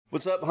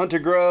What's up, Hunter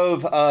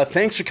Grove?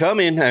 Thanks for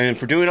coming and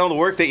for doing all the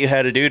work that you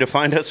had to do to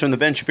find us from the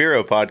Ben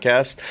Shapiro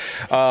podcast.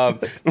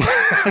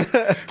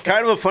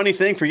 Kind of a funny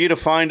thing for you to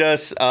find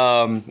us.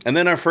 And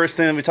then our first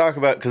thing that we talk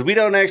about, because we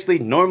don't actually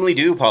normally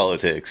do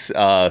politics.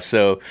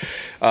 So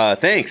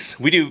thanks.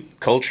 We do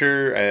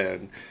culture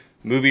and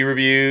movie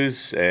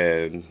reviews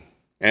and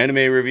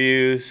anime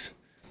reviews.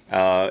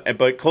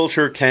 But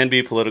culture can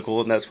be political,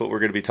 and that's what we're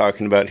going to be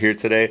talking about here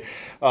today.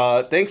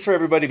 Thanks for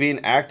everybody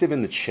being active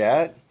in the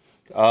chat.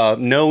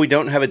 No, we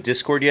don't have a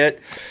Discord yet.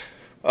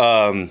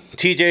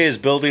 TJ is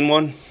building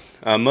one,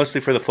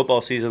 mostly for the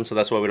football season, so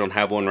that's why we don't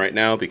have one right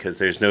now, because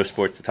there's no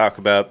sports to talk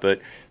about, but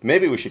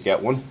maybe we should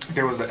get one.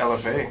 There was the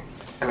LFA.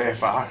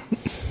 LFA.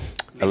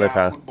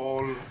 LFA.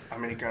 Football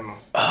Americano.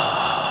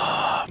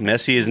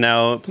 Messi is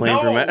now playing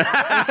for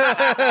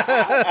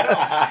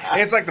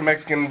It's like the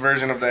Mexican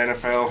version of the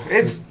NFL.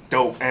 It's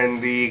dope. And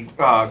the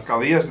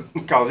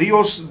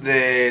Caudillos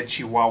de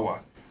Chihuahua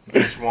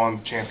just won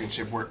the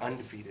championship. We're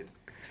undefeated.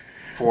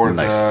 For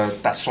the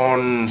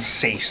Tazón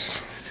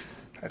 6.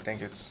 I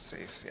think it's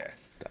 6, yeah.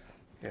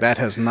 That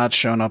has not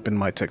shown up in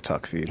my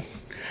TikTok feed.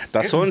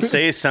 Tazón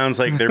 6 sounds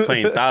like they're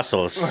playing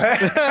tazos.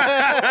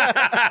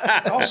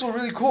 It's also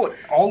really cool.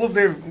 All of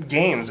their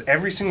games,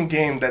 every single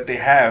game that they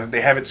have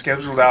it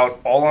scheduled out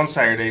all on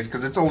Saturdays,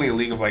 because it's only a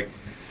league of like,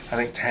 I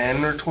think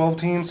 10 or 12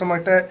 teams, something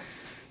like that.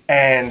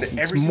 And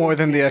it's more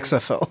than the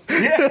XFL.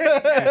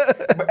 Yeah.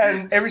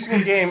 And every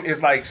single game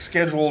is like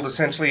scheduled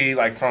essentially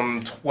like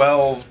from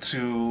 12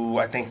 to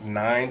I think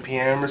 9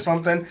 p.m. or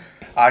something.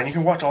 And you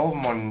can watch all of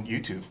them on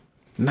YouTube.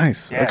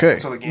 Nice. Yeah. Okay.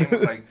 So the game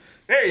is like,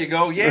 there you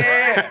go.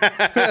 Yeah.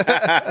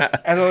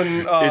 And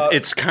then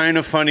it's kind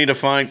of funny to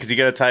find because you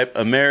got to type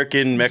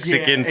American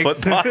Mexican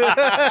football.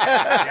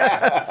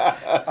 Yeah.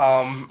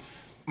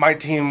 My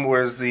team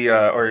was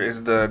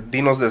is the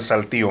Dinos de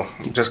Saltillo,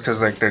 just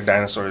because like they're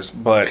dinosaurs.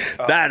 But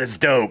that is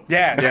dope.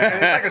 Yeah,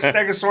 it's like a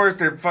Stegosaurus.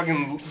 They're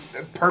fucking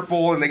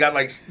purple, and they got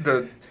like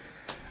the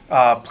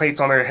plates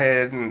on their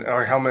head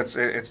or helmets.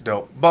 It's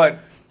dope. But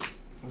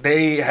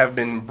they have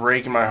been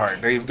breaking my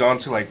heart. They've gone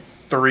to like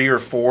 3 or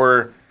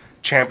 4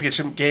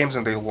 championship games,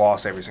 and they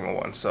lost every single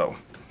one. So,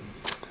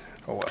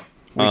 oh well.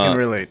 We can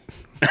relate.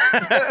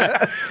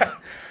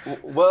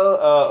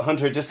 Well,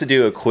 Hunter, just to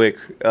do a quick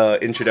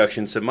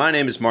introduction. So my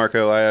name is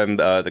Marco. I am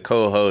the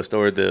co-host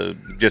or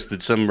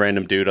some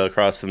random dude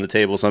across from the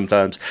table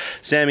sometimes.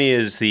 Sammy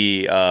is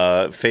the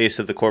face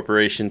of the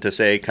corporation, to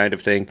say, kind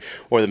of thing,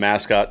 or the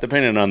mascot,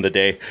 depending on the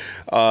day.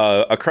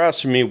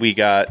 Across from me, we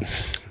got...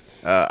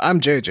 I'm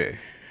JJ.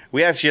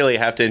 We actually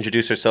have to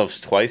introduce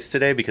ourselves twice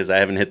today because I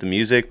haven't hit the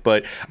music,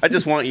 but I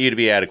just want you to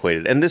be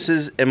adequated. And this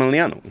is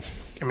Emiliano.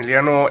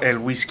 Emiliano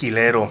el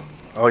Whiskilero.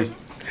 Oy.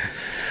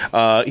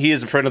 He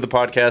is a friend of the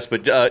podcast,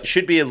 but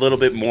should be a little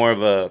bit more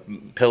of a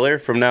pillar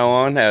from now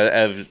on.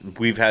 As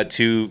we've had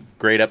 2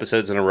 great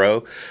episodes in a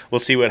row. We'll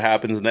see what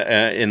happens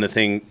in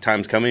the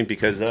times coming,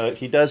 because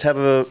he does have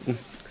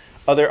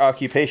other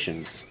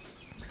occupations.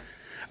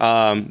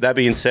 That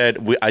being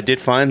said, I did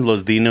find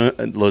Los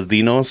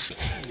Dinos.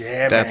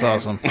 Yeah, that's man.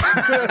 awesome.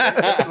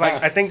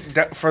 Like I think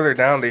further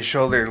down they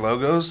show their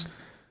logos,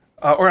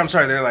 or I'm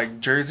sorry, they're like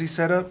jersey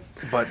setup,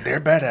 but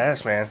they're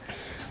badass, man.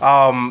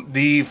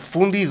 The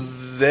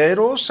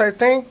Fundideros, I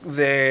think,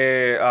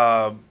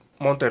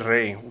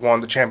 Monterrey won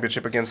the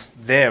championship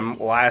against them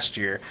last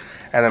year.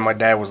 And then my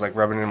dad was like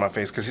rubbing it in my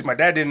face because my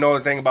dad didn't know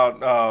a thing about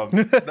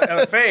the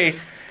LFA.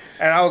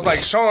 And I was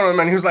like showing him,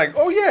 and he was like,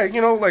 oh yeah,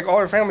 like all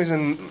our families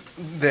in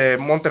the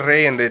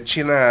Monterrey and the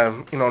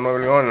China, Nuevo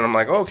León. And I'm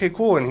like, oh, okay,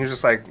 cool. And he was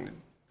just like,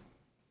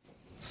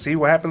 see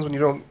what happens when you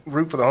don't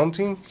root for the home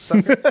team?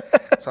 Sucker.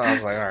 So I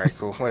was like, all right,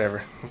 cool,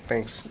 whatever.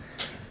 Thanks.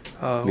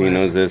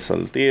 Dinos de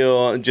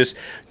Saltillo. Just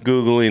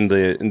Googling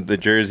the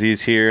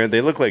jerseys here. They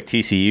look like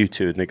TCU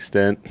to an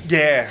extent.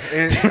 Yeah.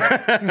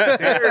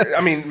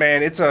 I mean,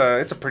 man, it's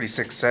a pretty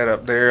sick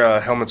setup. Their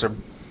helmets are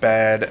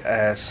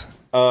badass.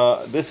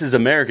 This is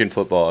American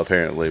football,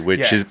 apparently,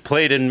 which is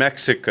played in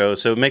Mexico,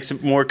 so it makes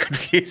it more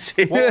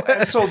confusing. Well,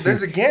 and so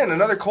there's, again,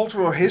 another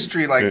cultural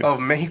history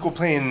of Mexico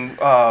playing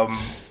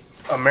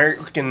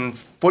American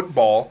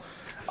football.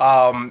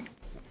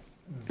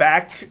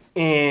 Back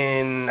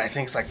in, I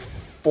think it's like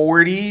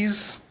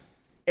 40s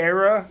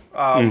era,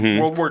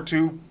 World War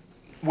II,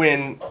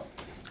 when,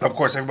 of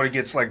course, everybody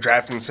gets like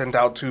drafted and sent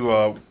out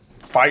to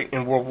fight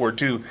in World War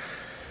II.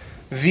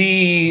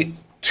 The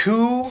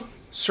 2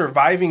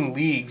 surviving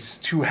leagues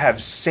to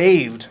have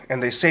saved,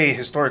 and they say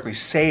historically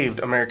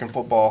saved, American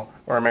football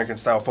or American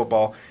style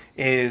football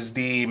is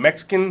the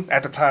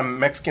at the time,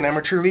 Mexican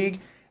Amateur League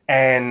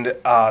and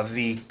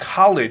the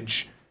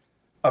College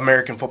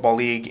American Football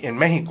League in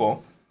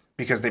Mexico,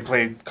 because they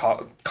played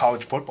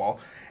college football,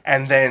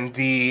 and then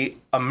the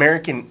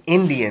American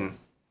Indian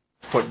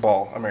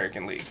Football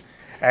American League.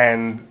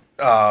 And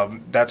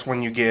that's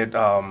when you get,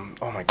 oh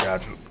my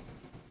God,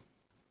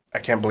 I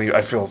can't believe,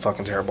 I feel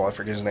fucking terrible, I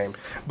forget his name.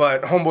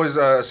 But Homeboy's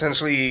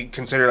essentially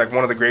considered like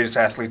one of the greatest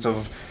athletes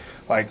of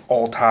like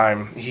all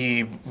time.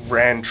 He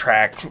ran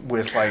track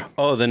with like.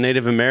 Oh, the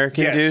Native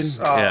American Yes,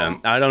 dude. Yeah,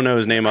 I don't know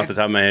his name off the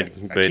top of my head,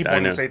 I but keep I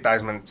wanting know. to say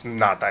Theismann. It's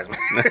not Theismann.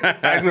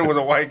 Theismann was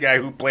a white guy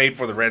who played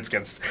for the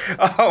Redskins.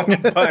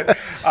 But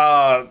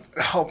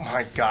oh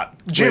my God,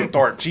 Jim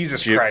Thorpe.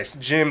 Jesus Christ,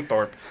 Jim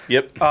Thorpe.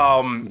 Yep.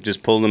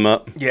 Just pulled him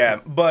up. Yeah,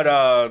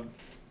 but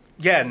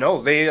yeah,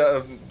 no, they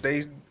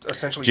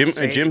essentially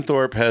Jim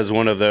Thorpe has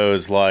one of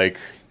those like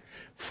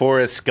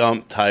Forrest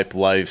Gump type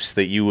lives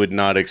that you would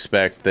not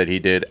expect that he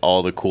did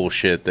all the cool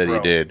shit that he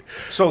did.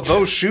 So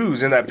those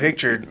shoes in that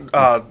picture,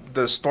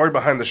 the story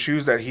behind the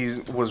shoes that he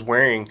was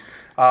wearing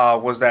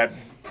was that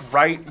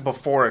right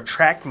before a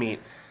track meet,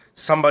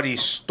 somebody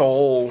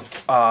stole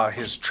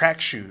his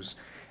track shoes,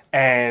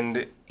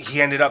 and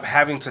he ended up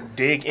having to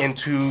dig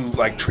into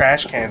like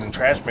trash cans and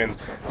trash bins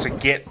to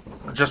get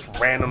just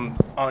random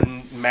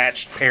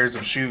unmatched pairs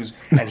of shoes,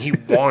 and he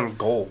won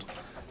gold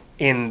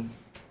in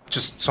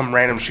just some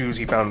random shoes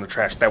he found in the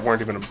trash that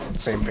weren't even the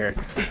same pair.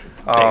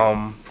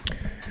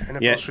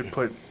 NFL should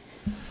put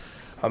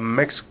a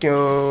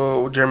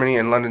Mexico, Germany,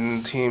 and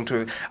London team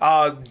to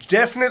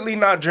definitely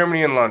not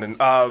Germany and London.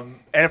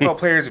 NFL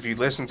players, if you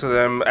listen to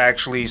them,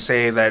 actually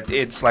say that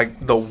it's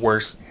like the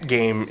worst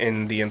game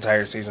in the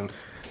entire season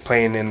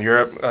playing in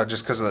Europe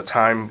just because of the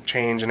time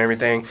change and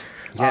everything.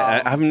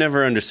 Yeah, I've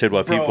never understood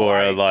why people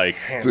are like.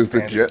 Is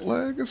the jet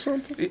lag or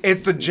something?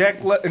 It's the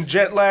jet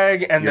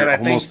lag, and You're then I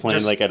almost think playing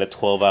just, like at a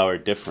 12-hour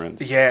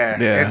difference. yeah,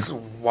 Yeah. it's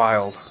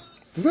wild.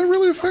 Does that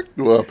really affect?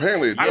 Well,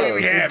 apparently it does. I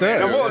mean, yeah, It man.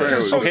 does. Well,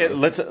 Apparently so- it Okay, does.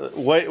 let's.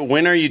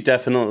 When are you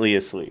definitely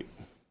asleep?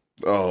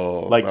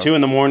 Oh, Like 2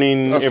 in the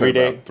morning I'll say every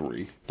day, about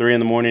 3. 3 in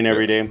the morning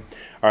every day. All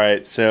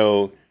right,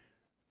 so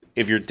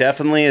if you're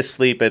definitely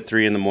asleep at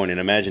 3 in the morning,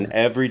 imagine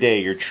every day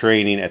you're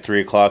training at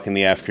 3 o'clock in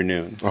the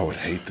afternoon. I would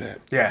hate that.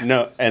 Yeah.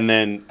 No, and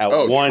then at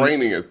Oh, 1.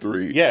 training at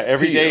 3. Yeah,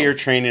 every day PM. you're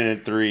training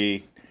at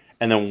 3,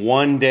 and then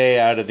one day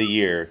out of the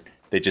year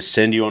they just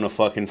send you on a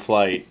fucking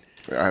flight,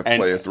 I have to and-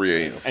 play at 3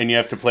 a.m. and you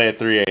have to play at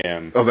 3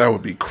 a.m. Oh, that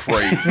would be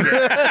crazy.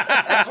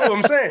 That's what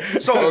I'm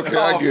saying. So Okay,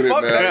 I get it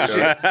fuck now, that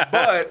yeah. shit.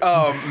 But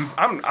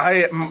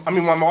I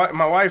mean,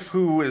 my wife,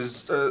 who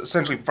is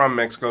essentially from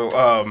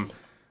Mexico,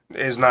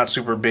 is not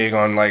super big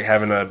on like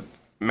having a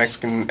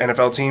Mexican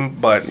NFL team,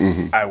 but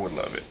I would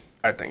love it.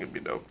 I think it'd be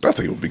dope. I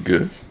think it would be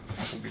good.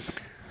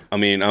 I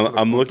mean,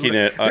 I'm looking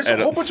at There's a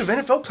whole bunch of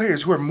NFL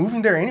players who are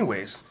moving there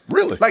anyways.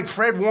 Really? Like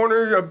Fred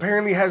Warner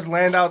apparently has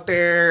land out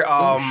there.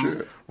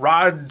 shit.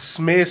 Rod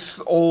Smith,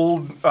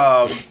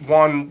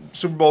 won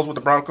Super Bowls with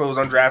the Broncos,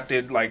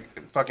 undrafted, like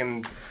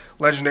fucking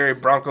legendary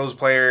Broncos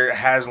player,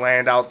 has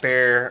land out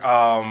there.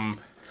 Oh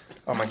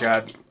my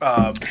God,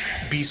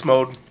 Beast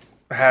Mode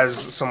has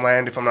some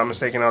land, if I'm not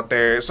mistaken, out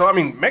there. So I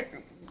mean,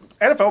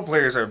 NFL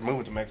players are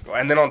moving to Mexico,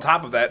 and then on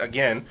top of that,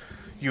 again,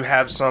 you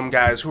have some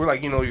guys who are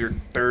like, your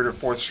third or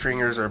fourth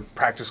stringers or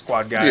practice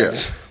squad guys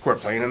Yeah. who are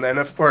playing in the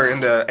NFL or in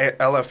the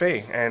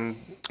LFA, and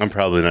I'm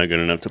probably not good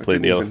enough to play I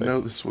the didn't even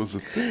elephant. know this was a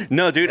thing.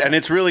 No, dude, and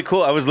it's really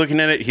cool. I was looking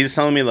at it. He's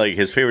telling me like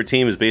his favorite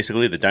team is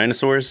basically the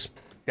dinosaurs.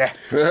 yeah,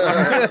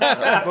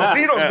 Los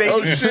Dinos, baby.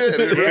 Oh,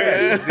 shit.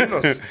 Yeah, Los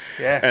Dinos.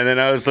 Yeah. And then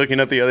I was looking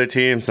at the other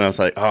teams, and I was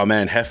like, "Oh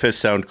man, Jefes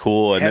sound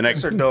cool." And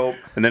Jefes are dope.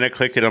 And then I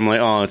clicked it. I'm like,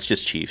 "Oh, it's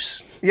just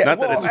Chiefs." Yeah, not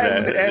well, that it's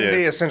bad. and yeah.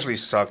 they essentially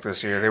sucked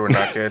this year. They were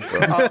not good.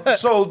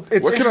 So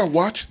it's Where can I interest-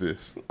 watch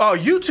this?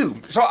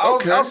 YouTube. So I'll,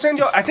 Okay. I'll send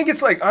you. I think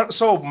it's like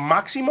so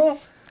Maximo.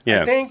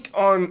 Yeah. I think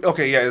on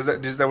yeah. Is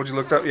that what you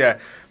looked up? Yeah.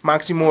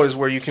 Maximo is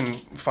where you can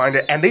find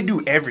it, and they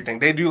do everything.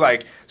 They do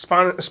like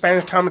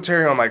Spanish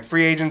commentary on like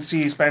free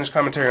agency, Spanish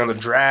commentary on the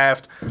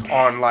draft,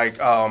 on like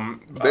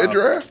Their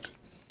draft?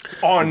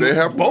 on They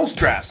have both one?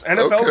 drafts,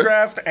 NFL Okay.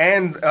 draft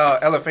and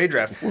LFA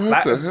draft.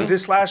 What the hell?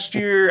 This last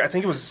year, I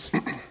think it was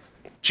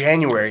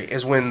January,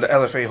 is when the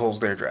LFA holds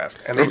their draft,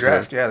 and they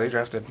Okay. they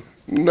drafted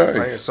players.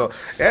 Nice. So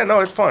yeah, no,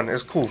 it's fun.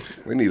 It's cool.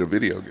 We need a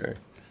video game.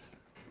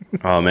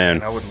 Oh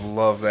man, I would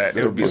love that.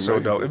 It would be be so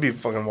amazing. dope. It'd be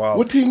fucking wild.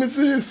 What team is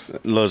this?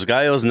 Los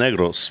Gallos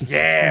Negros.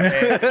 Yeah,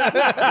 man.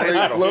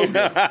 Great logo.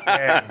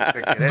 Yeah,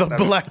 The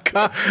Black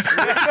Cops.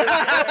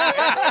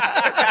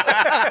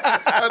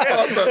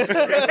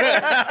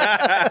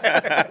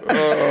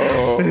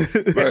 Oh,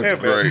 that's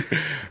great.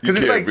 You it's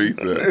can't like beat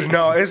that.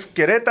 no, it's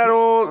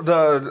Querétaro.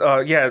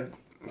 The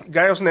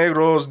Gallos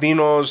Negros,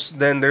 Dinos.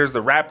 Then there's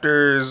the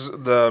Raptors,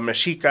 the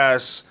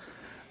Mexicas.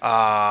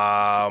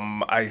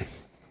 I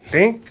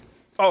think.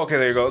 Oh, okay,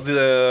 there you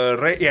go.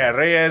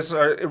 Reyes.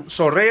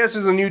 So Reyes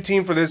is a new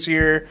team for this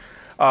year.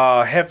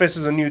 Jefes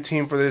is a new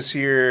team for this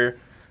year.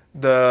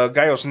 The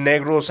Gallos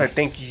Negros, I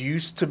think,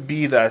 used to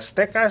be the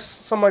Aztecas,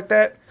 something like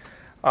that.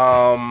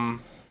 And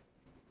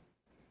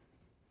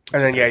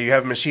then you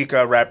have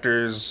Mexica,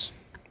 Raptors.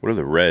 What are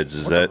the Reds?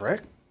 Is What that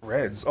the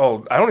Reds?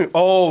 Oh, I don't even.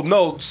 Oh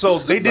no! So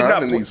they did not.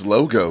 Designing these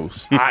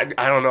logos. I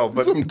don't know,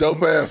 but Some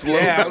dope ass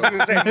logos. yeah, I was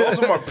gonna say most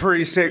of them are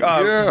pretty sick.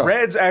 Yeah.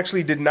 Reds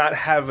actually did not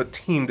have a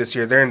team this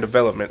year. They're in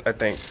development, I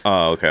think.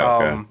 Oh, okay.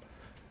 Um,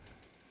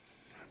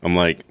 I'm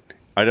like,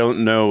 I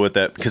don't know what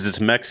that, because it's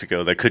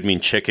Mexico. That could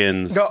mean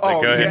chickens. No,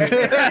 yeah.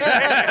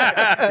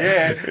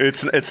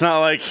 It's not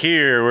like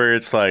here where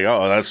it's like,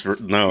 oh, that's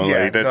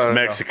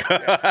Mexico.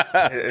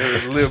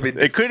 A little bit.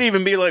 It could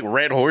even be like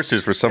red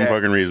horses for some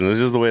fucking reason. This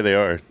is the way they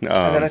are.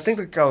 And then I think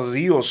the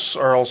Caudillos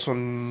are also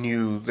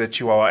new, the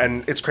Chihuahua,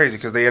 and it's crazy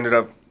because they ended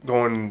up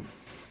going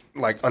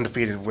like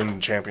undefeated, winning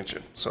the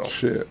championship. So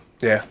Shit.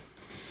 yeah.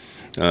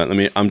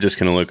 I'm just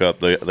gonna look up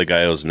the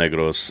Gallos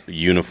Negros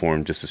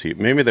uniform just to see.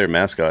 Maybe their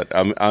mascot.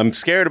 I'm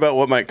scared about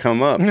what might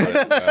come up.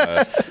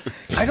 But,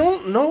 I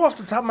don't know off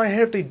the top of my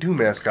head if they do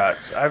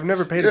mascots. I've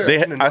never paid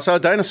attention. I saw a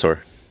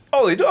dinosaur.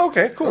 Oh, they do.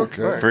 Okay, cool.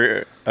 Okay. All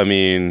right.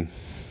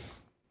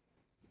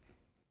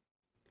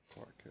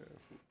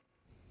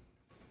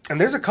 And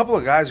there's a couple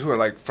of guys who are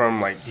like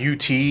from like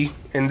UT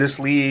in this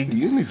league.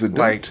 Uni's a dope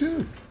like,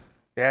 too.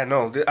 Yeah,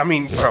 no.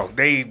 Bro,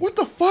 they. What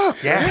the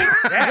fuck? Yeah,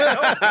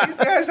 no, these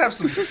guys have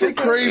some. This is some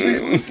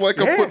crazy. It's like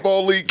a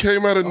football league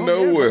came out of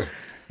nowhere.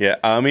 Yeah,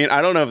 I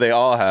don't know if they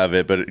all have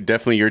it, but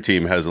definitely your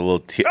team has a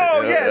little.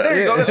 Oh yeah, there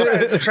you go. That's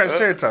right. It's a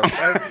triceratops.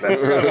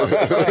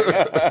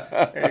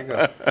 There you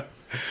go.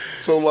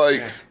 So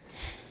like,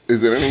 is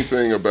there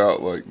anything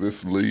about like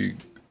this league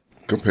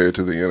compared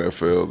to the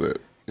NFL that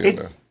you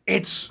know?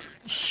 It's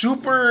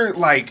super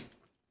like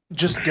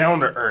just down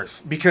to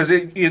earth because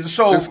it's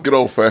so Just good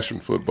old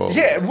fashioned football.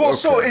 yeah. Well, Okay.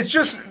 so it's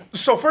just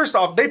so first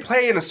off, they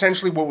play in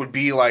essentially what would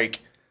be like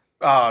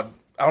I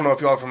don't know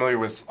if y'all are familiar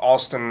with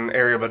Austin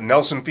area, but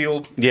Nelson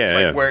Field. Yeah, it's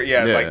like yeah. where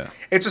Yeah. like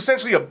it's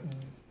essentially a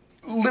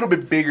little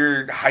bit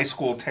bigger high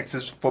school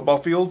Texas football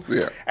field.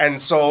 Yeah. And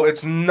so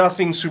it's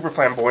nothing super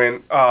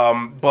flamboyant,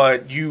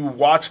 but you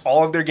watch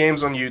all of their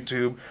games on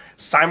YouTube.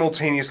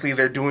 Simultaneously,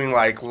 they're doing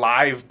like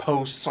live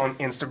posts on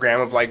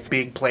Instagram of like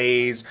big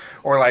plays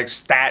or like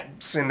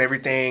stats and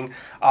everything.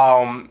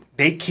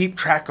 They keep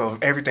track of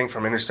everything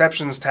from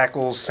interceptions,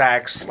 tackles,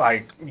 sacks,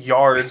 like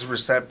yards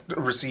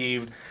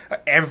received,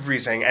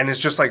 everything. And it's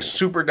just like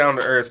super down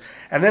to earth.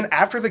 And then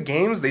after the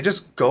games, they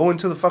just go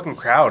into the fucking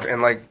crowd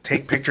and like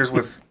take pictures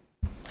with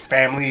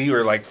family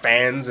or like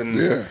fans,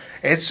 and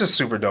it's just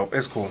super dope.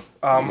 It's cool.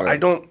 I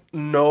don't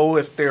know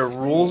if their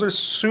rules are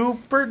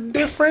super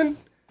different.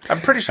 I'm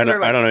pretty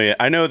sure. I don't know yet.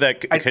 I know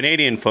that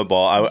Canadian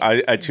football.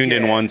 I tuned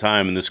in one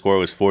time and the score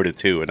was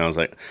 4-2, and I was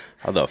like,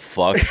 "How the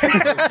fuck?"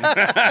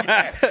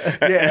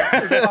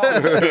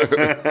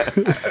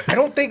 I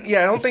don't think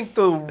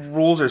the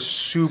rules are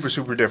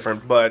super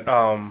different. But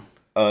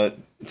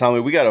Tommy,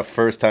 we got a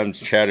first time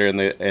chatter in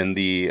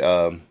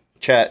the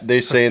chat.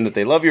 They're saying that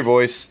they love your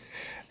voice,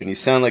 and you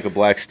sound like a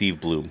black Steve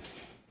Bloom.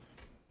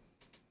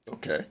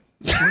 Okay.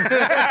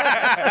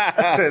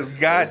 it says,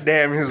 "God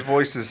damn, his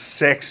voice is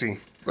sexy."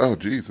 Oh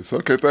Jesus.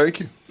 Okay. Thank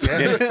you.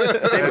 Same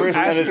person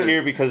that is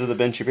here because of the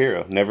Ben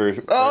Shapiro. Never.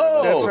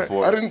 Oh,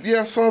 before. I didn't.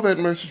 Yeah, I saw that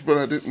message, but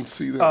I didn't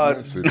see that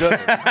message.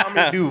 Does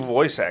Tommy do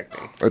voice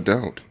acting? I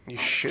don't. You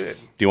should.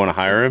 Do you want to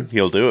hire him?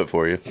 He'll do it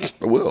for you.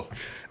 I will.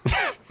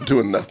 I'm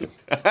doing nothing.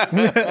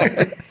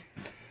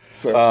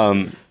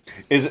 So.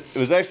 It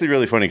was actually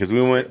really funny because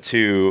we went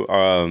to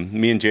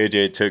me and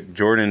JJ took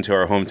Jordan to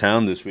our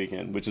hometown this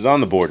weekend, which is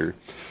on the border.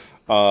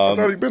 I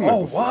thought he'd been there.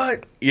 Oh, before.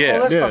 what? Yeah. Oh,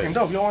 that's Yeah. fucking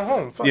dope. Y'all went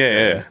home. Fuck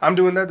Yeah. I'm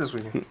doing that this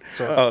weekend.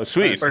 So. Oh,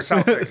 sweet. Or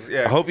South Texas,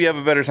 yeah. I hope you have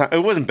a better time.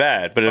 It wasn't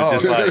bad, but it was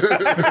just like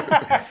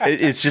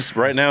it's just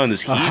right now in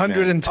this heat.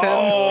 110.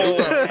 Oh,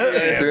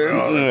 Yeah.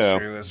 bro, Yeah. that's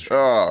true. That's true.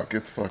 Oh,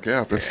 get the fuck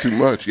out. That's too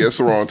much. Yeah, it's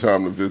the wrong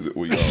time to visit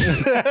with y'all.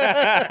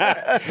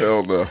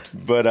 Hell no.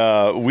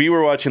 But we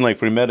were watching like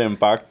Primera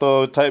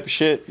Impacto type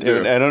shit.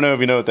 Yeah. I don't know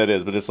if you know what that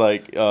is, but it's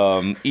like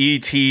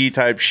ET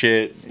type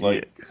shit,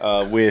 like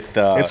with.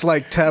 It's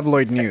like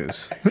tabloid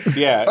news.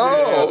 yeah.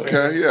 Oh,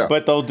 okay, yeah.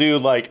 But they'll do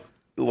like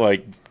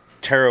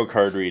tarot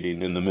card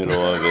reading in the middle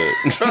of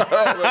it.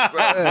 That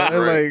sounds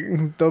great.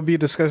 Like they'll be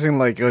discussing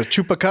like a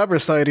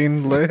chupacabra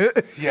sighting.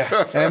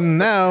 Yeah. And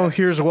now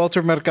here's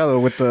Walter Mercado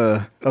with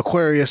the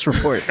Aquarius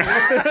report.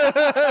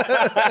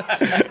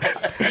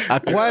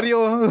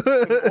 Aquario.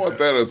 I want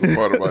that as a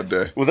part of my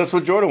day. Well, that's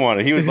what Jordan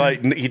wanted. He was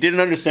like, he didn't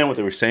understand what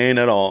they were saying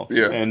at all.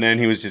 Yeah. And then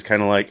he was just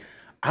kind of like,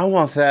 I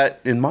want that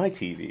in my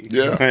TV.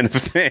 Yeah. Kind of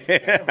thing.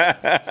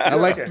 I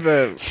like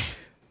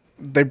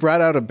they brought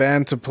out a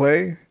band to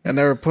play, and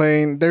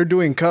they're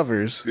doing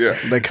covers. Yeah.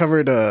 They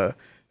covered a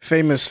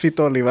famous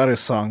Fito Olivares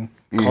song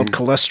called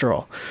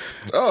Cholesterol.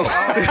 Oh,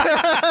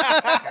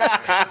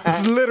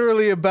 It's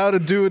literally about a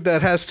dude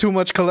that has too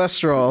much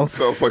cholesterol.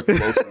 sounds like the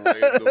most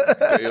random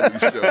daily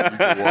show you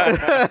can watch.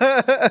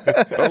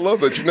 I love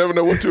that. You never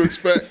know what to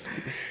expect.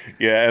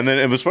 Yeah, and then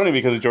it was funny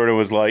because Jordan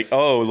was like,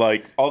 "Oh,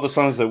 like all the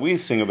songs that we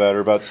sing about are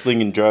about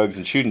slinging drugs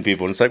and shooting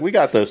people," and it's like we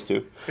got those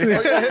too.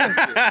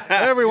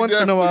 Every once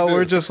in a while, definitely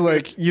we're do. just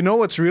like, you know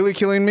what's really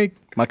killing me?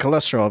 My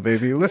cholesterol,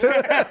 baby.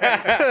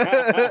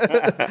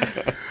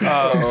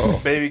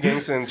 Baby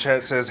Gangsta in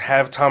chat says,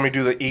 have Tommy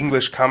do the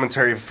English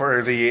commentary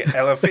for the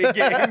LFA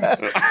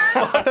games.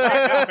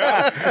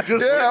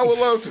 Just, Yeah, I would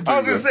love to do I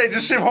was that. gonna say,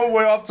 just ship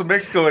homeboy off to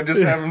Mexico and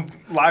just have him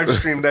live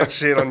stream that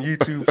shit on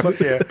YouTube. Fuck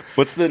yeah.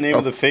 What's the name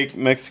of the fake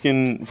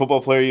Mexican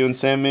football player you and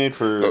Sam made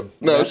for?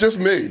 No, it's just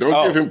me.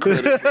 Don't give him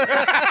credit.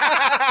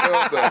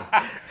 Hell no.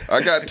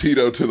 I got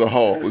Tito to the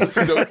hall. It's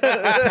Tito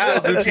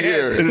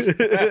Gutierrez.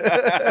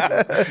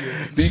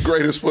 The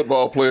greatest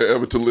football player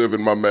ever to live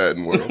in my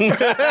Madden world.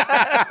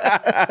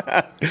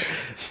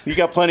 You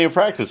got plenty of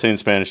practice saying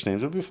Spanish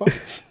names. It'll be fun.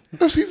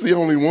 He's the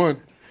only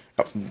one.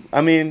 I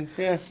mean,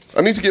 yeah.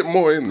 I need to get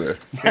more in there.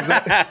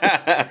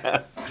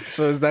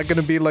 So is that going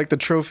to be like the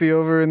trophy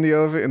over in the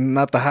elevator, and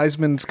not the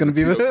Heisman? It's going to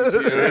be the.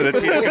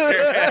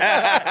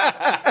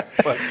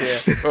 Fuck yeah.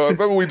 If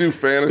ever we do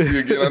fantasy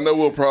again, I know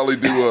we'll probably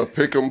do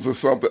pick'ems or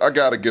something. I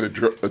got to get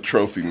a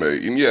trophy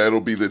made, and yeah,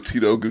 it'll be the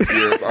Tito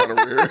Gutierrez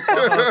honorary.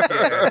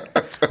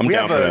 We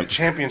have a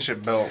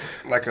championship belt,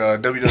 like a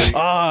WWE.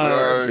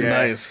 Oh,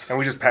 nice. And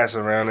we just pass it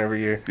around every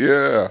year.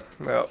 Yeah.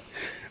 Yep.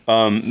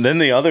 Then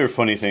the other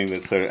funny thing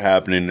that started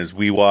happening is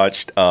we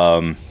watched.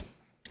 There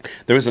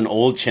was an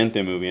old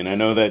Chente movie, and I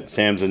know that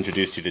Sam's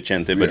introduced you to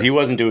Chente, but he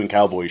wasn't doing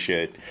cowboy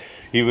shit.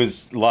 He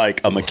was like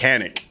a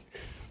mechanic.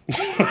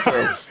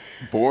 Sounds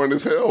boring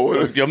as hell.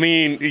 I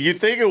mean,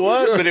 you'd think it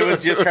was, but it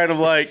was just kind of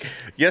like,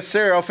 yes,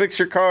 sir, I'll fix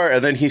your car.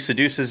 And then he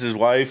seduces his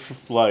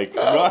wife, like,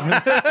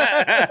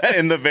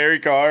 in the very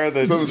car.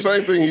 So the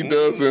same thing he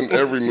does in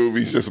every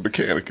movie, he's just a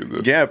mechanic in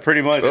this. Yeah,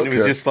 pretty much. Okay. And it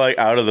was just like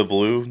out of the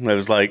blue. I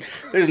was like,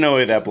 there's no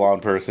way that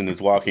blonde person is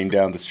walking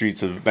down the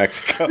streets of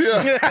Mexico.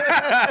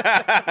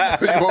 Yeah.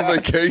 Are you on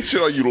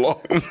vacation? Are you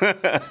lost?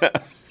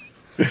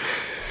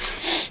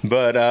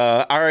 But,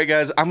 all right,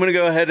 guys, I'm going to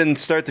go ahead and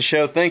start the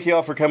show. Thank you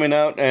all for coming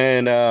out.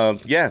 And,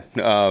 have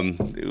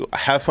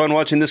fun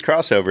watching this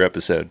crossover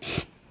episode.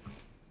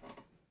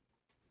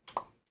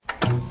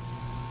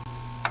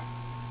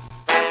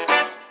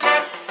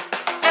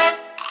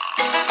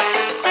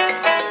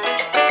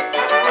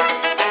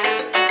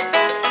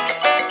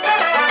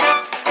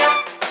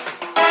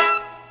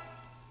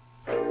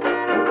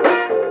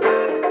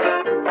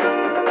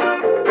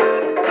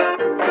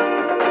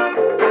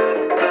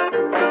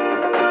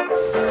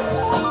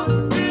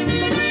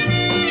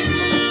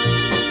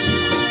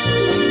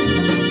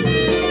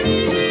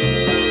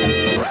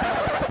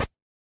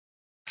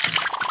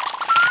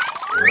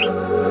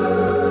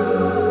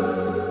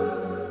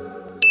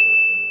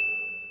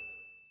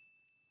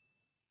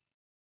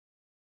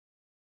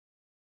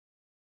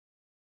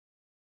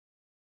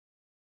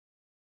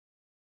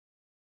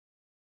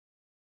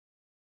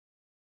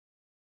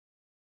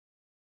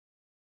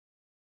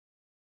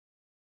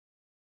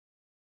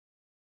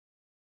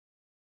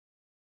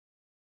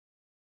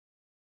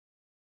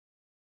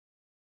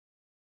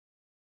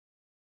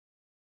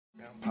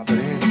 Pop it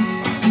in.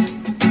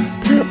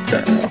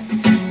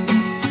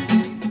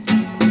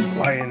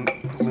 Why in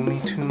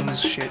Looney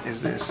Tunes shit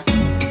is this?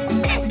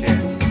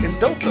 Yeah, it's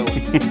dope though.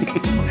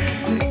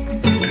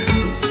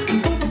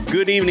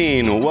 Good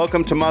evening.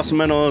 Welcome to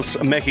Menos,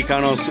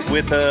 Mexicanos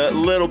with a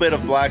little bit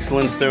of black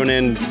excellence thrown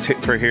in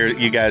for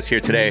you guys here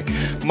today.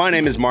 My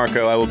name is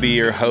Marco. I will be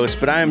your host,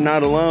 but I am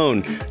not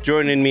alone.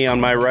 Joining me on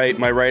my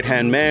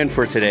right-hand man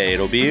for today,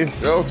 it'll be...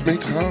 No, it's me,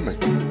 Tommy,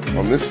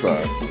 on this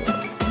side.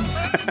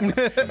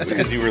 That's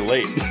because you were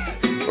late. I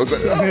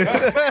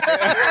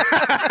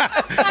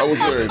was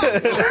worried.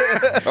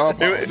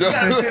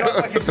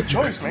 It's a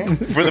choice, man.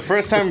 For the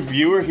first time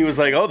viewer, he was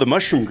like, oh, the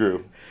mushroom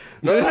grew.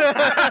 I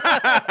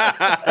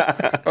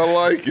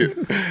like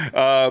it.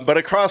 But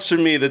across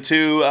from me, the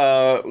two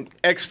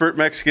expert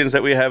Mexicans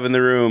that we have in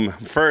the room.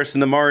 First,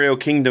 in the Mario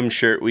Kingdom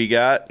shirt, we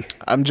got...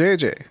 I'm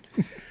JJ.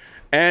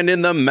 And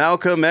in the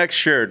Malcolm X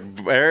shirt,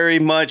 very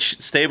much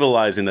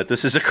stabilizing that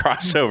this is a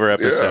crossover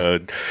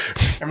episode.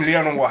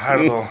 Emiliano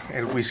Guajardo,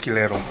 el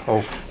whiskylero.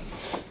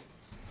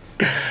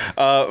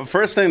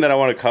 First thing that I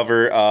want to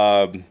cover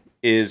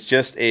is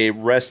just a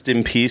rest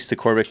in peace to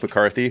Cormac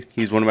McCarthy.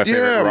 He's one of my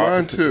favorite Yeah, rock.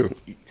 mine too.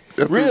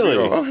 Really?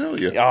 Oh, hell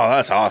yeah. Oh,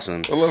 that's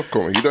awesome. I love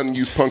Corey. He doesn't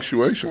use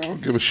punctuation. I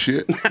don't give a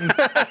shit.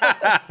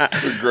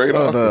 It's a great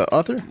author. The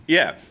author?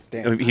 Yeah.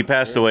 Damn. He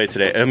passed away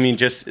today. I mean,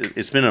 just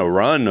it's been a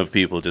run of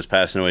people just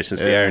passing away since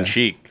the Iron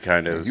Sheik,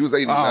 kind of. He was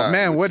 89. Oh,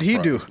 man, what'd he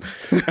do?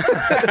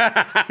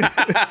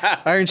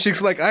 Iron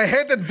Sheik's like, I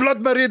hated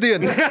Blood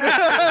Meridian.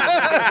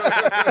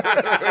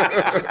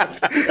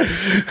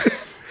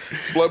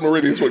 Blood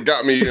Meridian is what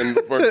got me in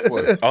the first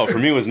place. Oh, for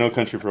me, it was No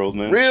Country for Old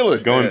Men. Really?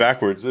 Going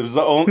backwards. It was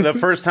the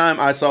first time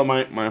I saw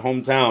my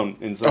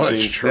hometown in something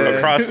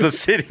across the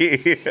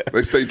city.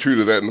 They stayed true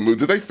to that in the movie.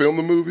 Did they film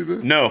the movie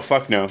then? No,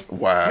 fuck no.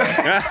 Wow.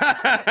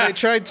 They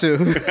tried to.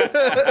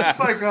 It's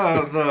like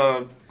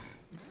the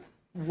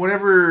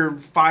whatever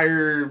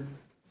fire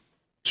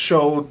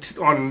show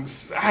on,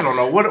 I don't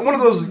know, one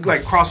of those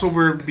like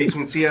crossover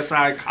between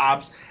CSI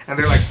cops and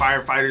they're like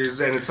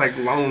firefighters and it's like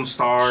Lone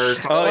Star or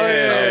something. Oh,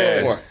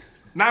 yeah.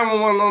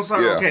 911 Lone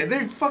Star. Yeah. Okay,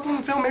 they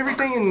fucking film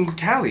everything in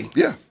Cali.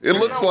 Yeah, it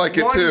looks like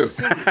it too. It's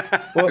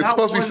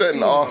supposed to be set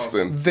in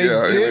Austin.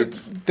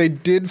 They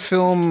did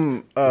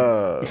film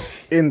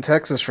in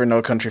Texas for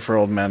No Country for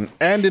Old Men,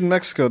 and in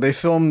Mexico they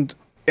filmed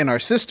in our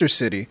sister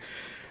city,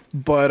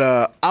 but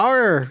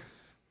our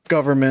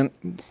government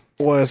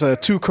was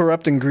too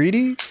corrupt and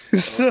greedy.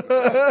 So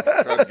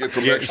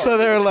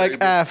they're like,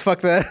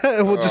 fuck that.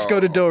 We'll just go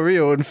to Del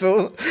Rio and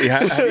film. Yeah,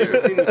 have you ever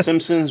seen The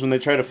Simpsons when they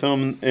try to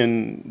film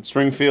in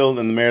Springfield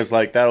and the mayor's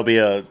like, that'll be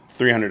a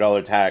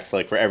 $300 tax,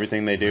 like, for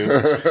everything they do?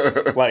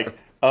 Like,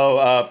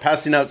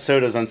 passing out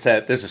sodas on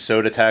set. There's a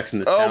soda tax in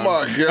this town. Oh,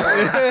 my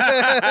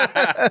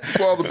God.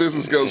 So all the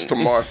business goes to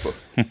Martha.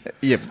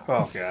 Yep.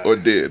 Oh, God. Or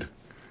did.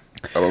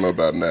 I don't know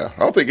about now. I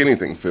don't think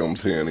anything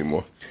films here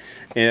anymore.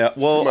 Yeah,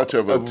 well, too much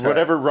of a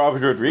whatever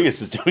Robert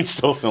Rodriguez is doing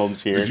still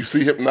films here. Did you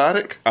see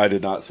Hypnotic? I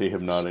did not see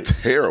Hypnotic.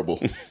 It's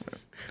terrible.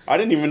 I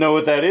didn't even know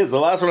what that is. The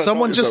last one.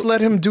 Someone just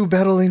let him do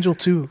Battle Angel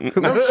 2. Just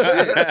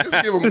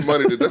give him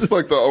money. That's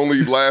like the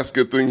only last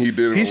good thing he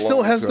did. He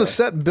still has the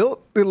set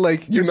built.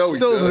 Like, You know, it's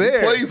still there.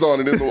 He plays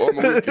on it on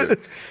the weekend.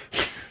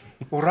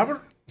 Well,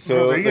 Robert?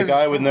 So Rodriguez the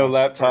guy is with no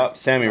laptop,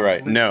 Sammy,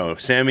 right? No,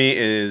 Sammy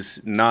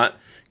is not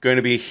going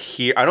to be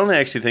here. I don't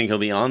actually think he'll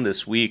be on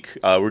this week.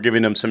 We're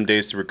giving him some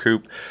days to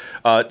recoup.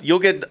 You'll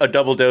get a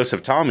double dose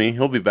of Tommy.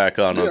 He'll be back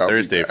on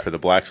Thursday for the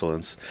Black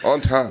Excellence.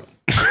 On time.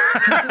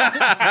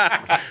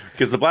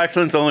 Because the Black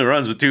Excellence only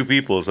runs with 2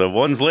 people. So if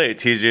one's late,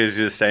 TJ is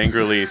just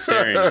angrily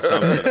staring at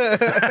something.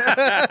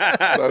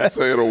 Not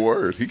saying a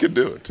word. He could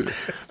do it, too.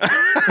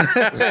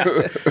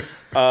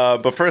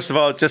 But first of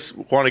all, just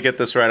want to get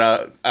this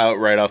out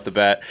right off the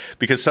bat,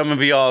 because some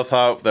of y'all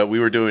thought that we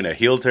were doing a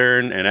heel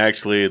turn, and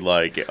actually,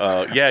 like,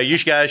 you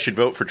guys should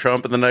vote for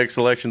Trump in the next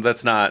election.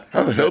 That's not.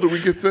 How the hell did we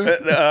get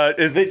that?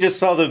 They just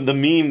saw the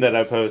meme that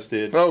I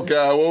posted. Oh,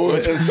 God, what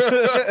was it?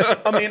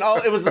 I mean,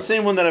 it was the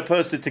same one that I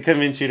posted to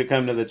convince you to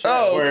come to the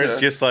chat, where it's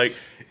just like,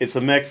 it's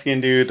a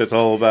Mexican dude that's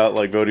all about,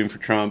 like, voting for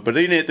Trump. But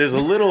in it, there's a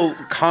little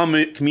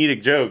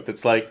comedic joke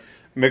that's like,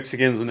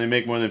 Mexicans when they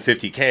make more than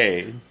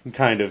 $50K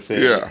kind of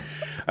thing. Yeah.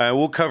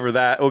 We'll cover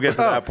that. We'll get to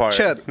that part.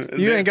 Chet,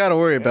 you ain't got to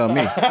worry about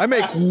me. I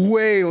make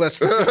way less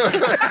than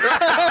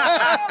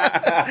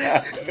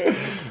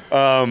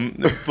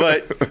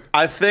but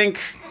I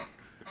think,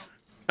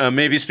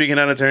 maybe speaking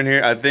out of turn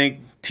here, I think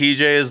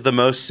TJ is the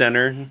most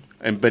center.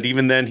 But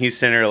even then, he's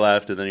center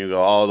left, and then you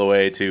go all the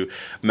way to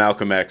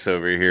Malcolm X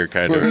over here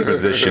kind of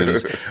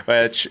positions,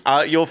 which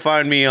you'll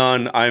find me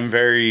on. I'm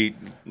very,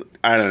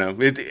 I don't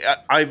know.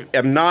 I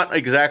am not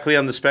exactly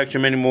on the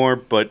spectrum anymore,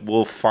 but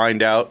we'll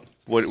find out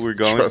what we're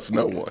going. Trust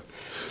no one.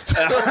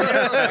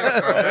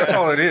 That's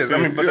all it is. I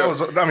mean, but that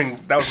was.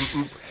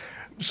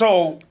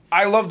 So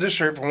I love this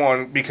shirt for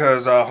one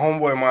because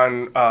homeboy of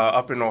mine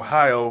up in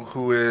Ohio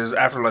who is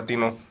Afro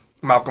Latino,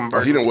 Malcolm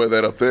Burton. He didn't wear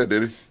that up there,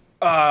 did he?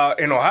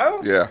 In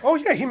Ohio? Yeah. Oh,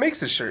 yeah, he makes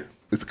this shirt.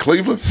 It's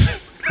Cleveland? He's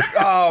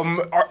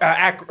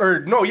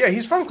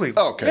from Cleveland.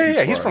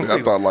 Okay. He's from I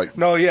Cleveland.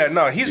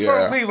 thought he's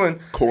from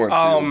Cleveland.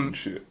 Cornfields and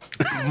shit.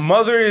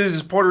 Mother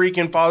is Puerto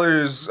Rican, father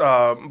is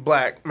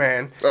black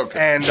man. Okay.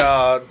 And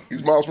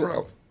he's Miles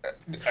Morales.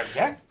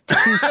 Yeah.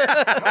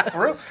 For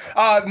real?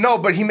 No,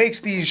 but he makes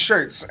these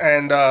shirts,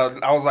 and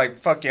I was like,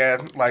 fuck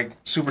yeah, like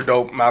super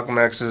dope. Malcolm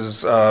X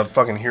is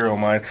fucking hero of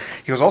mine.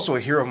 He was also a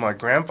hero of my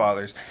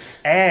grandfather's,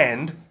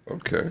 and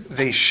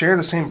they share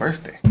the same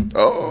birthday.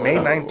 Oh, May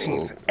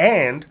 19th,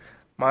 and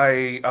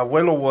my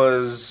abuelo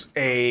was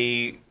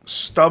a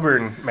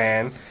stubborn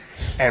man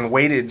and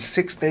waited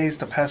 6 days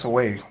to pass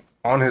away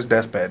on his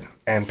deathbed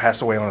and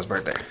passed away on his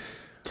birthday.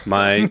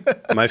 My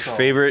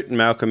favorite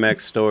Malcolm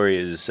X story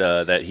is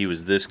that he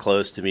was this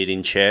close to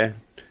meeting Che,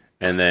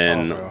 and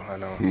then I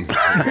know. And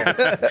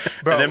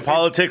then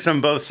politics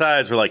on both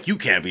sides were like, you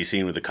can't be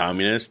seen with a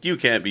communist, you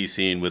can't be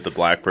seen with a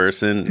black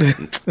person,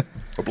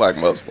 a black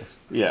Muslim.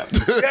 Yeah.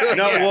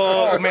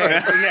 Oh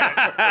man.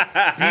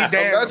 Yeah. Be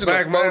damn Imagine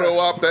black a photo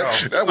op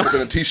that would have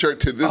been a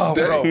T-shirt to this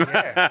day. Bro,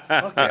 yeah.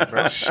 Fuck yeah,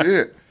 bro.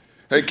 Shit.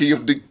 Hey,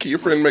 can your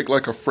friend make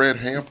like a Fred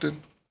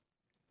Hampton?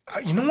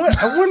 You know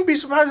what? I wouldn't be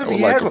surprised if he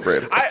had one.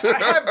 Fred.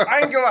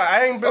 I ain't gonna lie.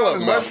 I ain't been on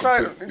his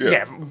website.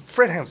 Yeah,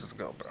 Fred Hampton's a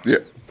go, bro. Yeah.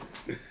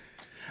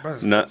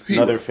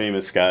 Another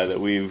famous guy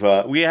that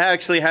we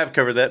actually have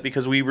covered that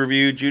because we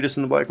reviewed Judas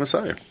and the Black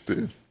Messiah.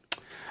 Yeah.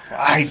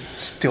 I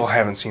still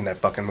haven't seen that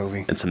fucking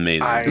movie. It's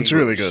amazing. It's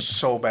really good.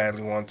 So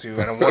badly want to,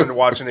 and I wanted to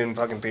watch it in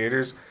fucking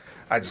theaters.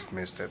 I just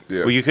missed it. Yeah.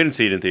 Well, you couldn't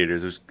see it in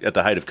theaters. It was at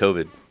the height of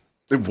COVID.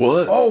 It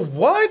was. Oh,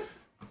 what?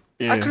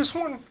 Yeah. I could have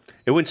sworn.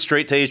 It went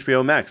straight to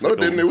HBO Max. No, it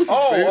didn't. It was in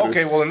theaters.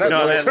 Okay. Well, in that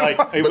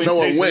but no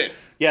one went.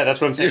 Yeah,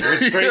 that's what I'm saying. It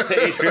went straight to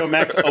HBO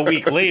Max a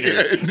week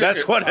later.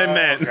 That's what I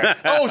meant. Okay.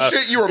 Oh,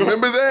 shit, you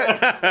remember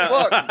that?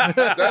 Fuck.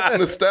 That's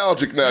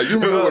nostalgic now. You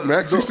remember what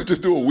Max used to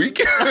just do a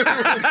weekend?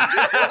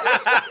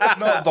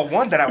 No, the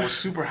one that I was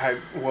super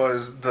hyped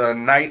was The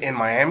Night in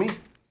Miami.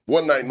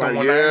 One Night in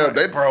Miami.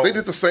 They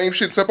did the same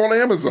shit except on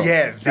Amazon.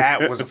 Yeah,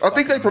 that was I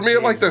think they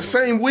premiered like the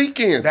same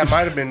weekend. That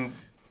might have been...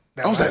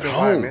 I was at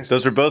home.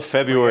 Those were both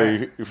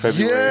February Yeah.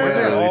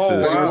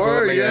 releases. They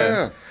were,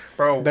 yeah.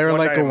 Bro, They're One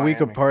like Night a in week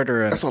Miami. apart,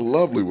 or That's a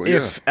lovely one,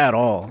 if at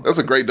all. That's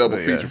a great double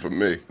feature for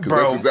me.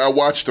 Because I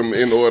watched them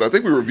in order. I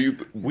think we reviewed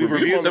them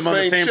on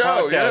the same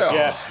show.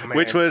 podcast, Oh,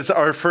 which was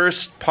our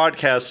first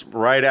podcast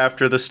right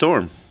after the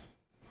storm.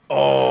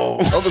 Oh,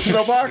 the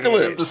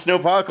snowpocalypse. The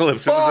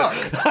snowpocalypse. Fuck.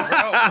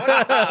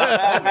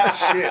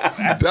 shit.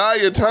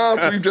 Dying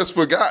times we've just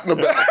forgotten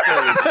about.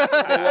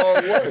 A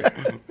long way.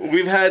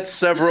 We've had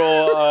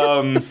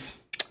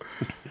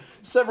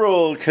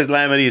several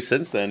calamities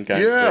since then,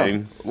 kind of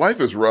thing. Life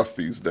is rough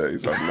these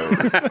days, I've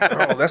noticed.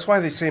 Bro, that's why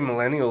they say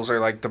millennials are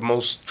like the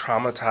most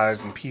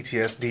traumatized and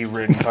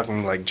PTSD-ridden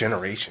fucking like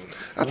generation.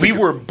 We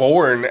were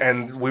born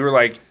and we were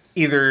like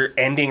either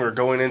ending or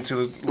going into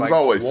like it was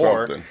always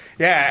war. something.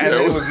 Yeah, and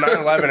then it was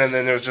 9/11, and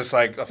then there was just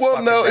like a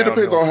Well, no, it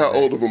depends on how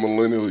downhill old of a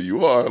millennial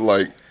you are.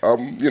 Like,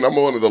 I'm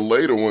one of the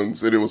later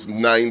ones, and it was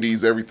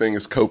 90s, everything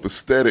is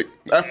copacetic.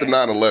 After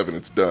 9/11,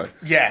 it's done.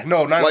 Yeah,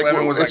 no,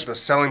 9/11 was like it's- the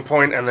selling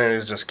point, and then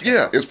it's just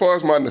chaos. Yeah, as far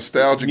as my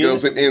nostalgia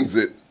goes, it ends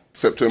at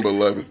September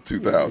 11th,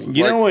 2000.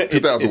 You know what?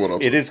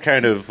 2001. It is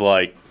kind of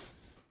like,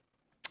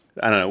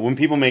 I don't know, when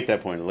people make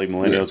that point, like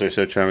millennials are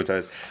so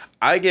traumatized,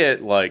 I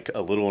get like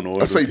a little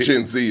annoyed. I say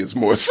Gen Z is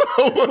more so.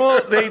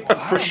 Well, they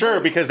for sure,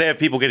 because they have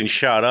people getting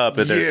shot up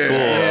at their schools.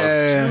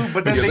 Yeah.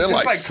 But then Because they they're just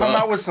like like come out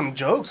sucks. with some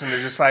jokes, and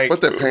they're just like,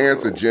 But their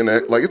parents are Gen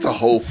X. Like, it's a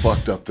whole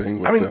fucked up thing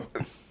with I mean,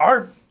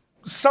 them.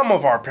 some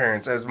of our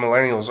parents as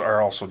millennials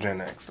are also Gen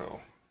X though.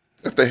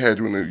 If they had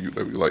you when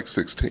they were like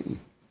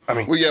 16. I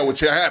mean, Well, yeah, which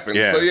happened.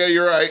 Yeah. So, yeah,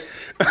 you're right.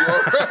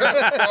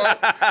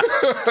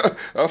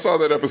 I saw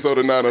that episode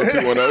of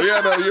 90210.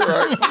 Yeah, no, you're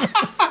right.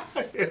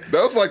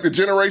 That was like the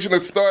generation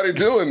that started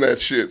doing that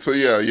shit. So,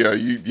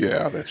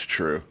 yeah, that's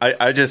true.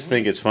 I just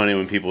think it's funny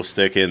when people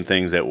stick in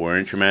things that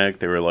weren't traumatic.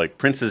 They were like,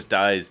 Princess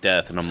Di's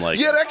death, and I'm like,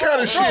 Yeah, that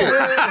kind of shit.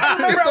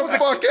 Get the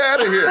fuck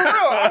out of here.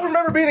 bro, I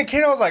remember being a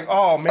kid. I was like,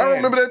 oh man, I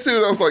remember that too.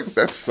 And I was like,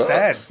 that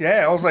sucks. sad.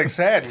 Yeah, I was like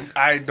sad.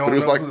 I don't. But it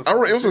was know like, who the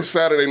fuck it was a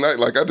Saturday night.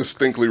 Like, I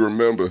distinctly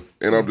remember.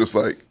 And I'm just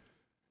like,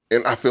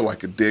 and I feel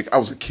like a dick. I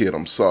was a kid.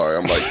 I'm sorry.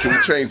 I'm like, can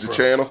we change the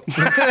channel?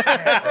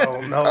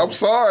 Oh no, I'm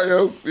sorry.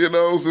 It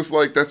was just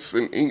like, that's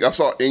I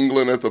saw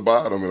England at the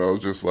bottom, and I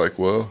was just like,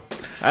 well,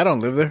 I don't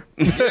live there.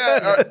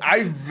 yeah,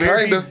 I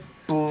very Kinda.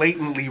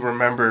 blatantly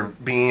remember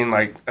being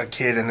like a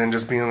kid and then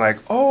just being like,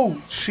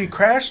 oh, she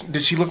crashed.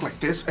 Did she look like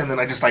this? And then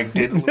I just like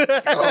did. Look.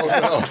 oh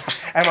no.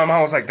 And my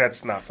mom was like,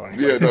 that's not funny.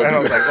 Yeah, and no, I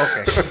was like,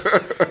 okay.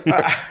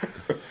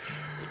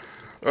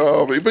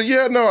 But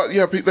yeah, no,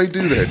 yeah, they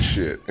do that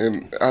shit,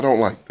 and I don't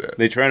like that.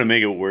 they try to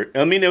make it worse.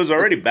 I mean, it was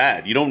already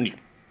bad. You don't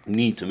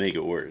need to make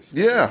it worse.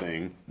 Yeah,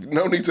 Thing.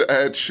 no need to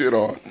add shit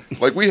on.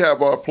 Like, we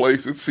have our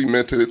place; it's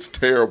cemented, it's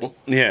terrible.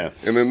 Yeah.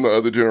 And then the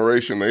other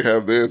generation, they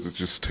have theirs; it's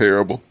just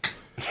terrible.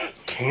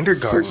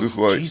 Kindergarten. So it's just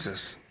like-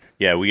 Jesus.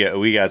 Yeah,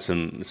 we got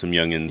some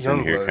youngins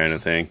in here, Youngbloods. kind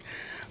of thing.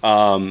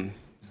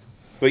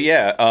 But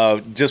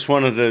yeah, just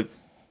wanted to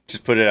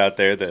just put it out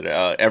there that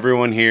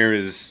everyone here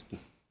is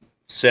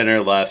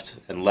center, left,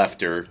 and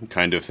lefter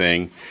kind of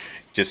thing.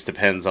 Just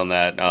depends on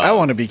that. I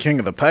want to be king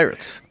of the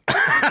pirates.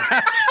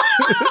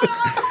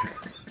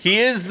 He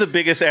is the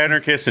biggest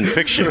anarchist in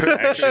fiction,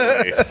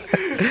 actually.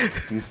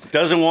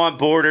 Doesn't want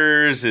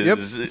borders,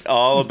 is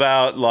all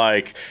about,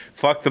 like,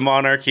 fuck the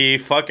monarchy,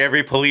 fuck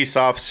every police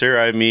officer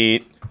I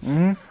meet.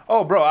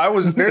 Oh, bro,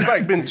 there's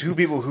like been two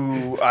people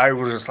who I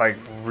was just like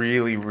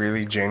really,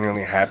 really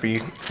genuinely happy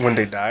when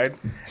they died,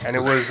 and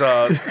it was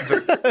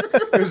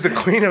it was the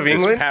Queen of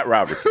It's England, Pat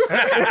Roberts.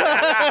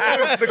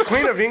 the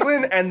Queen of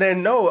England, and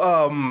then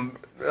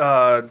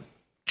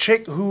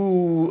chick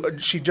who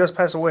she just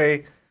passed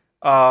away,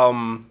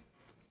 who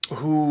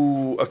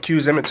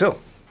accused Emmett Till.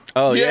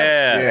 Oh,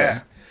 Yes. yeah.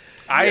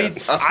 I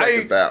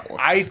second that one.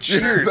 I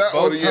cheered That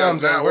both one, yeah,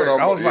 times that at work.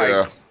 one, I was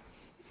yeah.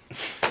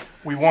 like,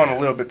 we won a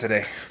little bit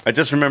today. I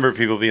just remember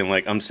people being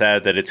like, I'm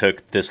sad that it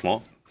took this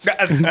long.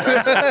 That's Common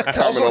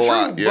also a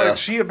lot, true, yeah. but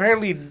she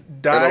apparently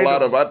died. And a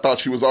lot of, I thought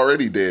she was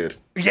already dead.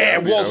 Yeah,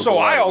 I mean, well, that was so a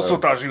lot I of also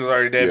that. thought she was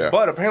already dead, Yeah.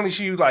 but apparently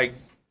she like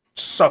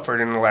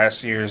suffered in the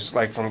last years,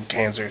 like from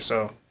cancer.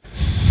 So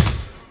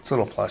it's a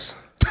little plus.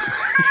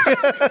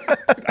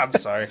 I'm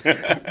sorry,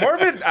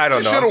 morbid. I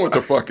don't She know. should have went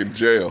to fucking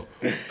jail.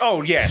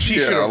 Oh yeah, she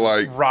Yeah, should have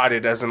like-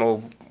 rotted as an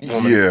old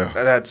woman. Yeah.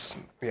 That's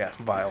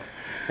vile.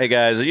 Hey,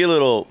 guys, are you a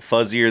little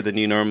fuzzier than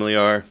you normally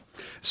are?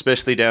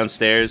 Especially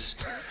downstairs?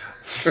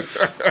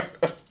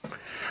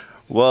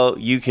 Well,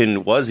 you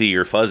can wuzzy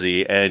your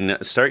fuzzy and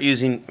start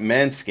using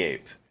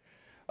Manscaped.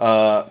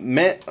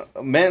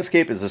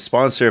 Manscaped is a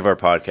sponsor of our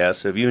podcast,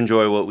 so if you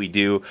enjoy what we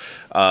do,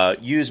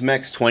 use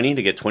MEX20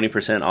 to get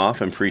 20%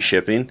 off and free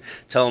shipping.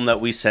 Tell them that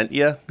we sent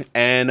you,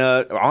 and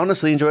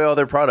honestly, enjoy all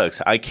their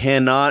products. I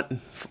cannot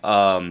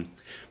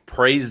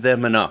praise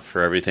them enough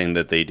for everything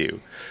that they do.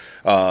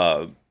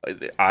 I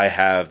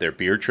have their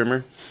beard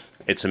trimmer.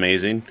 It's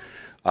amazing.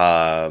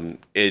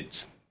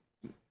 It's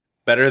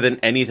better than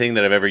anything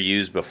that I've ever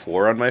used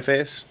before on my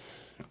face.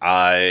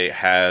 I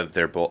have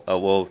their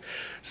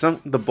it's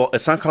not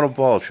called a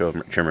ball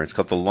trimmer. It's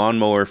called the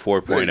Lawnmower There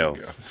you 4.0.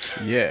 go.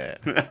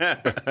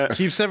 Yeah.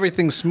 Keeps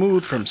everything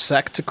smooth from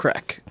sack to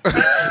crack.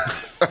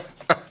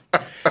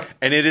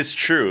 And it is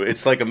true.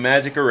 It's like a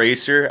magic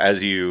eraser.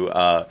 As you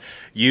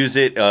use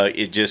it,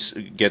 it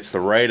just gets the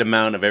right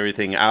amount of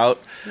everything out.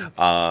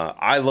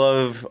 I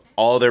love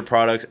all their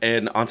products.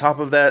 And on top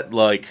of that,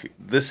 like,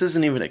 this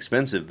isn't even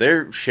expensive.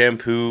 Their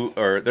shampoo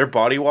or their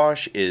body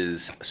wash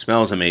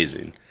smells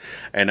amazing.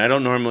 And I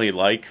don't normally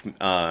like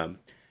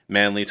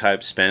manly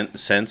type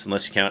scents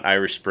unless you count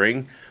Irish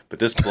Spring. But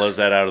this blows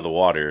that out of the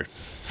water.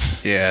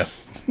 Yeah.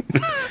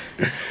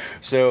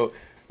 So,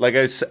 like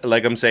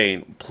I'm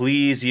saying,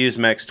 please use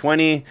Mex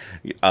 20.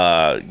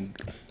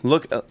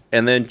 Look,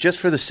 and then just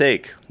for the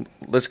sake,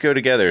 let's go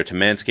together to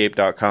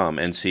manscaped.com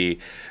and see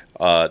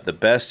the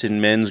best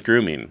in men's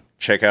grooming.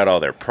 Check out all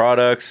their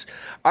products.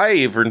 I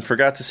even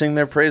forgot to sing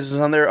their praises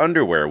on their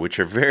underwear, which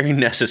are very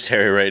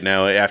necessary right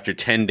now after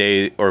 10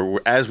 days,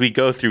 or as we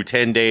go through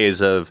 10 days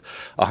of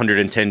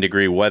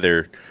 110-degree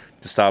weather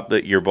to stop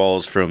your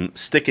balls from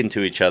sticking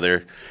to each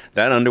other.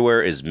 That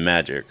underwear is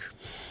magic.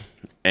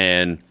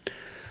 And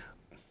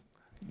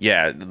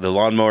yeah, the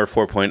Lawnmower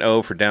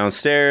 4.0 for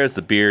downstairs,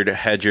 the Beard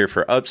Hedger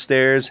for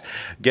upstairs.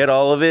 Get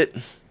all of it,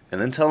 and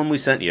then tell them we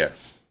sent you.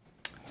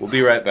 We'll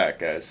be right back,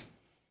 guys.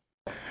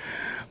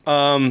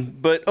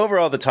 But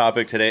overall, the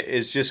topic today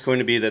is just going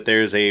to be that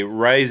there's a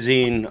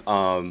rising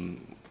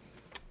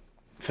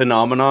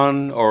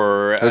phenomenon,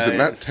 or has it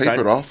not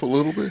tapered off a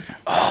little bit?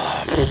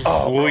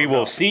 We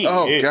will see.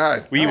 Oh,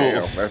 God. We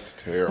will. That's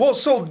terrible. Well,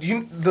 so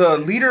the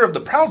leader of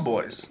the Proud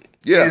Boys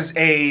is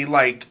a,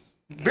 like,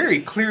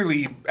 very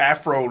clearly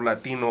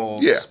Afro-Latino,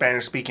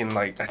 Spanish-speaking,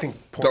 like, I think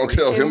Puerto Don't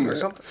tell Rican him or that.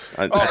 something.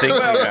 I think,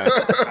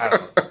 yeah.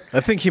 I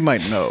think he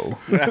might know.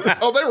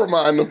 Oh, they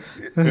remind them.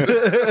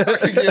 I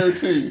can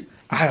guarantee.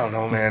 I don't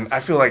know, man. I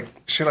feel like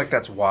shit like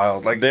that's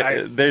wild. Like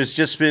there's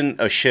just been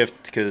a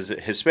shift because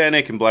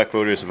Hispanic and Black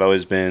voters have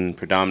always been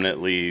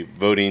predominantly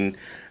voting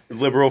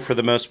liberal for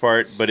the most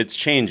part, but it's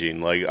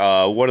changing. Like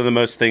one of the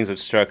most things that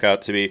struck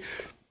out to me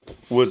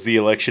was the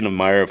election of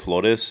Mayra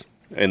Flores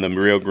in the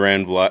Rio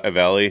Grande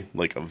Valley.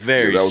 Like a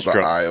very that was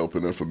an eye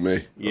opener for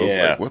me. Yeah. I was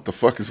like, what the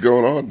fuck is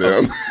going on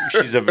down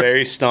there? She's a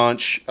very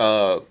staunch,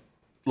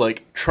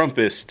 like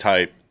Trumpist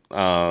type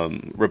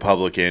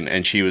Republican,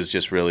 and she was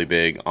just really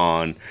big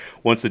on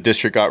once the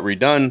district got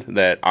redone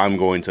that I'm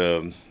going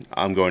to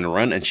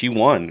run, and she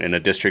won in a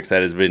district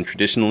that has been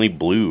traditionally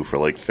blue for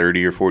like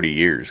 30 or 40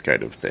 years,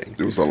 kind of thing.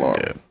 It was a lot.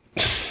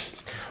 Yeah.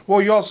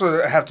 Well, you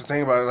also have to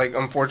think about it. Like,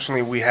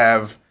 unfortunately, we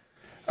have,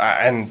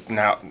 and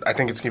now I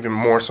think it's even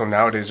more so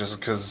nowadays, just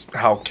because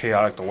how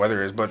chaotic the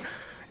weather is. But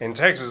in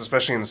Texas,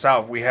 especially in the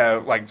South, we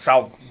have, like,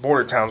 South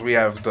border towns. We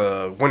have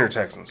the winter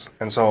Texans,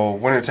 and so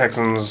winter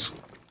Texans,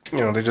 you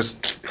know, they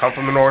just come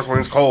from the north when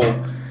it's cold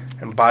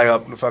and buy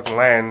up the fucking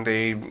land.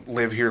 They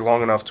live here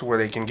long enough to where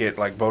they can get,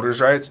 like, voters'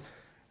 rights,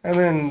 and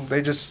then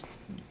they just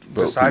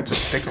decide to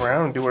stick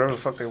around and do whatever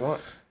the fuck they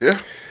want. Yeah.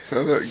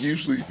 So that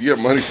usually you have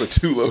money for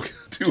two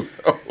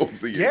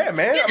homes a year. Yeah,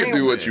 man. You can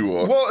do what you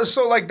want. Well,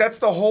 so, like, that's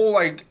the whole,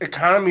 like,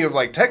 economy of,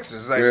 like,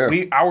 Texas.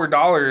 Like, our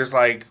dollar is,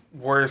 like,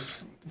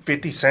 worth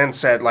 50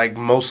 cents at, like,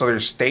 most other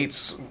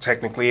states,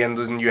 technically. And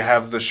then you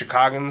have the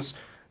Chicagans,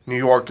 New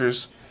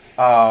Yorkers,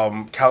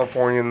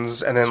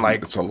 Californians, and then,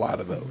 like, it's a lot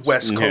of those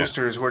West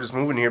Coasters who are just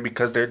moving here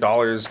because their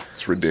dollar is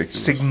it's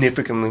ridiculous,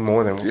 significantly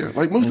more than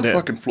like move to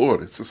fucking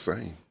Florida. It's the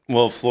same.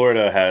 Well,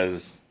 Florida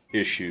has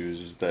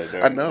issues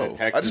that I know.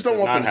 that I just don't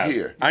want them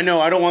here. I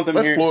know. I don't want them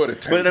Let here. Florida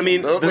take but I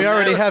mean, We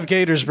already have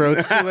gators, bro.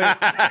 It's too late.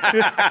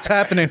 It's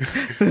happening.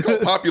 Go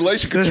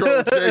population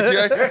control,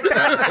 JJ.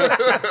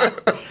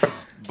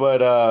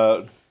 But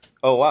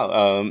oh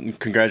wow!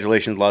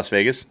 Congratulations, Las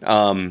Vegas. They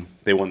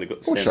won the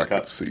Wish Stanley I Cup.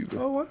 could see them.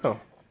 Oh, wow.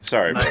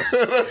 Sorry,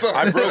 That's all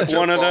I right. broke That's your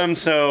one of fault. them,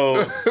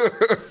 so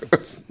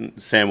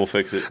Sam will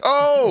fix it.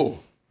 Oh,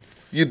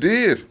 you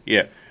did.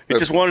 Yeah, it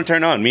just wanted to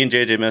turn on. Me and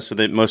JJ messed with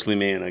it, mostly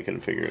me, and I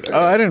couldn't figure it out.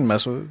 Oh, I didn't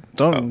mess with it.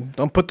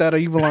 Don't put that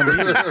evil on me.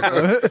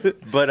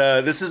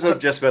 But this is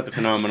just about the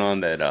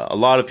phenomenon that a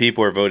lot of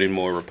people are voting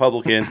more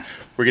Republican.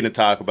 We're going to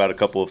talk about a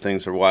couple of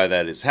things for why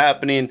that is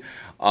happening,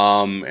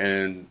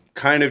 and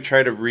kind of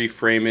try to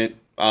reframe it.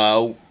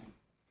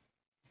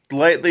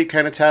 Lightly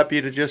kind of tap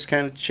you to just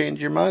kind of change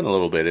your mind a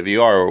little bit if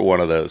you are one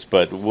of those,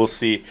 but we'll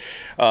see.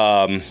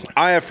 I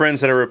have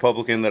friends that are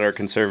Republican that are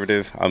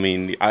conservative. I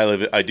mean,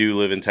 I do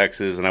live in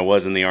Texas, and I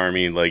was in the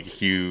Army.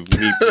 Like, you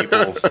meet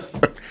people.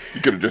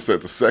 You could have just said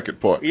the second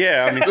part.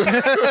 Yeah, I mean,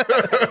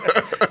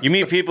 you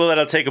meet people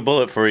that'll take a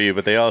bullet for you,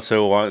 but they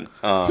also want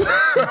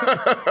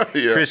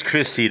Chris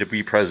Christie to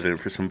be president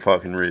for some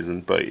fucking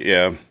reason. But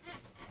yeah,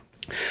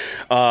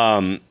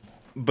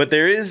 but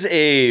there is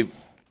a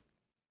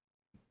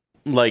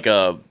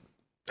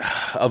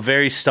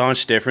very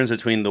staunch difference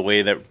between the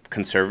way that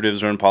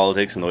conservatives run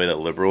politics and the way that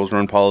liberals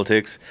run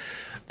politics.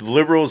 The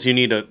liberals, you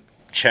need to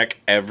check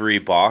every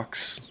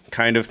box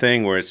kind of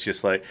thing, where it's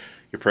just like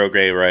you're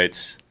pro-gay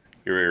rights,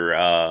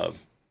 you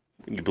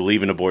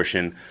believe in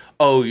abortion.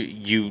 Oh,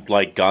 you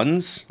like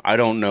guns? I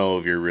don't know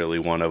if you're really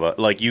one of us.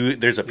 Like,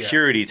 there's a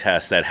purity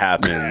test that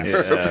happens.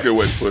 That's a good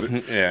way to put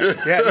it. Yeah.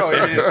 Yeah, no,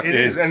 it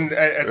is. And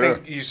I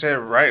think you said it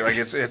right. Like,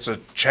 it's a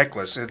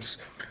checklist.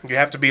 You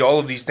have to be all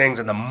of these things,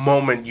 and the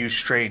moment you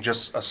stray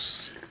just a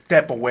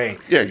step away.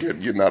 Yeah,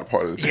 you're not a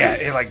part of this.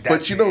 Yeah,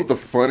 But you know, the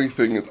funny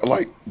thing is,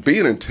 like,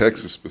 being in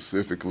Texas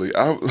specifically,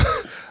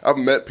 I've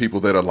met people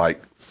that are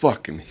like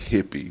fucking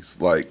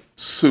hippies, like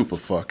super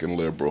fucking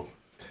liberal.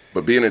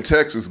 But being in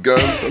Texas,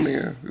 guns, I mean,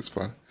 yeah, it's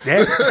fine.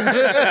 Yeah.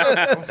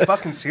 I'm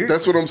fucking serious.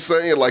 That's what I'm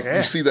saying. Like,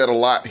 you see that a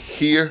lot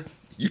here.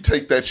 You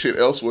take that shit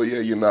elsewhere, yeah,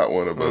 you're not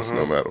one of us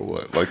no matter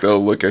what. Like, they'll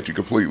look at you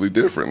completely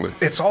differently.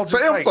 It's all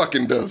just Sam like...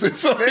 fucking does it.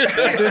 So,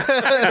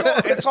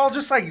 it's all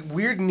just like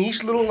weird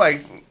niche little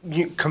like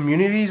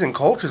communities and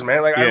cultures,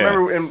 man. Like I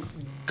remember in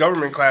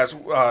government class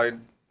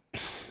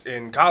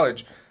in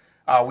college,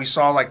 we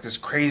saw like this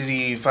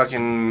crazy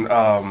fucking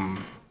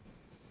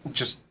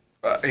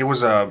he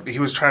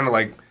was trying to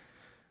like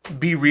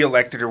be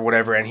reelected or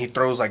whatever, and he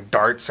throws like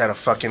darts at a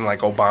fucking like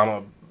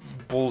Obama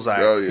bullseye.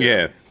 oh,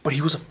 yeah. But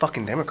he was a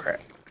fucking Democrat.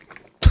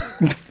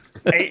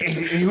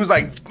 he was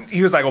like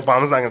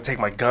Obama's not gonna take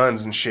my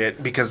guns and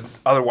shit because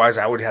otherwise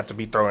I would have to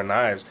be throwing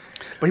knives.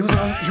 But he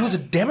was a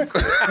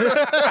Democrat. He was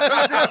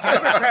a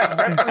Democrat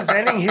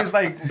representing his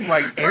like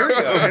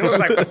area, and it was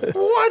like,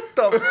 what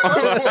the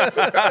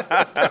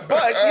fuck?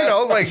 But you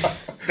know, like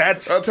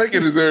that's. I take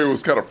it his area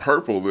was kind of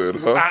purple then,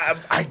 huh?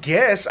 I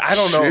guess I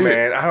don't know,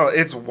 man.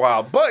 It's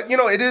wild, but you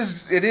know, it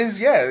is.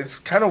 Yeah, it's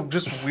kind of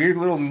just weird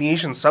little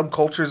niche and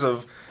subcultures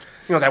of,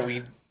 you know, that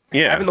we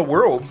have in the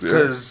world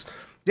because.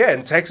 Yeah,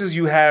 in Texas,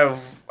 you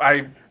have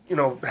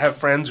have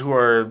friends who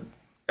are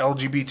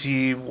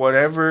LGBT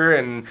whatever,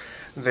 and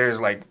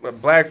there's like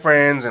black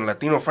friends and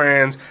Latino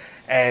friends,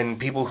 and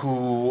people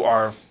who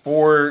are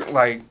for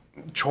like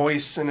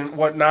choice and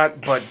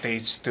whatnot, but they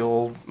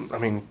still, I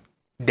mean,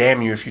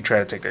 damn you if you try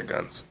to take their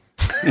guns.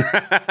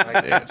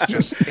 It's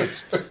just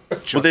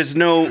well, there's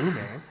no.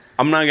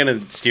 I'm not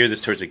gonna steer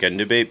this towards a gun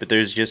debate, but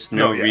there's just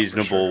no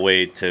reasonable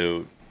way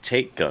to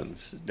take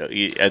guns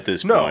at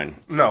this point.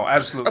 No,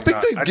 absolutely I think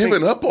not. they've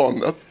given up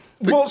on.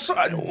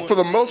 For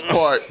the most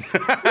part,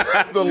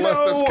 the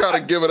left has kind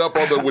of given up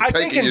on them with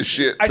taking your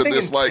shit to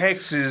this like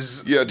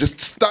Texas. Yeah, just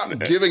stop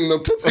giving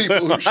them to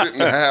people who shouldn't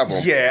have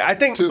them. Yeah, I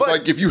think. So it's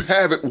like if you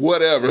have it,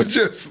 whatever.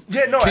 Just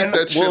keep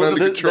that shit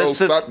under control.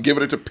 Stop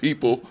giving it to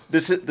people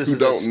who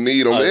don't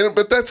need them.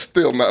 But that's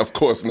still not, of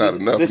course, not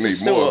enough.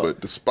 Need more.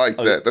 But despite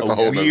that, that's a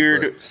whole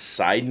weird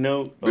side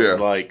note of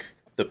like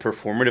the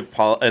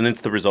performative and it's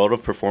the result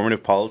of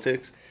performative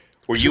politics.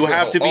 Where you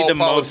have to be the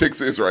most.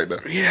 Politics is right now.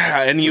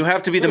 Yeah, and you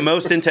have to be the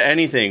most into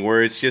anything.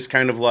 Where it's just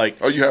kind of like,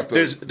 you have to.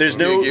 There's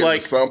no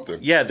like something.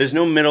 Yeah, there's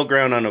no middle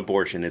ground on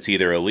abortion. It's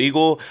either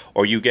illegal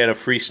or you get a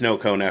free snow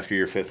cone after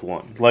your fifth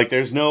one. Like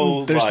there's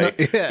no there's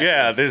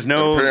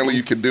no. And apparently,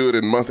 you can do it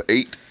in month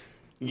 8.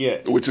 Yeah,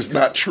 which is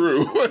not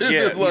true.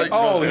 It's like,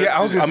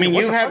 I mean,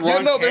 you had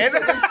Ron.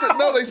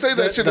 They say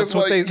that shit. That's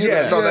like,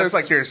 that's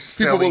like there's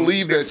people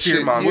believe that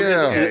shit.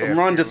 Yeah.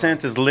 Ron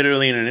DeSantis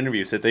literally in an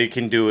interview said they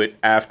can do it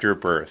after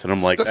birth, and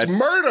I'm like, that's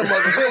murder,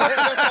 motherfucker.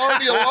 That's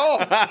already a law.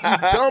 You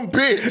dumb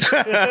bitch.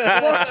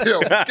 Fuck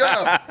him.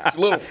 God,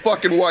 little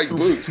fucking white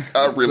boots.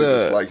 I really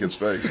dislike his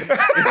face.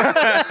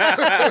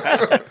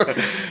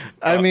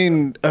 I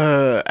mean,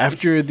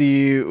 after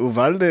the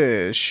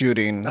Uvalde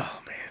shooting,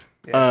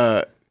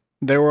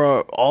 there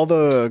were all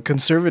the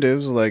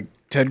conservatives like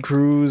Ted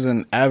Cruz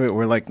and Abbott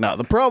were like, "No,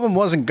 the problem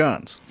wasn't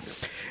guns.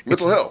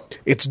 Mental health.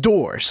 It's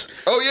doors.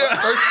 Oh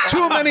yeah,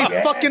 too many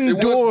fucking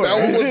doors. That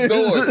one was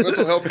doors.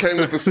 Mental health came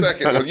with the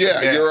second one.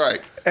 Yeah, you're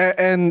right.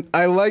 And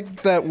I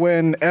like that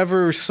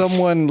whenever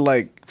someone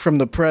like from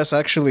the press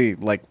actually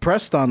like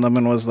pressed on them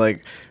and was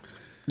like,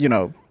 you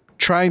know,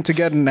 trying to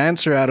get an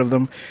answer out of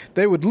them,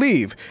 they would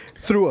leave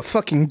through a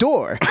fucking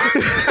door.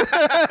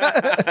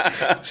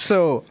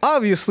 So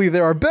obviously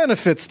there are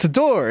benefits to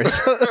doors.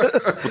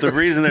 But the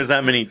reason there's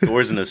that many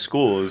doors in a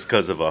school is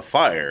because of a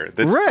fire.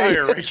 That's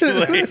fire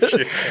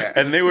regulation.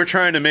 And they were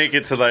trying to make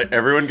it so that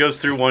everyone goes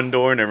through one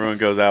door and everyone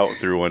goes out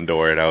through one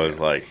door. And I was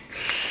like,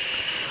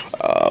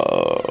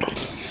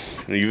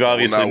 you've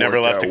obviously never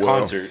left a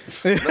concert.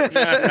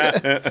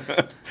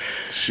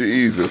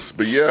 Jesus.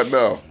 But yeah,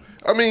 no.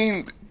 I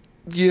mean,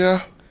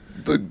 yeah.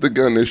 The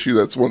gun issue,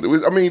 that's one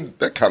thing. I mean,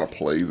 that kind of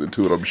plays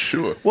into it, I'm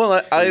sure.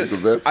 Well, I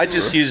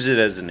just use it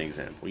as an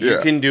example. You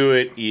can do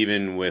it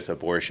even with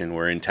abortion,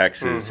 where in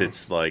Texas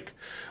it's like,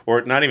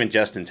 or not even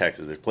just in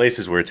Texas. There's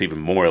places where it's even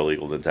more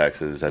illegal than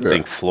Texas. I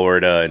think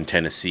Florida and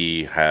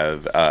Tennessee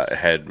have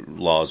had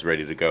laws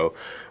ready to go.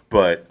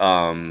 But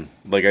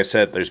like I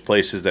said, there's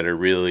places that are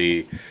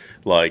really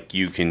like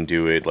you can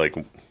do it like...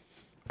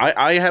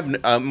 I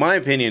have my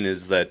opinion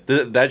is that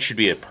that should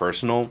be a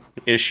personal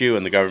issue,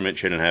 and the government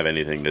shouldn't have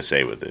anything to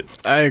say with it.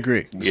 I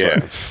agree.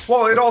 Yeah.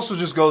 Well, it also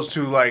just goes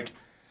to like,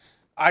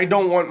 I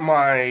don't want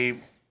my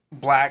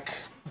black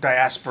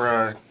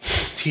diaspora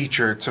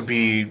teacher to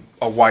be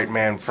a white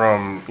man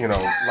from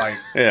like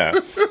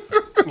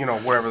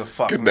wherever the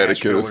fuck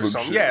Connecticut or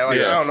something. Yeah,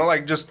 like I don't know,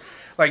 like just.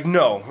 Like,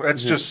 no,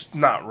 that's just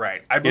not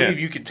right. I believe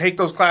you could take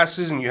those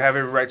classes and you have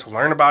every right to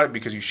learn about it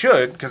because you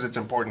should, because it's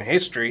important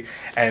history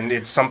and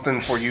it's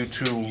something for you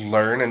to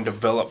learn and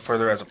develop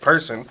further as a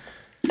person.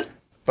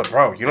 But,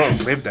 bro, you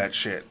don't live that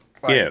shit.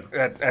 Like,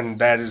 and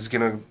that is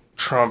gonna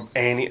trump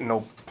any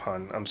no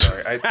pun. I'm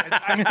sorry. I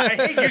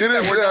hate using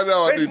that word.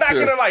 No, It's not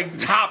gonna like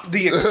top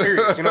the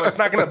experience. It's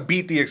not gonna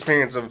beat the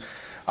experience of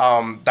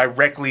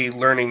directly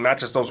learning not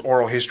just those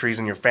oral histories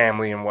in your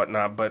family and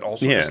whatnot, but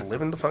also just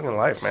living the fucking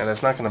life, man.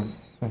 That's not gonna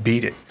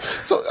beat it.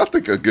 So I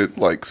think a good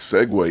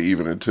segue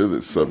even into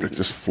this subject,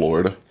 just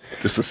Florida.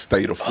 Just the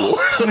state of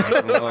Florida.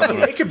 I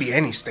mean, it could be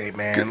any state,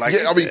 man. Like,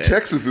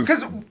 Texas is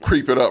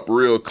creeping up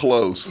real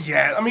close.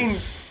 Yeah, I mean...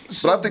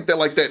 But I think that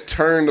that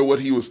turn to what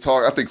he was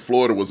talking, I think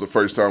Florida was the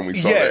first time we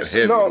saw that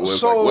heavy.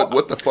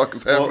 What the fuck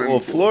is happening? Well,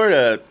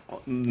 Florida,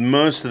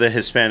 most of the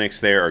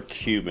Hispanics there are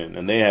Cuban,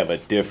 and they have a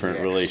different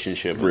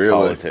relationship with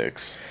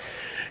politics.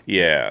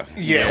 Yeah.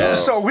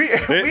 So we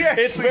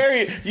it's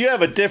very. You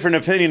have a different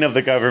opinion of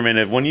the government,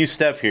 and when you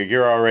step here,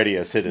 you're already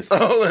a citizen.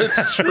 Oh,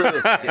 that's true.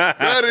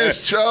 That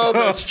is true.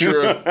 That's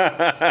true.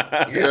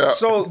 Yeah.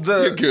 So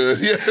you're good.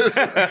 Yeah.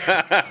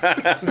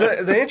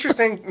 The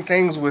interesting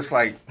things with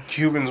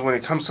Cubans when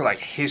it comes to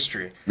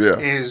history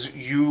is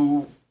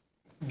you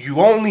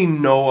only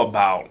know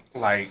about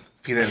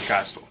Fidel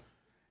Castro,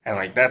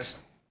 and that's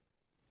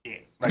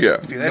it.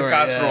 Fidel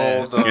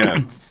Castro,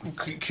 the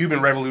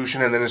Cuban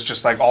Revolution, and then it's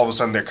just all of a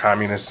sudden they're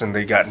communists and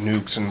they got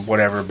nukes and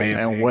whatever.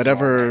 And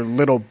whatever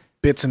little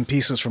bits and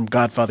pieces from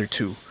Godfather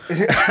 2.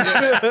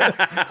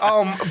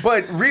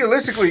 But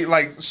realistically,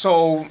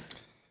 and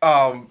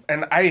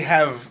I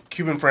have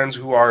Cuban friends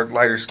who are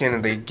lighter skinned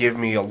and they give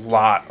me a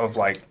lot of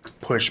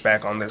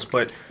pushback on this,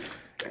 but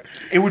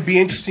it would be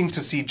interesting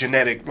to see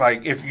genetic,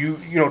 if you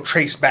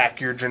trace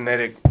back your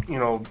genetic,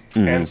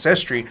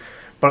 ancestry,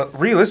 but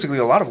realistically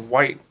a lot of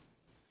white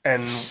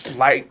and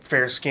light,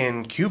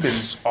 fair-skinned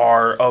Cubans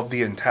are of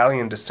the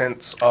Italian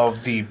descents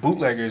of the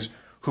bootleggers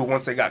who,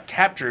 once they got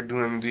captured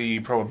during the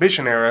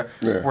Prohibition era,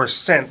 were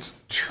sent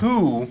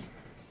to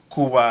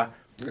Cuba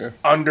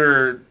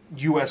under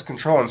U.S.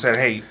 control and said,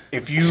 hey,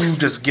 if you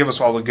just give us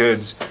all the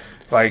goods,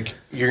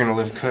 you're going to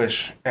live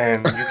cush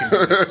and you can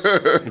do this.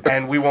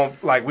 And we won't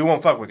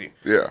fuck with you.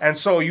 Yeah. And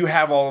so you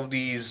have all of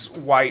these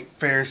white,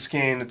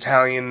 fair-skinned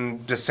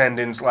Italian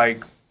descendants,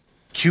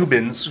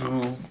 Cubans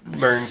who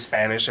learn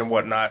Spanish and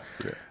whatnot,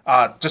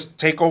 just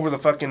take over the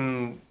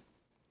fucking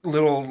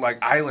little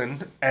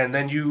island, and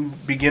then you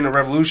begin a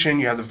revolution.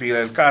 You have the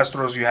Fidel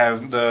Castros, you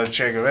have the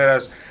Che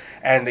Guevaras,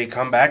 and they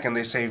come back and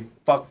they say,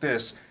 fuck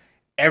this.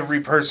 Every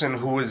person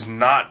who is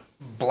not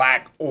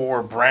black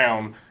or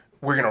brown,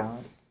 we're gonna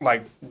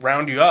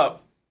round you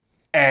up,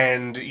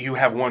 and you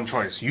have one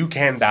choice. You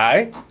can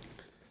die,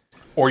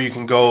 or you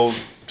can go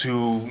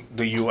to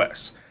the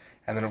U.S.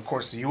 And then, of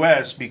course, the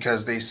U.S.,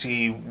 because they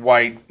see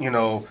white,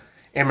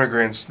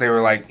 immigrants, they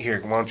were like, here,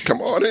 why don't you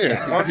come on in?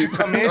 Why don't you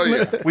come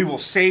in? We will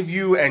save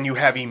you, and you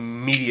have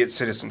immediate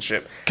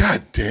citizenship.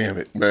 God damn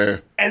it,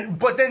 man.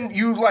 But then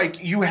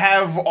you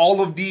have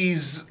all of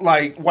these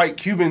white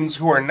Cubans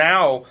who are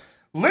now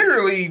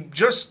literally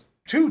just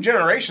 2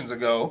 generations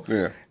ago.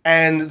 Yeah.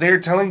 And they're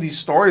telling these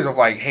stories of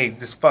hey,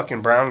 this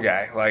fucking brown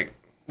guy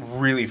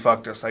really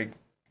fucked us.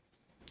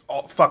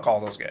 Fuck all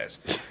those guys.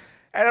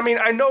 And I mean,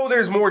 I know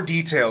there's more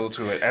detail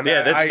to it. And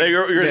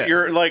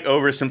you're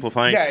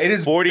oversimplifying. Yeah, it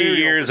is 40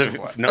 years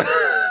of no,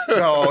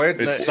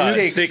 it's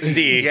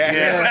 60.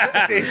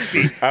 Yeah,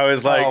 60. I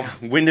was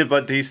when did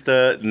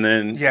Batista and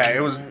then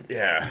it was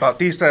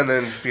Batista and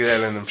then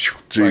Fidel and then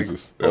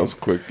Jesus, that was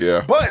quick.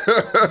 Yeah, but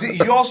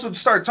you also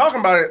start talking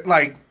about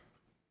it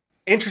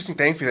interesting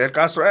thing. Fidel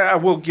Castro. I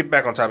will get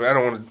back on topic. I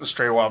don't want to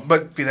stray a while,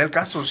 but Fidel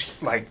Castro's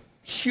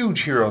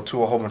huge hero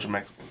to a whole bunch of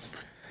Mexicans,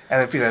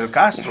 and then Fidel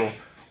Castro.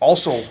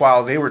 Also,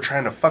 while they were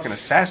trying to fucking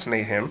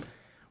assassinate him,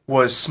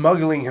 was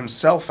smuggling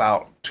himself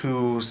out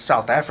to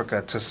South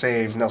Africa to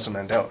save Nelson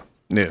Mandela.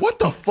 Yeah. What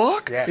the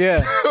fuck?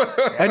 Yeah.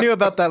 I knew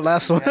about that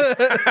last one.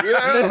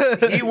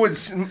 He would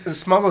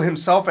smuggle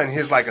himself and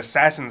his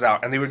assassins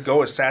out, and they would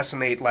go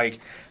assassinate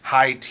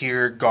high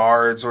tier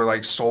guards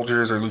or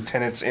soldiers or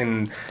lieutenants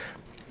in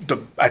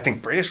I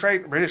think British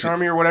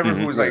Army or whatever,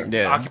 who was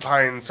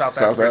occupying South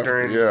Africa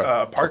during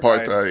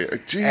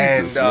apartheid. Jesus,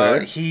 and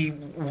man. he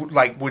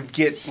would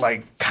get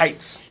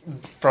kites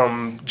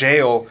from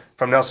jail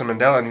from Nelson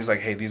Mandela, and he's like,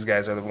 hey, these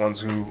guys are the ones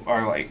who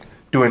are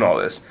doing all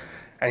this,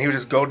 and he would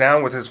just go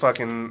down with his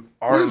fucking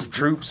armed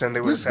troops, and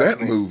they would What's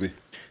that movie?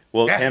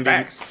 Well, can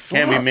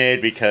be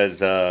made because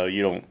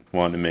you don't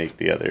want to make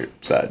the other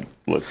side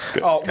look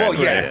good. Oh well,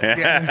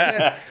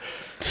 yeah.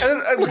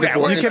 You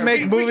can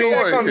make movies.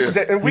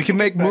 We can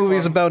make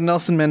movies about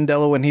Nelson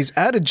Mandela when he's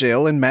out of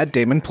jail and Matt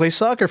Damon plays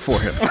soccer for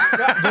him.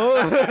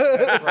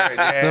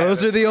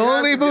 Those are the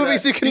only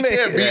movies you can make.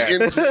 Can't be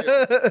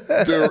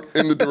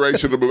in the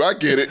duration of the movie. I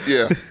get it.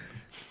 Yeah.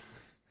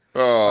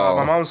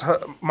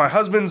 My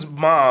husband's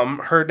mom,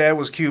 her dad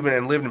was Cuban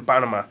and lived in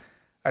Panama.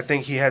 I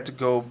think he had to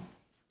go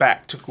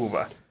back to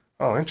Cuba.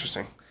 Oh,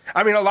 interesting.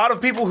 I mean, a lot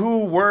of people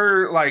who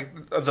were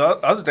the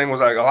other thing was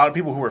a lot of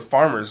people who were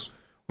farmers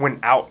went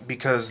out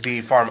because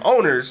the farm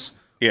owners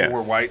who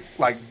were white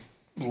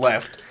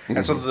left,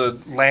 and so the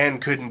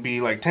land couldn't be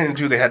tended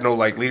to. They had no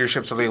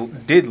leadership, so they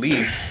did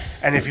leave.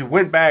 And if he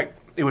went back,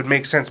 it would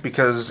make sense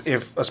because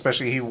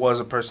especially he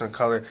was a person of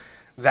color,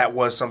 that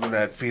was something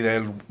that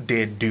Fidel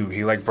did do.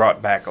 He like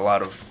brought back a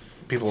lot of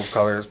people of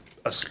color,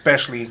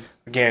 especially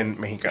again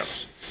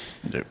Mexicanos.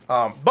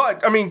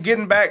 But I mean,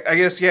 getting back, I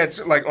guess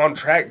it's like on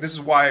track. This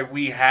is why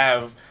we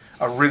have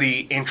a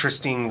really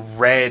interesting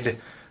red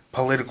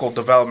political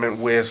development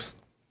with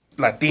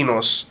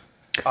Latinos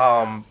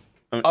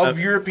of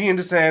European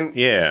descent.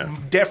 Yeah,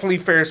 definitely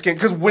fair skin.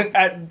 Because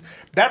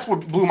that's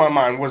what blew my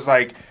mind was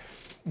like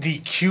the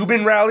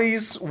Cuban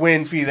rallies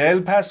when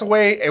Fidel passed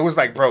away. It was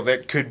like, bro,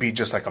 that could be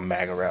just like a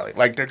MAGA rally.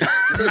 Like they're just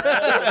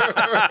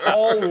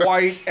all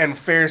white and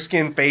fair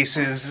skinned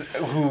faces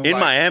who in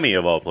Miami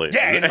of all places.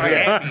 Yeah, in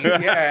Miami.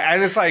 Yeah,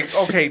 and it's like,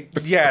 okay,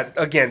 yeah.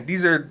 Again,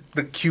 these are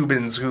the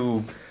Cubans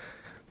who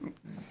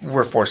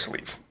were forced to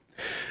leave.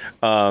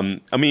 I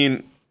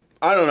mean,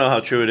 I don't know how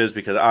true it is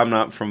because I'm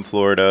not from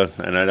Florida,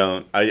 and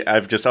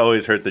I've just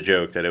always heard the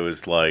joke that it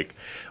was like,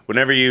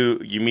 whenever you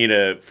meet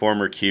a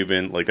former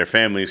Cuban, like their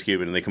family's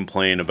Cuban, and they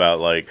complain about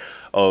like,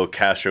 oh,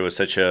 Castro was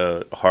such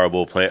a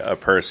horrible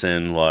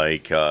person,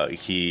 like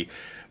he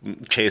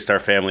chased our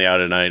family out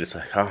at night. It's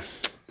like, oh,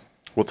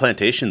 what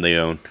plantation they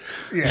own?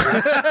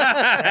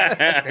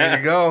 Yeah, there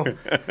you go.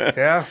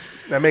 Yeah,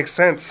 that makes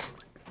sense.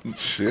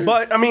 Shit.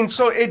 But I mean,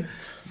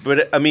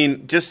 But I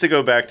mean, just to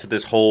go back to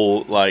this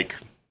whole like,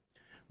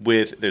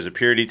 there's a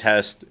purity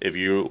test if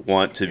you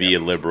want to be a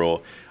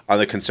liberal. On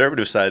the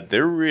conservative side,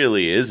 there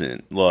really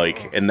isn't.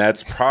 Like, and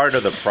that's part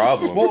of the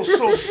problem. Well,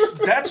 so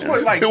that's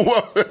what like.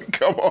 Well,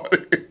 come on.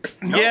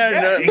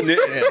 Exactly.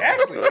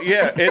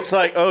 Yeah, it's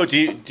like, oh, do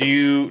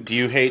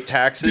you hate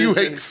taxes? Do you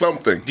hate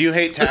something? Do you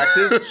hate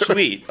taxes?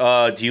 Sweet.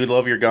 Do you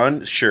love your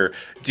gun? Sure.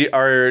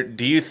 Do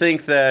you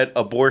think that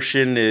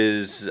abortion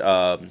is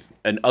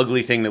an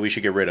ugly thing that we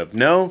should get rid of?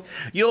 No,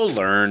 you'll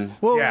learn.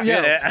 Well,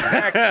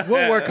 Yeah.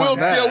 we'll work on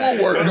that. Yeah,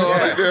 we'll work on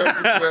it.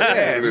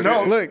 Yeah.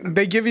 No, Look,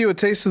 they give you a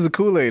taste of the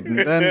Kool-Aid, and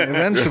then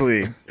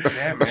eventually,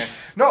 yeah, man.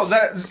 No,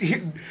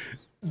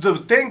 the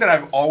thing that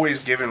I've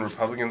always given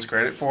Republicans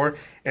credit for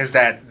is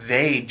that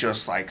they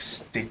just like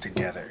stick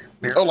together.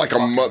 They're like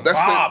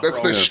that's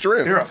their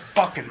strength. They're a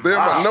fucking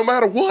mob. No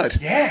matter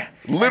what. Yeah.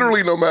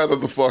 Literally, no matter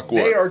the fuck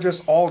what. They are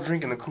just all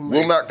drinking the Kool-Aid.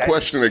 We'll not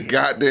question a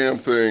goddamn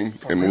thing,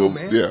 and real,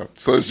 man. yeah.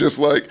 So it's just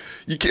like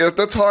you can't.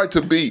 That's hard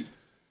to beat,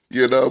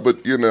 But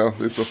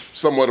it's a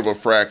somewhat of a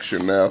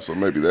fraction now, so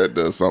maybe that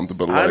does something.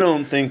 But I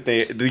don't think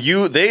they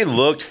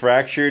looked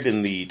fractured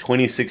in the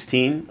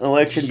 2016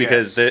 election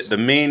because the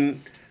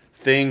main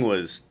thing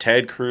was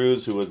Ted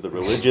Cruz, who was the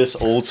religious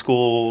old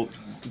school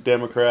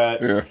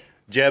Democrat. Yeah.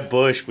 Jeb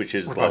Bush, which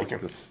is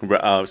Republican.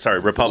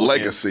 Republican.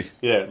 Legacy.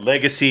 Yeah,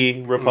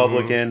 legacy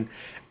Republican.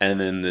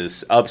 And then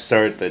this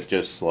upstart that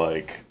just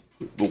like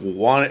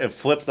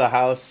flipped the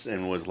house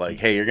and was like,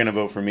 "Hey, you're gonna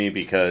vote for me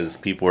because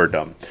people are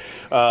dumb."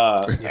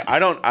 I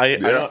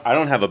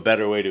don't have a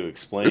better way to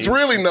explain. It's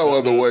really no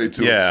other way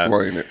to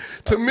explain it.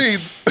 To me,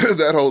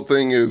 that whole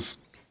thing is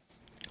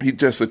he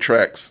just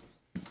attracts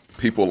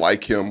people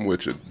like him,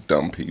 which are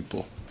dumb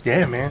people.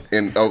 Yeah, man.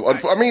 And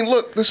I mean,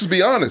 look, let's just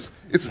be honest.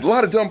 It's a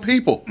lot of dumb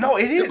people. No,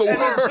 it is in the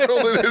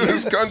world and in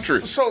this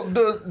country. So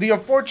the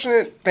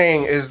unfortunate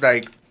thing is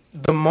like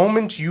the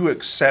moment you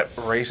accept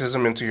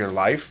racism into your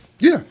life,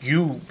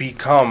 you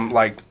become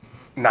like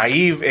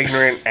naive,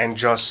 ignorant, and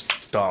just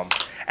dumb.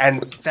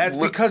 And that's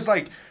because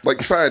like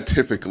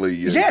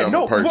scientifically, that's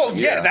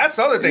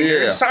the other thing. Yeah.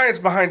 There's science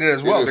behind it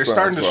as well. They're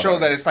starting to show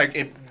behind that it's like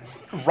it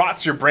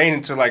rots your brain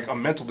into like a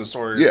mental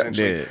disorder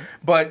essentially. Yeah.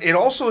 But it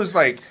also is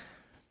like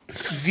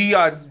the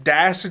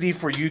audacity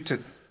for you to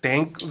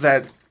think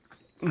that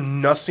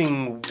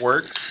nothing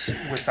works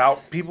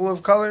without people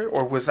of color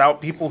or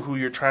without people who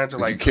you're trying to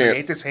like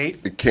create this hate.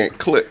 It can't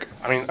click.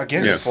 I mean,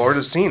 again,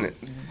 Florida's seen it.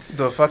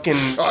 The fucking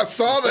I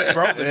saw that.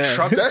 bro, the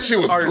truck That shit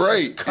was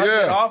great. Cutting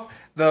it off.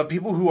 The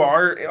people who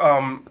are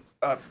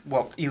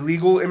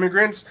illegal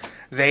immigrants,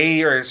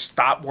 they are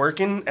stop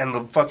working, and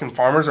the fucking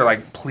farmers are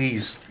like,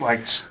 please,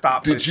 like,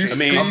 stop. Did you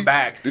see? Come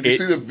back. Did you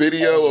see the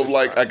video of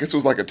like? I guess it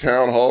was like a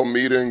town hall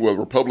meeting where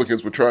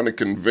Republicans were trying to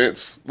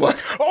convince like.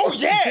 Oh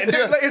yeah, and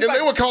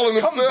they were calling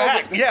themselves.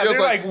 Yeah, it was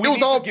like it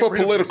was all for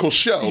political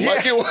show. Yeah.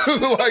 Like it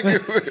was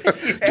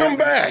like, come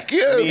back.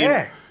 Yeah. I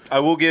mean, I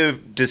will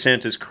give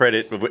DeSantis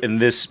credit in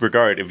this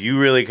regard. If you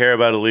really care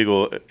about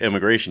illegal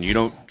immigration, you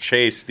don't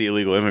chase the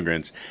illegal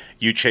immigrants.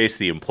 You chase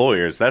the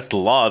employers. That's the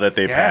law that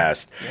they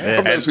passed. Yeah.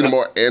 I've never seen a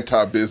more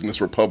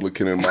anti-business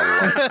Republican in my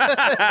life.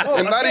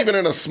 And not even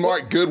in a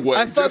smart, good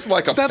way. Just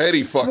like a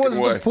petty fucking way. That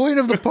was the point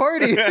of the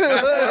party.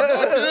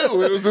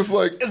 It was just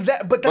like,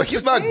 but that's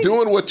he's not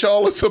doing what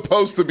y'all are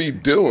supposed to be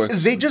doing.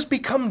 They just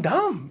become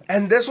dumb.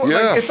 And that's what,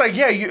 like, it's like,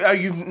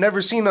 you've never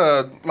seen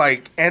a,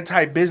 like,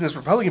 anti-business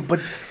Republican,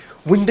 but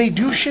when they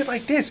do shit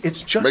like this,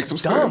 it's just makes them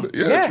dumb. Stand.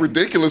 Yeah, it's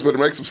ridiculous, but it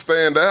makes them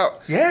stand out.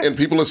 Yeah. And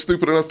people are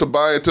stupid enough to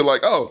buy into like,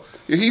 oh,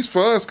 he's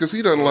for us because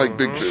he doesn't like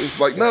big. It's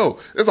like, no,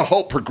 there's a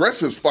whole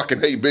progressive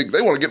fucking hate big.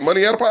 They want to get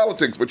money out of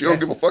politics, but you don't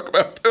give a fuck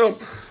about them.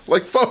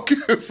 Like,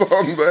 focus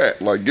on that.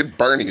 Like, get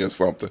Bernie or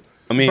something.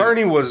 I mean,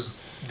 Bernie was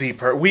the a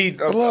buddy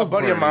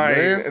Bernie, of mine.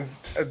 man.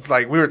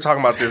 like we were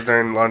talking about this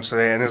during lunch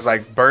today, and it's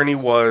like Bernie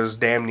was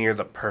damn near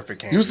the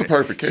perfect candidate. He was the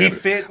perfect candidate. He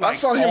fit. I Like,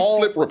 saw him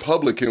flip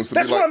Republicans. To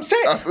That's be what like, I'm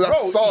saying. I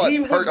saw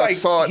it. I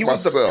saw it he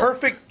myself. was the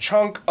perfect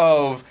chunk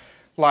of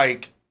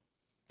like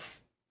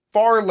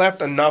far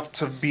left enough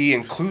to be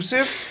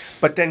inclusive,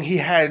 but then he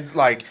had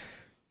like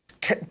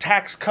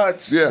tax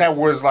cuts that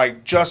was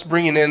like just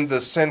bringing in the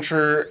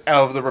center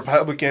of the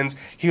Republicans.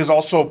 He was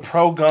also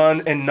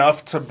pro-gun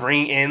enough to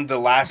bring in the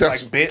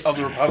last bit of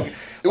the Republican.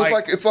 It was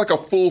like it's like a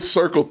full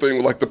circle thing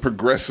with like the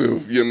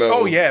progressive,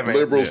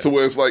 liberals to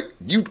where it's like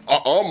you are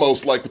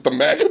almost like with the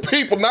MAGA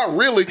people, not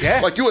really.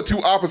 Yeah. Like you are two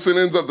opposite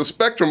ends of the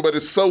spectrum, but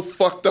it's so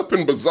fucked up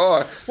and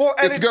bizarre. Well,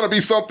 and it's gonna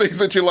be some things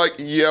that you're like,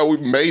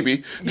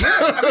 maybe. Yeah,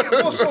 I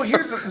mean, so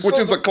here's which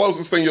is the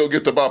closest thing you'll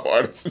get to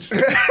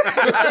bipartisanship.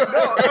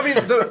 No, I mean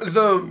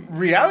the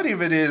reality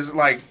of it is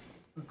like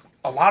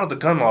a lot of the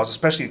gun laws,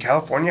 especially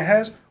California,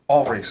 has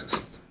all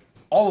racist.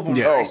 All of them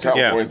are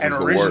racist and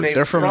originate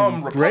They're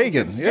from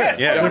Reagan. Yeah,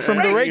 they're from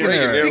the Reagan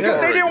era. Because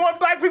they didn't want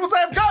black people to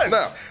have guns.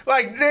 No.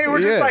 Like, they were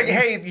just like,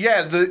 hey,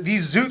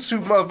 these Zoot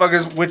Suit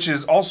motherfuckers, which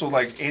is also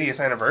like 80th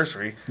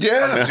anniversary of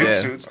the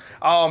Zoot Suits.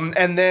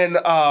 And then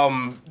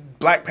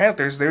Black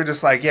Panthers, they were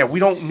just like, we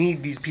don't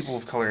need these people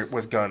of color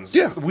with guns.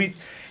 Yeah.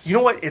 You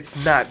know what? It's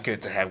not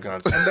good to have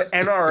guns. And the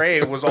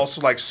NRA was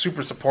also like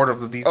super supportive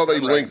of these. Oh,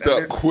 they linked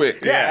up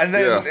quick. Yeah, and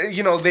then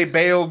they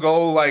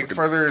go like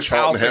further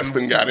Charlton south.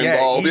 Heston got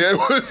involved.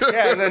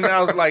 And then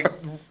now like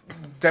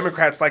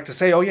Democrats like to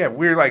say,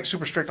 we're like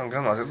super strict on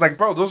gun laws. It's like,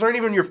 bro, those aren't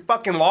even your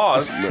fucking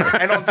laws.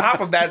 And on top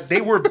of that,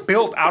 they were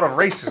built out of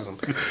racism.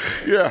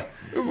 Yeah,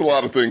 there's a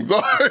lot of things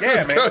in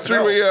this country.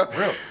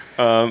 Real.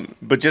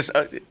 But just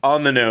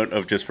on the note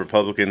of just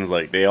Republicans,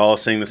 like they all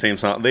sing the same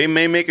song. They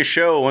may make a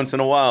show once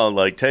in a while,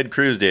 like Ted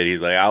Cruz did.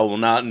 He's like, I will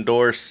not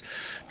endorse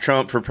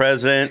Trump for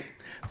president.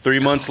 3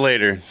 months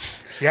later.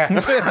 Yeah.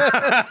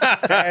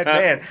 Sad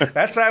man.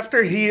 That's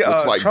after he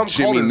looks like Trump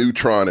Jimmy called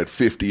Neutron at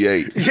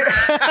 58. Yeah.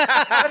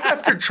 That's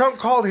after Trump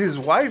called his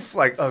wife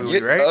like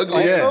ugly, right?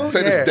 Ugly. Also?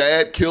 Said his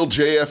dad killed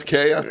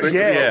JFK, I think.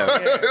 Yeah.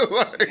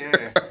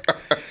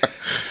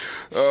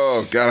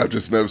 Oh, God, I've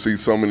just never seen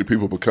so many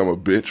people become a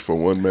bitch for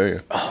one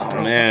man. Oh,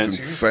 man. It's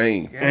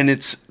insane. And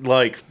it's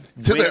like...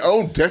 To their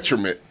own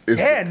detriment.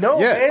 Man.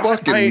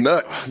 Fucking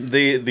nuts.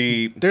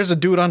 There's a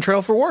dude on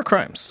trial for war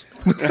crimes.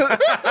 Trump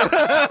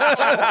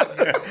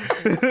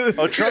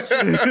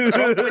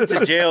went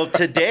to jail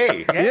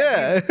today.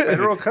 Yeah.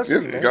 Federal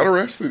custody. Yeah, got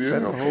arrested,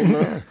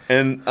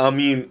 And, I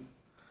mean,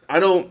 I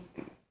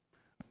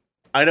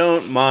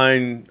don't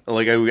mind,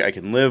 like, I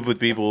can live with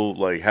people,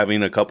 like,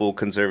 having a couple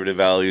conservative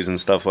values and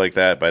stuff like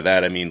that. By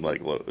that, I mean,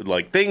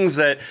 like things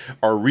that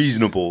are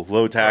reasonable.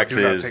 Low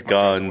taxes,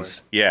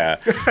 guns. Yeah.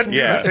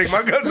 Yeah. Take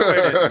my guns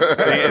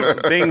away.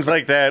 Things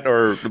like that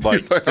are,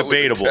 like,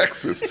 debatable.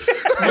 Texas.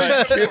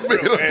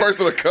 A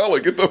person of color,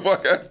 get the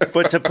fuck out.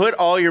 But to put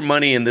all your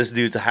money in this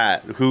dude's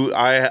hat, who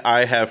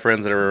I have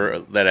friends that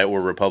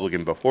were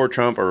Republican before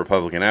Trump or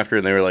Republican after,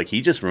 and they were like,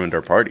 he just ruined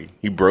our party.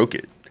 He broke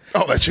it.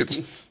 Oh, that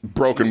shit's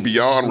broken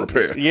beyond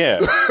repair. Yeah.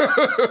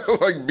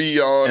 Like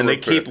beyond and they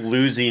repair. keep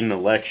losing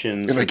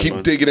elections. And they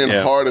keep digging in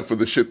harder for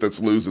the shit that's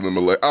losing them.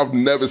 I've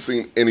never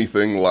seen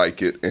anything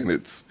like it. And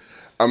it's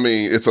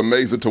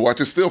amazing to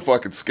watch. It's still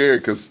fucking scary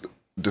because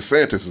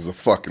DeSantis is a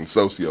fucking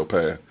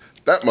sociopath.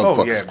 That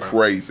motherfucker's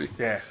crazy.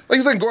 Yeah. Like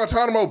he's in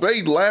Guantanamo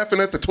Bay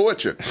laughing at the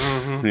torture.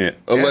 Mm-hmm. Yeah.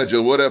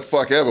 Allegedly, whatever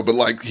fuck ever. But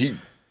like he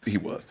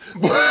was.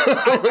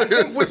 I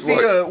think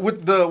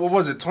with the what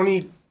was it,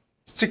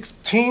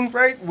 2016,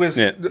 right? With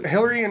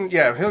Hillary and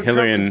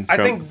Hillary and Trump. I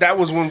think that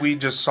was when we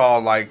just saw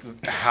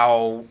like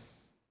how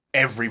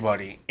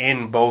everybody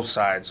in both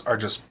sides are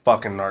just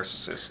fucking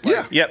narcissists.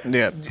 Like,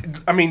 Yeah.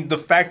 I mean, the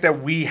fact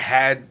that we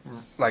had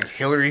like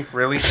Hillary,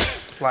 really,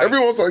 like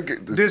everyone's like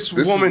this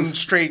woman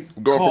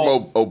straight going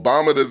from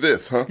Obama to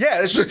this, huh?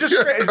 Yeah, it's just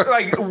straight,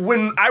 like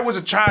when I was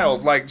a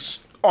child, like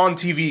on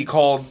TV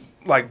called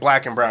like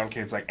black and brown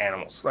kids like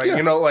animals, like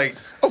like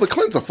the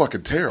Clintons are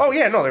fucking terrible. Oh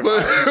yeah, no, they're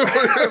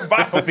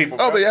vile people.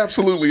 Bro. Oh, they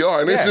absolutely are,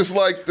 and it's just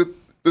like the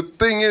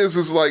thing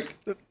is like.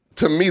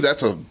 To me,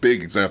 that's a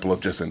big example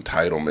of just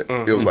entitlement.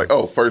 Mm-hmm. It was like,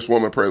 first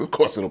woman president. Of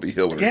course, it'll be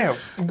Hillary. Yeah.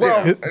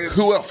 Well,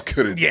 who else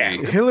could it be?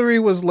 Hillary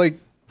was like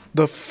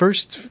the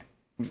first,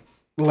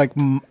 like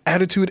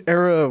attitude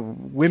era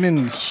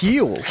women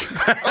heel.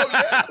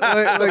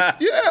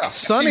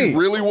 Sonny she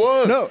really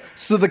was. No,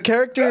 so the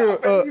character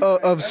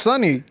of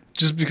Sonny,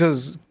 just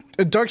because.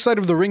 Dark Side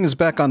of the Ring is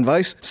back on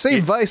Vice.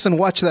 Save Vice and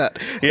watch that.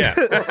 Yeah.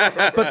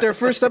 But their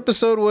first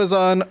episode was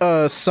on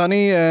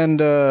Sonny and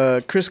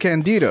Chris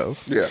Candido.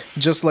 Yeah.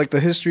 Just like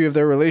the history of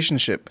their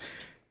relationship.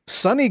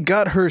 Sonny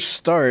got her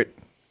start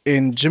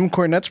in Jim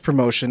Cornette's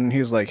promotion. He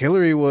was like,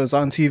 Hillary was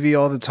on TV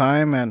all the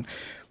time, and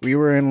we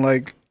were in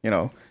like,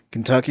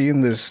 Kentucky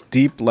in this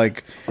deep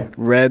like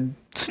red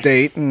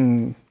state,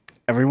 and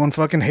everyone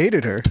fucking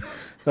hated her.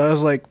 So I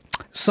was like,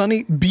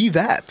 Sonny, be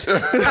that. Well,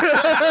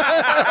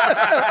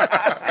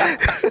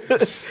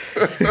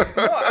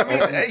 I mean,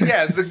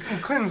 the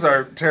Clintons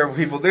are terrible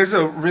people. There's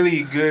a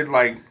really good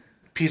like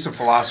piece of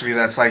philosophy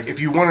that's like, if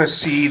you want to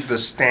see the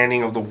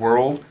standing of the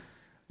world,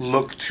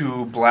 look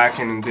to Black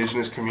and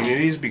Indigenous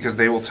communities because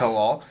they will tell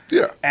all.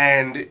 Yeah.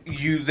 And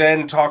you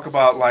then talk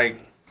about like,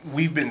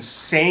 we've been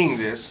saying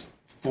this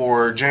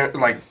for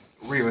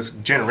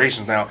realistic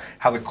generations now,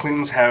 how the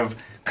Clintons have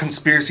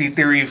conspiracy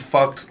theory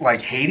fucked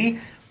like Haiti.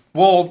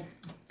 Well,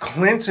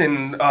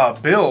 Clinton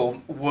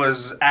Bill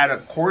was at a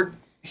court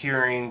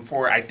hearing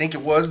for, I think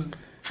it was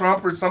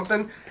Trump or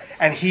something,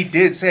 and he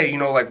did say,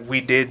 like,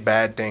 we did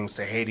bad things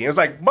to Haiti. It was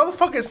like,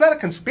 motherfucker, it's not a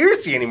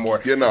conspiracy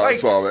anymore. Yeah, no, like, I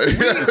saw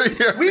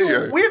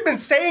that. We have been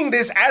saying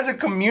this as a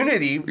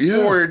community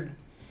for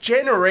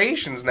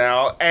generations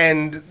now,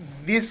 and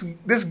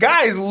this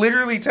guy is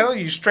literally telling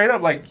you straight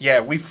up, like, yeah,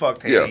 we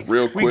fucked Haiti. Yeah,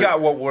 real quick. We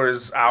got what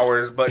was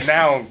ours, but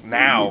now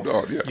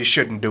you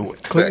shouldn't do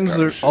it. Clintons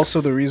are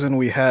also the reason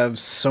we have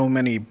so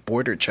many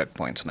border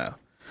checkpoints now.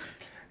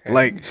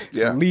 Like,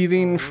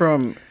 leaving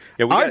from...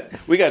 Yeah,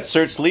 we got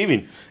searched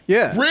leaving.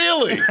 Yeah.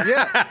 Really?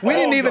 Yeah. We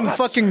didn't even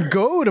fucking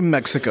go to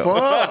Mexico.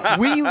 Fuck.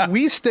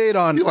 We stayed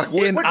on You're like,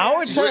 what- in what- our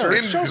We're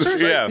in town. the States.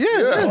 Yeah.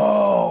 Yeah.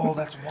 Oh,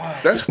 that's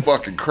wild. That's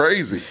fucking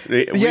crazy.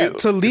 Yeah,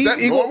 to Is leave that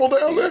normal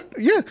down there?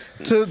 Yeah,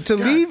 to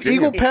leave damn.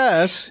 Eagle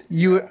Pass,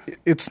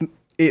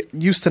 it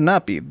used to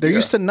not be. There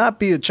used to not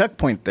be a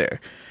checkpoint there,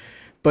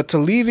 but to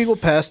leave Eagle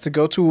Pass to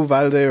go to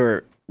Uvalde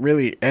or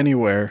really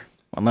anywhere,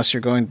 unless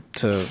you're going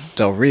to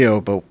Del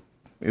Rio, but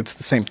it's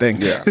the same thing.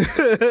 Yeah.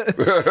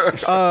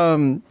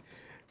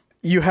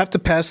 You have to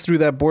pass through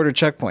that border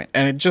checkpoint,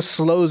 and it just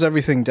slows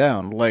everything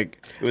down.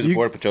 Like It was a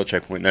Border Patrol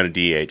checkpoint, not a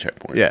DEA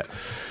checkpoint. yeah.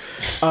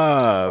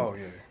 Oh,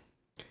 yeah.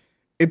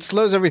 It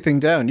slows everything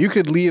down. You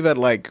could leave at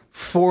like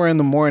 4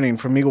 a.m.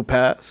 from Eagle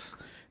Pass.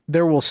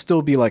 There will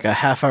still be like a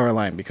half-hour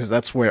line because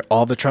that's where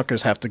all the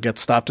truckers have to get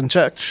stopped and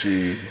checked.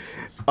 Jesus.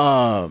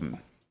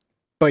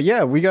 But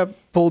yeah, we got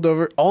pulled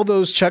over. All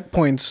those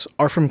checkpoints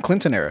are from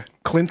Clinton era.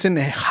 Clinton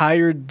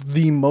hired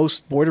the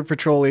most Border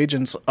Patrol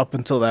agents up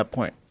until that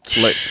point.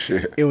 Like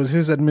Shit. it was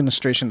his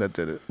administration that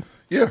did it.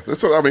 Yeah,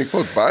 that's what I mean.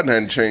 Fuck, Biden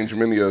hadn't changed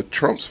many of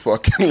Trump's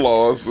fucking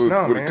laws when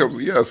No, it man.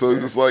 comes. Yeah, so it's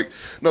just like,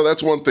 no,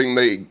 that's one thing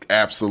they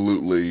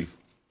absolutely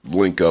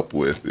link up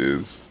with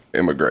is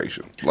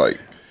immigration. Like,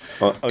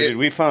 Dude,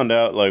 we found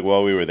out like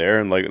while we were there,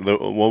 and like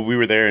while we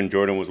were there, and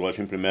Jordan was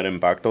watching Primer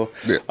Impacto.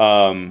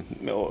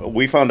 Yeah.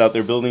 We found out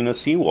they're building a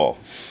seawall.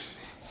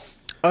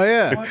 Oh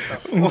yeah,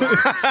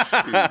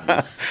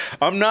 Jesus.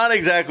 I'm not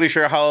exactly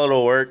sure how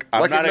it'll work.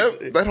 I'm Like not.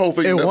 that whole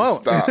thing It never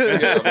won't. stopped.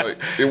 Yeah, like,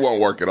 it won't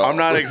work at all. I'm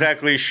not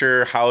exactly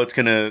sure how it's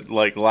gonna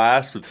like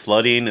last with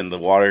flooding and the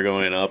water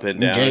going up and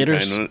down.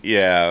 Gators.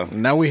 Yeah.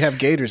 now we have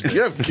gators there.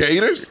 You have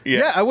gators?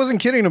 Yeah, I wasn't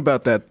kidding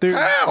about that. They're,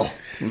 How?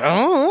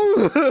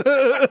 oh.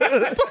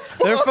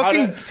 They're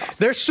fucking.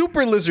 They're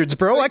super lizards,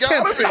 bro. I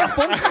can't gotta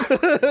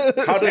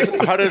be. stop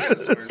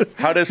them.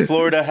 How does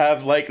Florida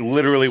have like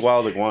literally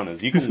wild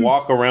iguanas? You can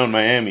walk around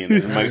Miami.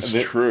 And That's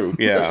true.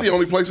 Yeah. That's the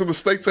only place in the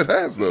States that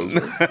has those.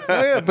 Oh,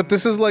 yeah, but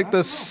this is like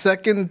the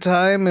second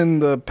time in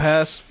the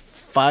past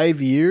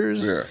 5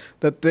 years Yeah.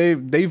 that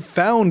they've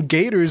found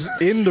gators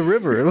in the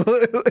river.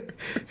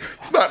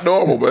 It's not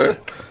normal, man.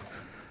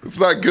 It's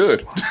not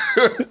good.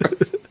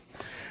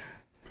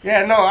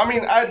 Yeah, no, I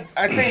mean, I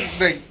think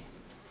like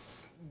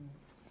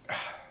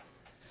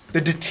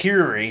the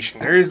deterioration.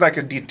 There is like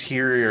a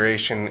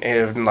deterioration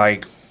in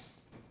like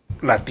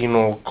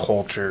Latino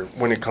culture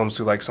when it comes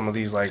to like some of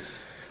these like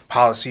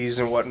policies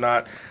and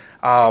whatnot.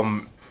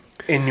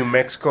 In New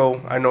Mexico,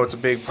 I know it's a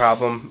big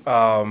problem.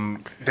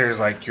 There's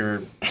like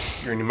your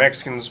New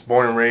Mexicans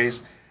born and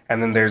raised,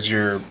 and then there's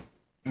your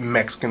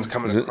Mexicans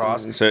coming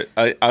across. So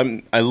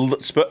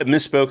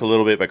misspoke a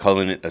little bit by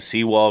calling it a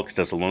seawall because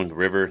that's along the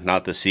river,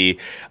 not the sea.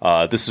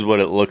 This is what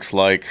it looks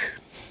like.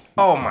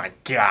 Oh my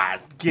God!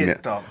 Get Yeah.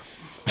 the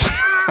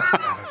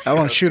I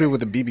want to shoot it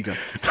with a BB gun.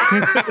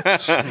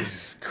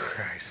 Jesus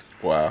Christ!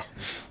 Wow.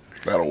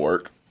 That'll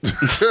work.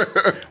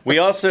 We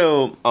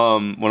also,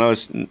 when I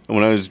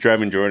was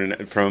driving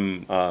Jordan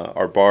from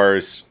our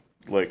bars,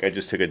 like I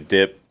just took a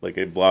dip, like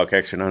a block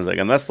extra, and I was like,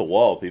 and that's the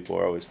wall. People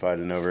are always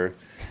fighting over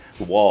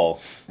the wall.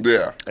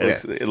 Yeah.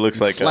 It looks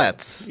like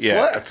Slats. yeah.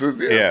 Slats.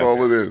 Yeah, that's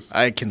all it is.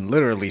 I can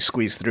literally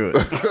squeeze through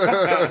it.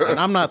 And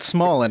I'm not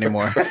small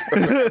anymore.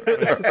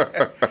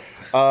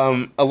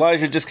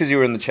 Elijah, just because you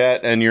were in the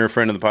chat and you're a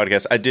friend of the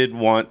podcast, I did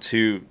want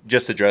to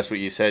just address what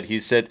you said. He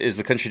said, "Is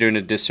the country doing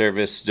a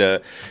disservice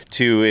to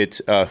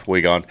its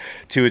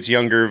to its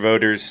younger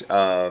voters?"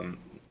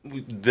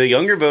 The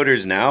younger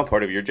voters now,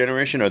 part of your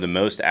generation, are the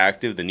most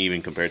active than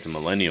even compared to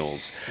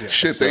millennials.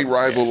 Shit, they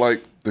rival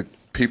like the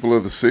people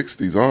of the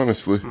 60s,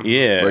 honestly.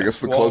 Yeah. Like, it's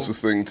the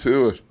closest thing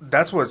to it.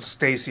 That's what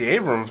Stacey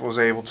Abrams was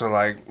able to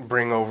like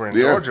bring over in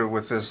Yeah. Georgia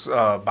with this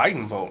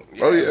Biden vote.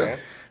 Oh, yeah. Man.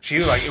 She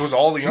was like, it was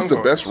all the young She's the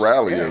voters. best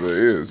rallier there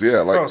is. Yeah,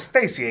 like, Bro,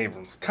 Stacey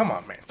Abrams, come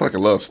on, man.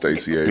 fucking love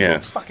Stacey Abrams. Yeah.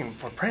 Fucking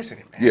for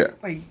president, man. Yeah.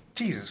 Like,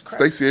 Jesus Christ.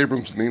 Stacey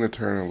Abrams, Nina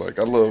Turner, like,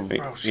 I love. Bro,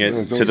 Yeah,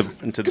 she's to the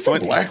Get some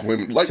point. black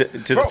women. Like, To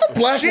get the- some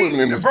black women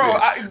in this bro,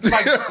 bitch.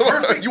 like,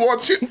 perfect. You want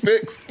shit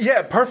fixed?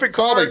 Yeah, perfect That's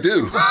all card. they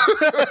do.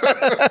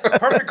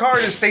 Perfect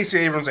card is Stacey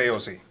Abrams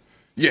AOC.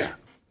 Yeah.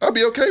 I'd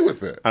be okay with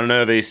that. I don't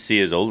know if AC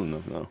is old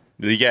enough though.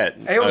 Yet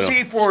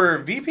AOC for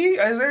VP?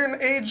 Is there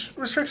an age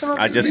restriction on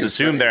I VP? just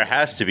assume there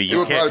has to be. It You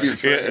would can't. probably be the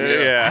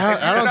same, yeah.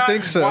 I don't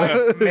think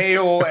so.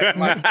 Male at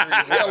like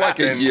She's got like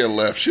a year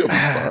left. She'll be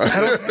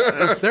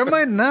fine. There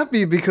might not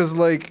be because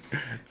like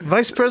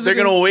vice They're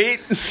president. gonna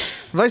wait.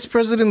 Vice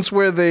presidents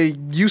where they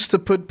used to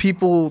put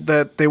people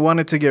that they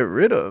wanted to get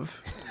rid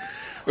of.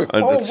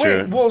 That's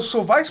true. Well,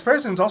 so vice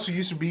presidents also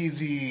used to be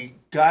the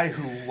guy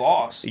who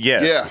lost.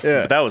 Yes.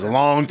 Yeah. But that was a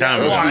long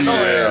time Well, ago. I know it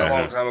was Yeah. a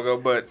long time ago,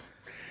 but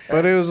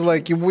But it was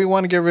like we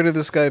want to get rid of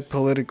this guy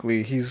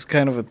politically. He's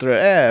kind of a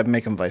threat.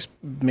 Make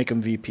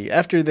him VP.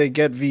 After they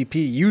get VP,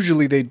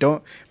 usually they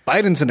don't.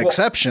 Biden's an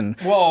exception.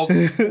 well,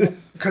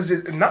 because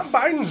not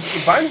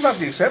Biden's not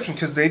the exception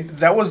because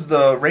that was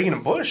the Reagan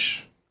and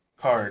Bush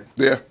card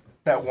Yeah.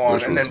 that won,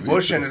 Bush and was then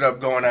Bush VP. ended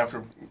up going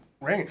after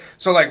Reagan.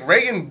 So like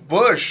Reagan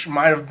Bush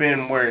might have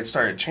been where it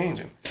started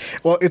changing.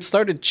 Well, it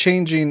started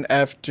changing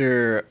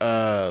after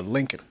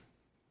Lincoln,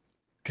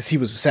 because he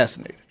was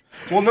assassinated.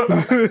 Well, no.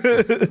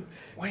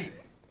 Wait,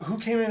 who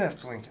came in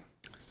after Lincoln?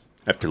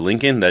 After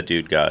Lincoln, that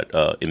dude got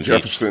impeached.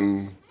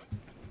 Jefferson.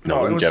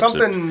 No, it was Jefferson.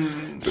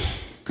 something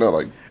No,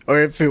 like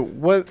Or if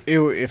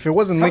it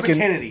wasn't Lincoln,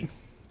 Kennedy.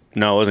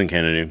 No, it wasn't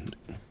Kennedy.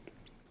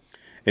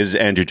 It was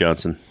Andrew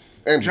Johnson.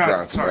 Andrew Johnson,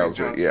 Johnson. sorry, That was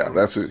it. Johnson. Yeah,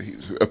 that's it.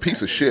 He's a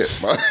piece of shit.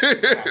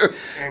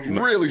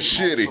 Andrew Really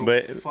Johnson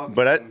shitty. also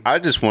But I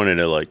just wanted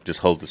to just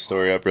hold the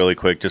story up really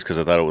quick just because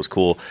I thought it was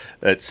cool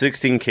that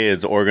 16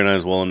 kids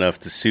organized well enough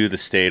to sue the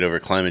state over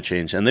climate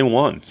change and they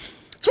won.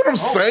 That's what I'm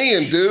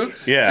saying, dude.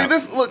 Yeah. See,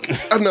 this, look,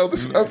 I know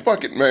this,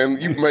 fuck it, man.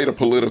 You've made a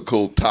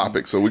political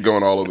topic, so we're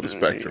going all over the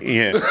spectrum.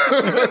 Yeah.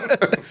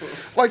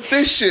 Like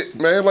this shit,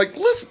 man. Like,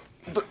 listen,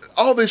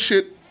 all this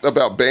shit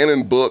about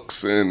banning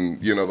books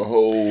and, the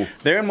whole.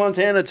 They're in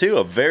Montana too,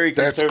 a very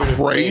That's conservative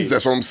crazy. place.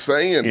 That's what I'm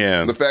saying.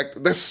 Yeah. The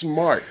fact that's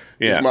smart.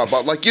 Yeah. Is my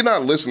like you're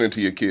not listening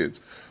to your kids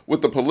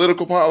with the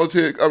political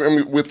politics. I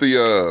mean, with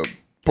the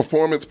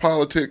performance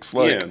politics,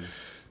 like Yeah.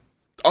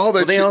 all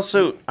that. But they shit,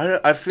 also,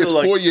 I feel it's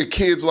like for your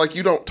kids. Like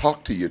you don't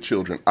talk to your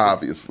children,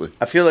 obviously.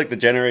 I feel like the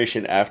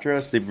generation after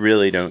us, they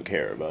really don't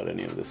care about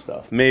any of this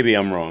stuff. Maybe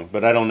I'm wrong,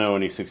 but I don't know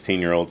any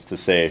 16-year-olds to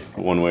say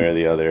one way or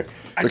the other.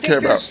 I They think care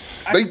about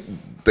there's-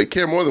 they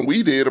care more than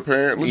we did,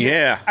 apparently.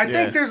 Yeah. I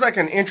think there's like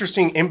an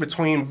interesting in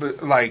between,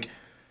 but like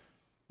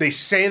they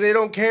say they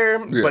don't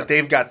care, Yeah. but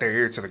they've got their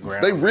ear to the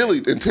ground. They really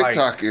in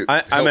TikTok. Like, It I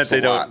meant helps they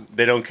a lot.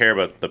 don't care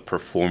about the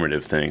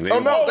performative thing. They Oh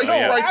no, they see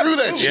no, right through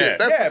that absolutely. shit. Yeah.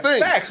 That's Yeah, the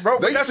thing. facts, bro,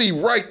 but They that's- see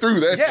right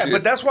through that Yeah, shit.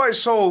 but that's why it's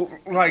so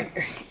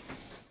like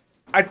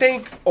I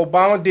think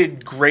Obama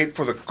did great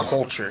for the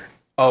culture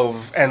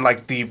and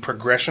like the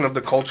progression of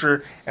the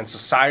culture and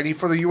society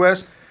for the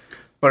US.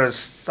 But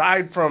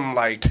aside from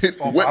like it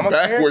went Obamacare,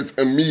 backwards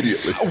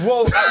immediately.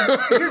 well,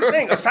 here's the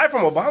thing. Aside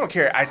from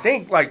Obamacare, I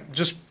think like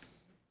just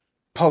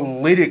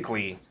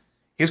politically,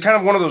 he was kind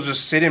of one of those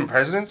just sit-in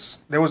presidents.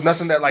 There was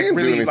nothing that like He didn't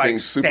do really anything like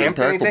super stamped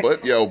impactful, anything.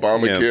 but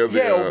Obamacare, the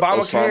Obamacare,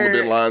 Osama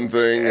bin Laden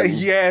thing. And,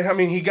 yeah, I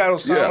mean he got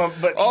Osama, yeah,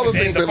 but all the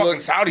even things then, that the look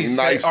fucking Saudis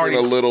nice in already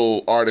a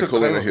little article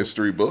in a credit.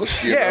 history book.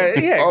 You Yeah,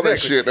 know? yeah, all that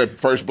exactly. shit. That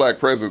first black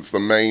president's the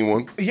main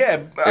one.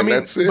 Yeah, I And mean,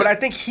 that's it. but I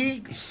think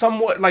he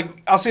somewhat like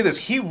I'll say this: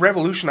 he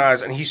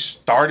revolutionized and he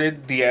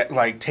started the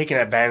like taking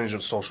advantage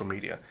of social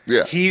media.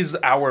 Yeah. he's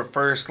our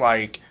first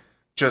like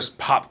just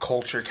pop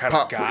culture kind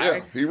Pop, of guy. yeah,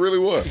 he really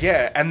was.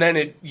 Yeah, and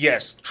then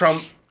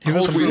Trump. He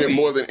was tweeting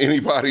more than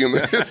anybody in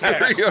the history.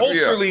 Yeah,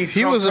 culturally,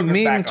 he Trump was a took us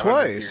meme back 100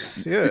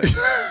 twice. years. Yeah,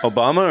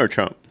 Obama or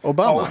Trump?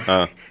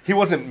 Obama. He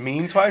wasn't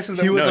mean twice. Is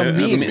that He what was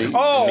you a said? meme.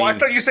 Oh, I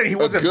thought you said he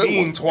wasn't good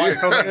mean one.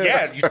 twice. I was like,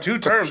 yeah, you 2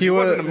 terms. He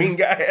was- wasn't a mean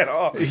guy at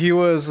all. He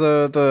was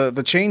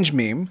the change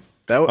meme.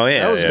 That was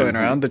yeah. going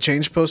around. The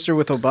change poster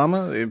with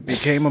Obama. It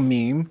became a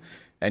meme,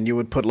 and you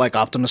would put like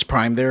Optimus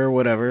Prime there or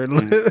whatever.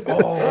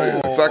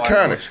 It's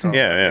iconic.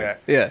 Yeah.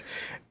 Yeah.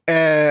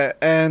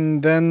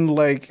 And then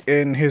like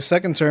in his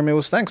second term, it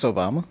was thanks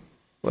Obama.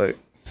 Like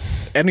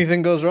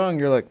anything goes wrong,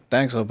 you're like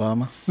thanks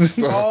Obama.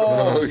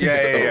 Oh, I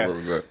yeah.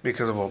 remember that.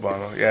 Because of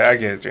Obama. Yeah, I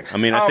get it. I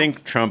mean, I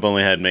think Trump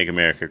only had "Make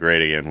America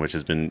Great Again," which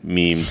has been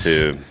memed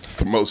to. It's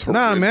the most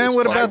Nah, man. horrendous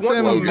What about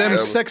fucking slogan them ever.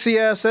 sexy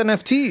ass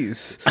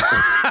NFTs?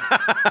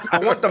 I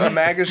want the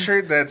MAGA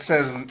shirt that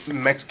says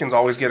Mexicans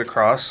always get a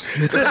cross.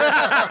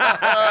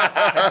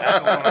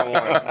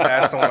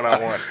 That's the one I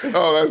want.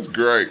 Oh, that's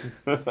great.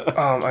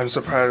 I'm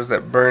surprised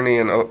that Bernie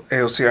and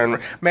AOC are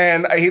in.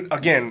 Man,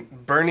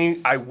 Bernie,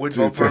 I would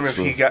vote for him if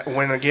that's he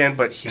win again,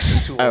 but he's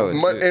just too I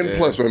old. would. And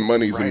plus, when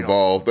money's Right on.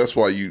 involved, that's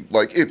why you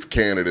like it's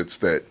candidates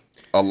that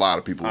a lot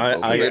of people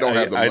vote for. They don't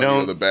have the money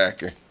or the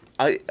backing.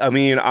 I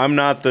mean, I'm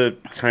not the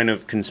kind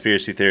of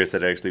conspiracy theorist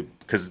that actually,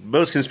 because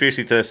most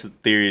conspiracy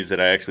theories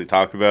that I actually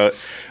talk about,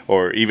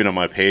 or even on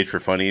my page for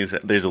funnies,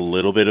 there's a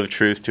little bit of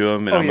truth to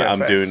them, and I'm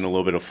facts. doing a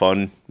little bit of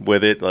fun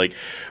with it. Like,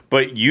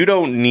 but you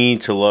don't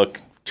need to look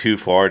too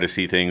far to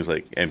see things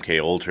like MK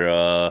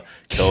Ultra,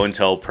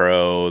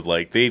 COINTELPRO.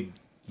 Like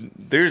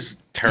there's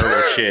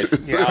terrible shit out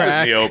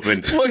in the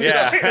open.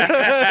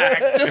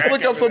 Just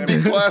look up some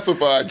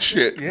declassified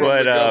shit.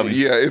 But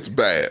it's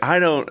bad. I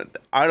don't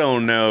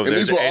know. If And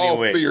there's these were any all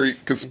way.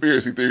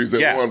 conspiracy theories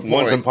at one point.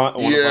 Once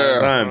upon a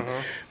time.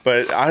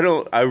 But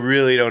I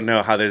really don't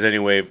know how there's any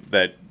way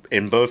that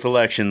in both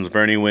elections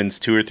Bernie wins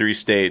 2 or 3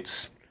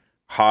 states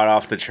hot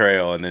off the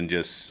trail, and then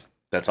just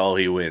that's all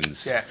he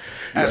wins. Yeah,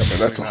 man,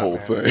 that's a whole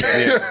thing.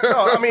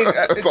 No, I mean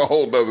that's a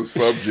whole nother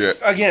subject.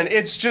 Again,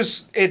 it's your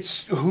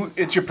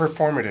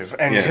performative,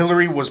 and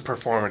Hillary was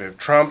performative.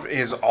 Trump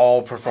is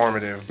all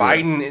performative.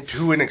 Biden,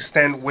 to an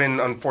extent, when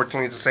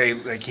unfortunately to say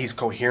like he's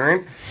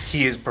coherent,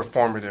 he is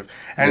performative,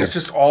 and it's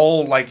just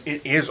all like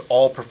it is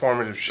all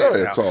performative shit. Oh,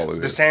 it's all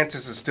it is.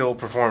 DeSantis is still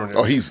performative.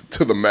 Oh, he's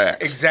to the max.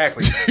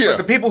 Exactly. But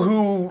the people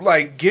who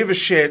like give a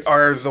shit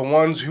are the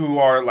ones who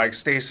are like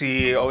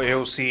Stacey,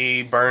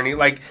 AOC, Bernie.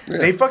 Like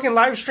they fucking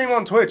live stream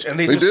on Twitch and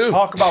they just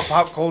talk about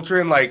pop culture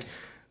and like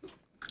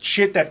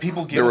shit that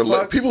people give a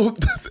fuck. People,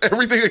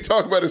 everything they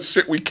talk about is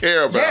shit we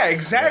care about. Yeah,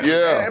 exactly.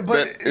 Yeah,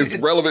 but that is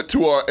relevant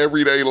to our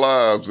everyday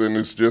lives, and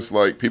it's just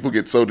like people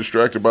get so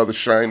distracted by the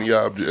shiny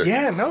object.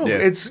 Yeah, no,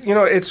 it's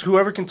it's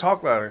whoever can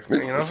talk louder.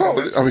 That's all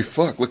it is. I mean,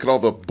 fuck, look at all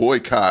the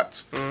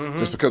boycotts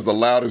just because the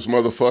loudest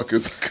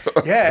motherfuckers.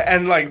 Yeah,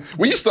 and like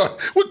when you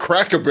start with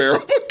Cracker Barrel,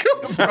 like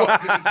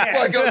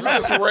I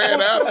just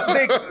ran out.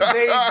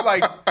 They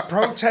like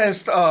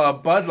protest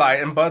Bud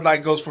Light, and Bud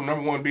Light goes from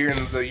 #1 beer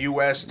in the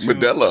U.S. to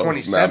Modelo's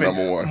 27.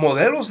 #1.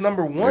 Modelo's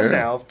 #1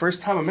 now.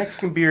 First time a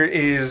Mexican beer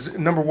is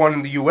 #1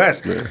 in the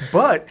U.S.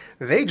 But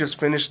they just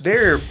finished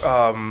their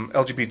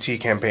LGBT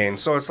campaign,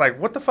 so it's like,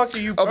 what the fuck are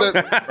you?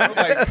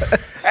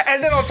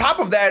 And then on top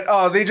of that,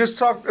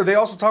 they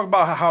also talk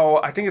about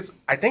how I think it's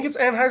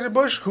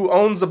Anheuser-Busch who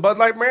owns the Bud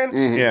Light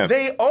brand. Yeah.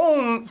 They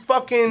own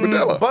fucking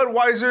Modelo.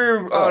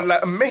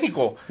 Budweiser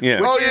Mexico.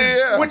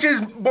 Yeah. Which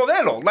is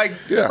Modelo. Like,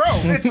 bro,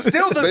 it's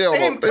still the they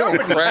same own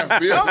company.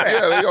 craft beer.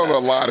 Yeah, they own a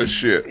lot of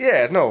shit.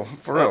 Yeah, no,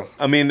 for real.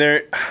 I mean,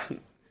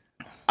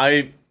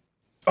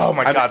 Oh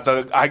my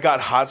god, I got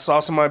hot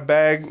sauce in my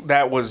bag.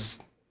 That was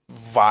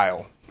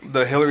vile.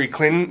 The Hillary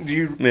Clinton,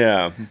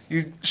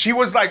 she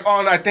was like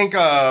on, I think,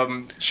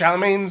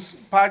 Charlamagne's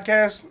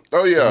podcast.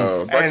 Oh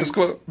yeah, Breakfast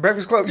Club.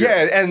 Breakfast Club,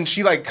 yeah. And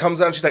she like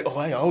comes out and she's like, "Oh,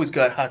 I always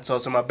got hot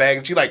sauce in my bag."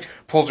 And she like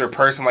pulls her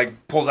purse and like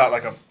pulls out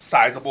like a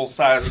sizable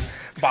size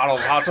bottle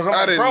of hot sauce.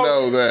 I didn't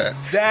know that.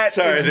 That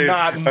is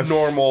not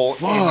normal.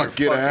 Fuck,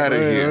 get out of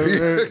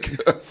here.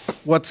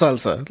 What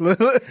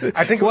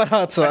salsa? What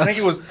hot sauce? I think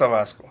it was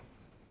Tabasco.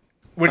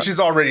 Which is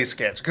already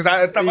sketch because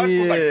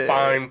Tabasco's like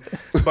fine,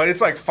 but it's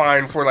like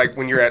fine for like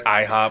when you're at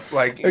IHOP,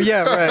 like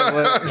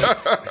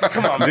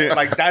come on, man.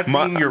 Like that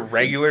thing you're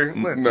regular.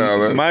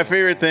 No, my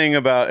favorite thing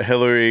about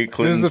Hillary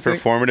Clinton's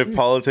performative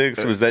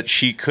politics was that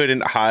she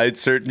couldn't hide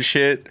certain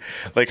shit,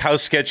 like how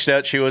sketched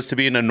out she was to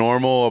be in a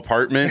normal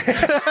apartment.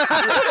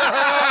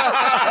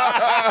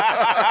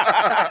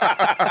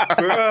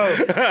 Bro,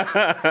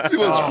 he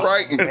was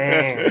frightened.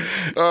 Man.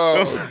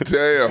 Oh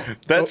damn!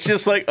 That's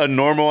just like a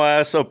normal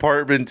ass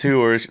apartment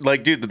too, or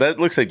like, dude, that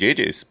looks like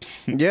JJ's.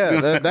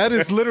 Yeah, that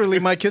is literally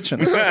my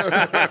kitchen.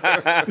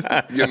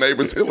 Your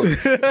neighbor's Hillary.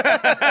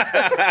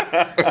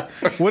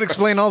 Would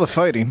explain all the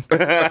fighting.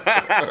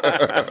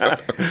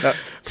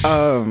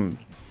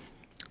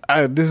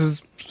 This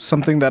is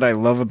something that I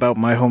love about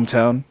my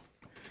hometown.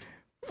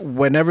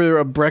 Whenever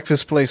a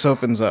breakfast place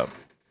opens up,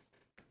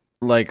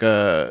 like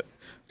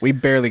we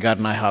barely got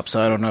an IHOP,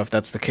 so I don't know if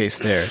that's the case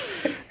there.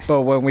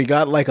 But when we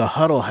got like a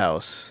Huddle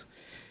House,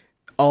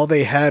 all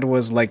they had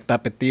was like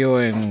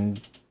Tapatio and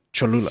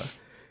Cholula.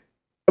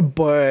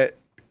 But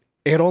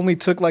it only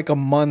took like a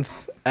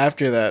month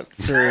after that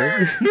for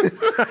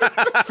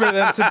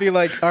them to be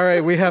like, all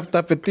right, we have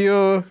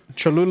Tapatio,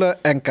 Cholula,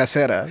 and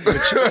Casera,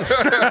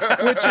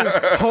 which is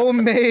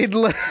homemade.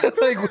 Like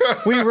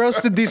we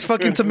roasted these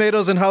fucking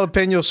tomatoes and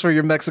jalapenos for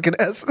your Mexican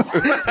asses.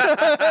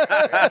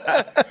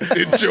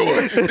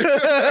 Enjoy.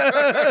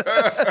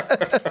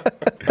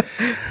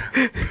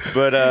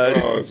 But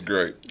oh, it's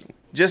great.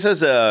 Just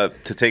as to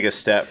take a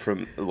step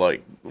from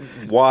like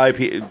why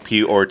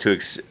or to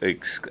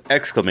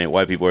exclamate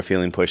why people are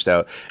feeling pushed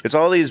out, it's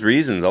all these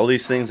reasons, all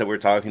these things that we're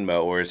talking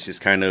about, where it's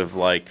just kind of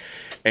like,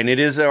 and it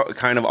is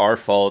kind of our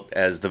fault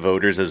as the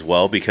voters as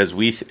well, because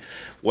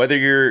whether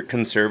you're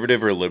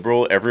conservative or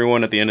liberal,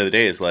 everyone at the end of the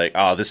day is like,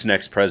 oh, this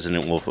next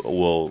president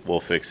will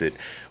fix it,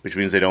 which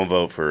means they don't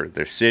vote for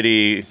their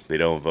city, they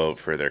don't vote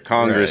for their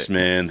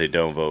congressman, they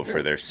don't vote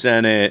for their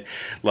senate.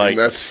 Like, and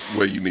that's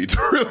where you need to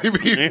really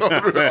be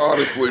voted,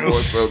 honestly,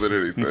 more so than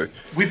anything.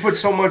 We put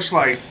so much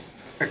like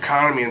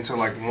economy into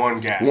like one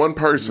guy, one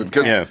person,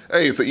 because hey,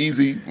 it's an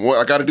easy one.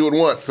 I got to do it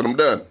once and I'm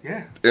done.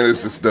 Yeah, and it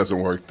just doesn't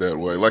work that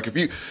way. Like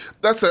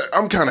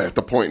I'm kind of at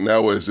the point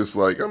now where it's just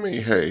like, I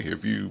mean, hey,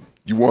 if you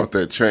want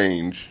that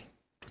change,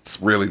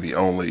 it's really the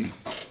only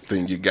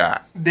thing you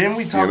got. Then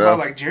we talk about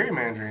like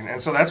gerrymandering,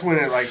 and so that's when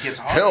it like gets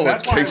hard. Hell,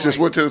 that case just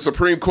went to the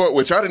Supreme Court,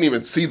 which I didn't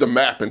even see the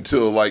map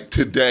until like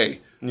today.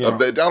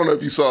 I don't know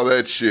if you saw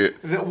that shit.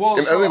 And I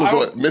think it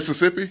was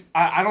Mississippi?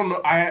 I don't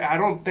know. I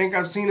don't think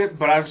I've seen it,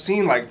 but I've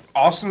seen like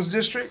Austin's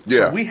district.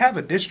 Yeah. So we have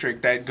a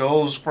district that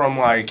goes from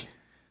like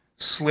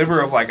sliver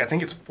of like I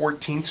think it's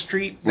 14th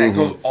Street that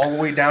goes all the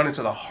way down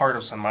into the heart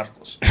of San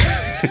Marcos.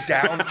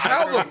 Down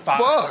How the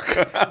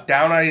fuck?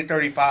 Down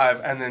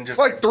I-35 and then just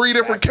It's like 3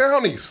 different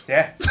counties.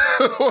 Yeah.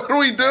 What are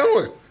we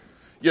doing?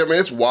 Yeah, man,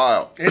 it's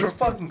wild. It's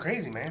fucking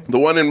crazy, man. The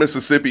one in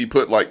Mississippi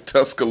put like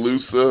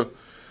Tuscaloosa,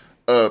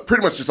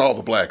 pretty much just all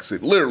the black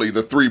cities, literally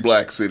the 3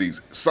 black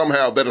cities,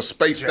 somehow that are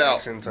spaced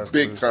Jackson, out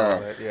big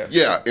time.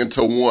 Yeah.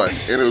 Into one.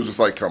 And it was just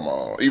like, come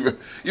on. Even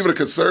a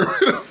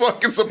conservative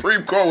fucking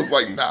Supreme Court was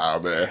like, nah,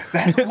 man.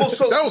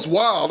 That was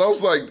wild. I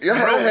was like, yeah,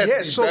 that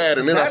had to be bad.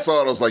 And then I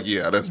saw it, I was like,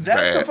 yeah, that's bad.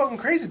 That's the fucking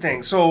crazy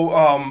thing. So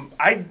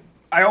I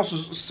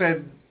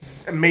also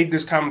made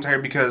this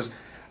commentary because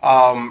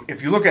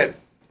if you look at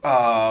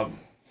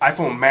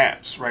iPhone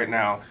maps right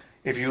now,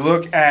 if you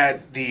look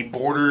at the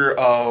border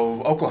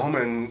of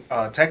Oklahoma and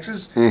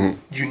Texas,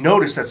 you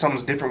notice that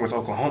something's different with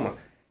Oklahoma.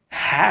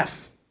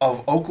 Half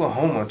of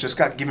Oklahoma just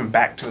got given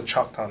back to the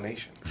Choctaw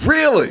Nation.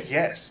 Really?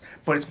 Yes.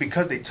 But it's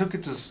because they took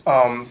it to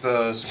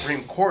the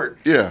Supreme Court.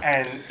 Yeah.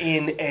 And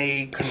in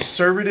a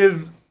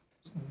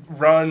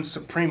conservative-run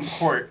Supreme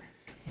Court,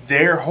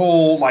 their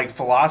whole like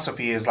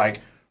philosophy is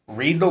like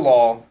read the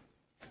law,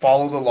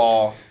 follow the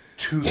law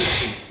to the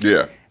T.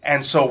 Yeah.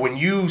 And so when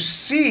you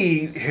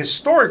see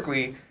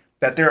historically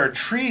that there are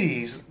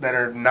treaties that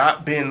are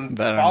not been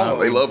followed,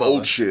 they love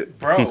old shit,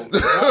 bro.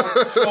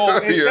 So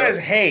it says,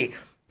 hey,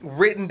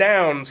 written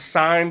down,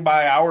 signed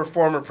by our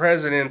former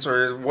presidents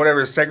or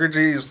whatever,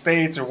 secretaries of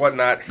states or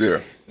whatnot. Yeah.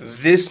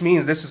 This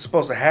means this is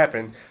supposed to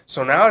happen.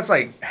 So now it's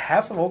like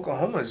half of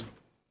Oklahoma is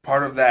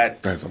part of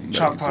that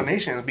Choctaw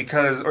Nation. Is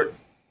because,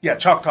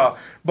 Choctaw,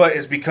 but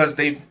it's because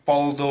they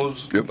follow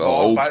those the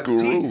old school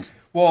rules.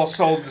 Well,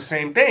 so the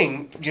same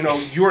thing,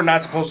 you're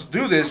not supposed to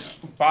do this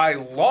by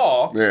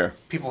law. Yeah.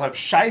 People have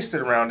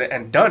shysted around it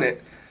and done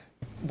it.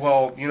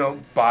 Well,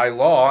 by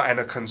law, and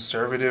a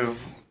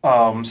conservative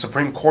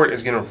Supreme Court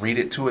is going to read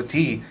it to a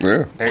T.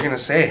 Yeah. They're going to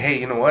say, hey,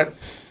 you know what?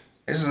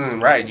 This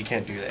isn't right. You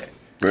can't do that.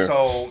 Yeah.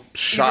 So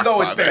Shocked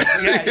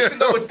even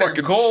though it's their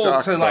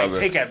goal to like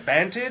take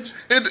advantage.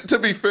 To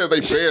be fair, they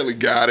barely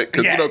got it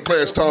because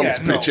Clarence Thomas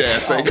bitch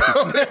ass ain't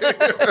coming.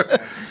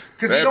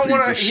 Because he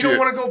don't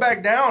want to go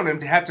back down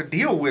and have to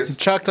deal with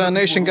Choctaw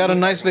Nation got a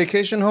nice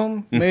vacation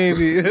home.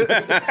 Maybe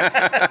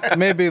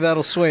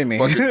that'll sway me.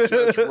 Fucking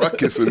Judge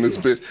Ruckus in this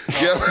bitch.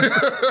 Yeah.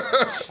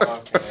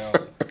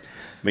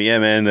 But yeah,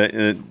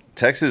 man,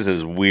 Texas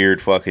has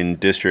weird fucking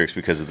districts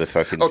because of the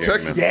fucking.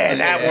 Texas. Yeah,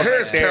 that one.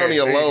 Harris County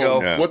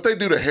alone. Yeah. What they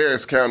do to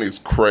Harris County is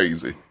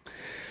crazy.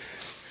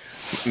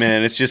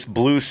 Man, it's just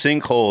blue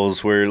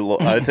sinkholes where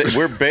I think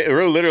we're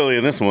literally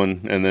in this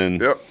one, and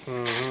then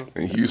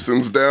and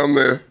Houston's down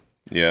there.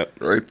 Yep,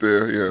 right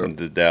there. Yeah,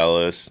 and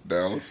Dallas.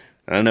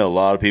 I know a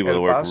lot of people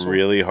that work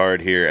really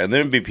hard here, and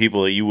there'd be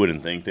people that you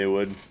wouldn't think they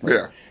would.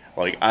 Yeah,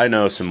 like I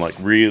know some like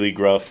really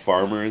gruff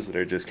farmers that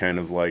are just kind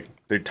of like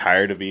they're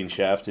tired of being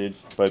shafted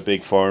by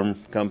big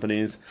farm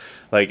companies,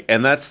 like,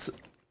 and that's.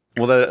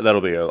 Well,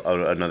 that'll be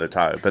another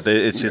topic, but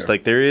it's just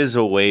like there is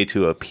a way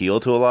to appeal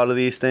to a lot of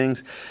these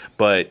things,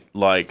 but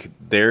like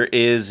there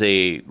is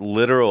a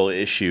literal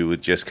issue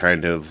with just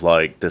kind of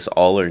like this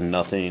all or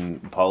nothing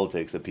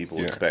politics that people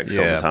expect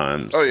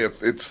sometimes. Oh yeah,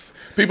 it's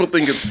people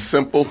think it's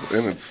simple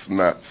and it's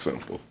not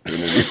simple in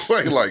any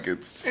way. Like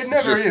it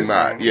never is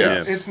not. Man.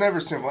 Yeah, it's never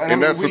simple,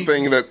 and that's the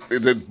thing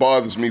that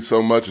bothers me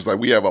so much. Is like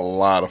we have a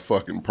lot of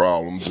fucking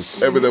problems.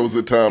 If ever there was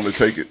a time to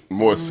take it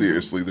more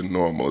seriously than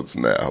normal, it's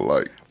now.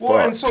 Like. Well,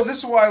 and so this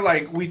is why,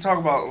 like, we talk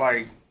about,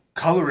 like,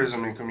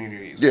 colorism in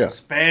communities,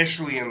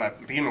 especially in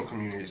Latino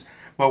communities.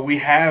 But we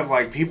have,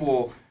 like,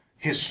 people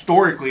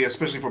historically,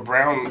 especially for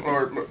brown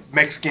or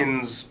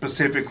Mexicans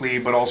specifically,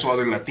 but also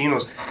other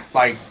Latinos,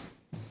 like,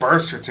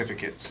 birth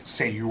certificates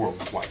say you are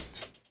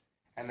white.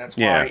 And that's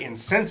why in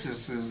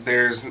censuses,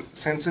 there's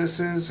censi.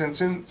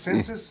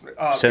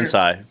 Oh.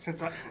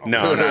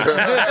 No.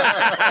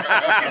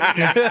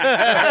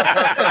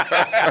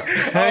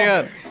 Hang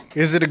on.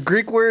 Is it a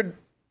Greek word?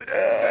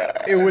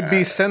 It would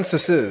be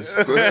censuses.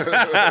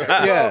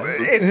 Yes.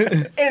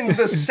 In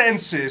the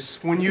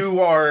census, when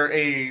you are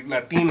a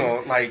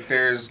Latino, like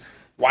there's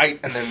white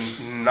and then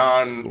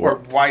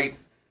white.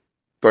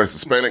 There's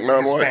Hispanic,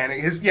 non-white?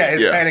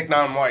 Hispanic,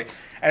 non-white.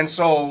 And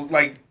so,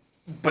 like,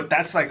 but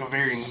that's like a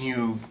very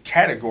new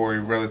category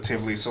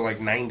relatively, so like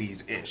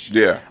 90s-ish.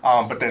 Yeah.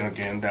 But then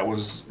again, that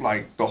was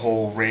like the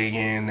whole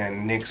Reagan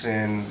and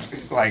Nixon,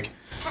 like,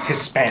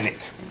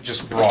 Hispanic,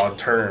 just broad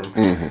term,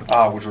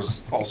 which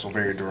was also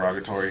very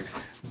derogatory.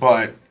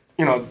 But,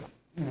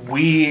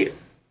 we,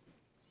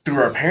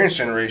 through our parents'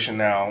 generation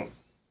now,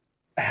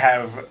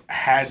 have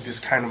had this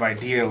kind of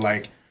idea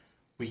like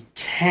we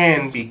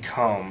can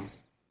become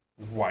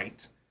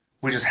white.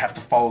 We just have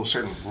to follow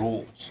certain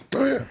rules.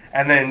 Oh, yeah.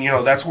 And then,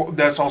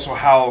 that's also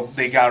how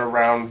they got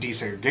around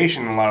desegregation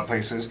in a lot of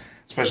places,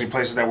 especially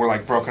places that were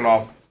like broken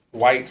off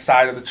white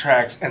side of the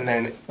tracks and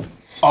then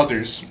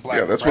others. Black,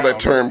 Yeah, that's brown. where that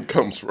term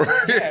comes from.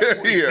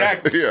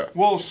 Exactly. Yeah.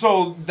 Well,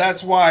 so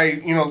that's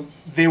why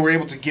they were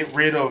able to get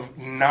rid of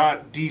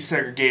not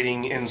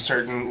desegregating in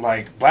certain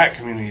like black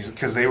communities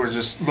because they would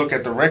just look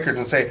at the records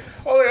and say,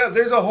 oh yeah,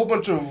 there's a whole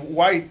bunch of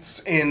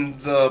whites in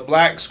the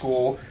black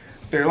school.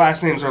 Their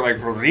last names are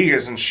like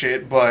Rodriguez and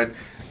shit, but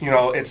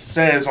it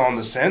says on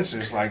the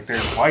census like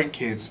there's white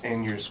kids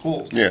in your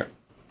schools. Yeah.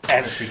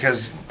 And it's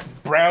because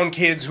brown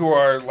kids who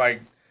are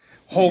like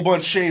whole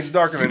bunch shades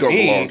darker than don't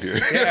me, belong here.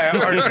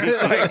 are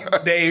just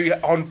like they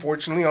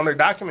unfortunately on their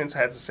documents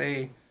had to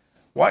say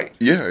white.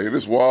 Yeah, it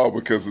is wild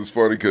because it's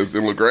funny because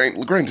in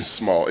LaGrange is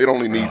small. It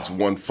only needs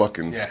one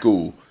fucking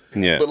school.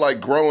 Yeah. But like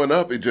growing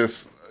up, it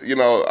just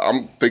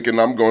I'm thinking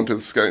I'm going to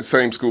the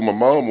same school my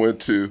mom went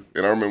to,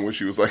 and I remember when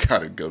she was like, I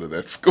didn't go to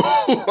that school.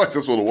 Like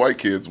that's where the white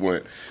kids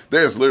went.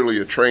 There's literally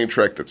a train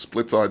track that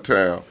splits our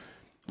town.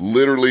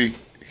 Literally,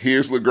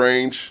 here's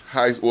LaGrange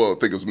High. Well, I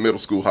think it was middle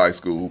school, high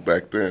school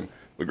back then.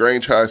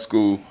 LaGrange High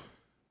School,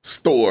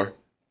 store,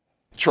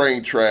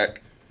 train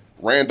track,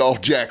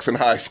 Randolph Jackson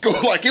High School.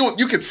 Like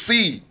you could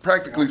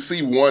practically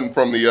see one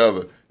from the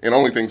other, and the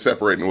only thing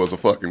separating was a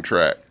fucking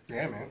track.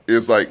 Yeah, man.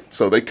 It's like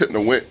so they couldn't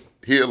have went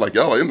here like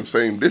y'all are in the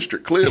same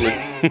district clearly.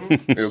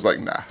 It was like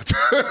nah.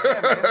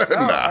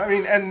 I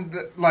mean, and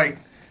like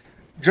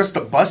just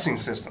the busing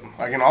system.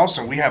 Like in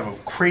Austin, we have a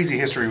crazy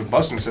history with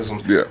busing system.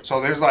 Yeah.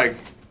 So there's like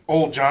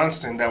Old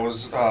Johnston that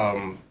was,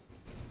 I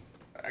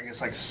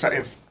guess like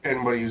if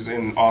anybody who's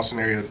in Austin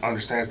area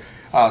understands,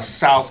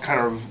 south kind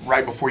of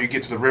right before you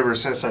get to the river,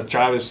 Cesar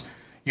Chavez,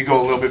 you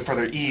go a little bit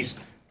further east.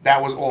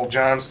 That was Old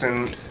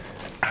Johnston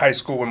High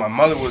School when my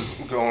mother was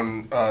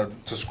going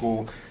to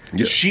school.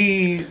 Yeah.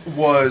 She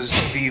was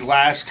the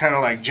last kind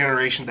of like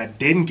generation that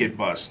didn't get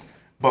bused.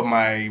 But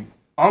my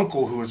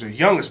uncle, who was her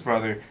youngest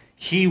brother,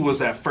 he was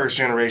that first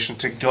generation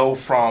to go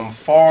from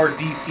far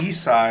deep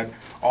east side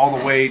all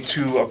the way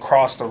to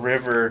across the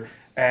river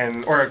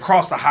or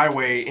across the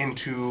highway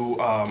into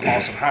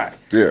Austin High.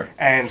 Yeah.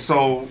 And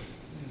so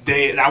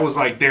that was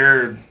like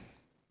their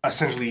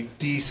essentially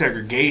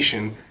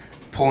desegregation,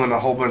 pulling a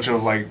whole bunch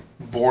of like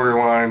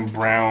borderline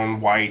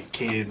brown, white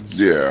kids.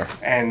 Yeah.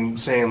 And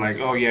saying like,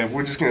 oh yeah,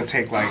 we're just going to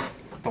take like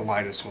the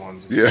lightest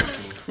ones. Yeah.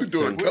 We're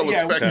doing color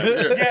spectrum.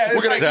 Yeah.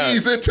 We're going to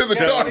ease into the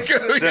dark.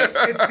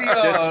 It's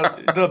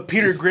the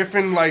Peter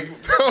Griffin, like,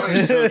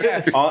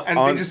 and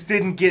they just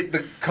didn't get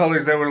the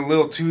colors that were a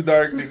little too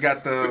dark. They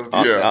got the,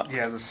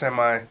 the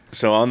semi.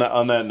 So on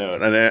that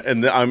note,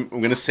 and I'm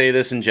going to say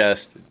this in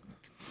jest,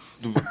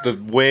 the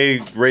way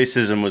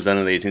racism was done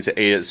in the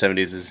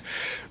 1870s is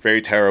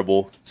very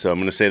terrible. So I'm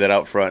going to say that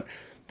out front.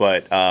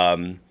 But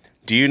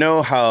do you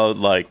know how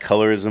like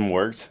colorism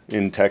worked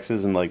in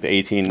Texas in like the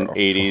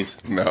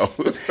 1880s? No.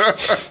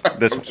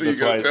 That's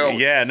why.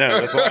 Yeah,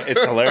 no, that's why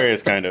it's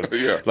hilarious. Kind of.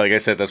 Yeah. Like I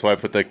said, that's why I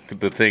put the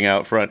thing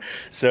out front.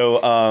 So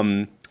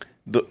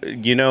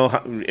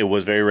it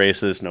was very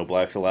racist, no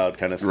blacks allowed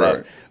kind of stuff.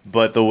 Right.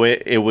 But the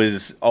way it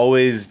was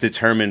always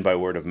determined by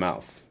word of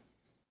mouth.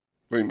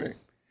 What do you mean?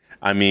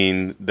 I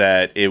mean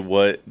that it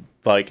was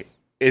like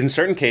in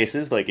certain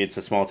cases, like it's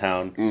a small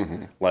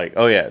town, like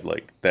oh yeah,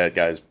 like that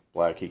guy's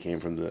black, he came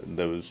from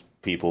those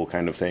people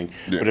kind of thing.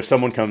 Yeah. But if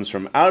someone comes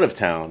from out of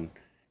town,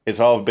 it's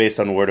all based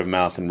on word of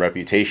mouth and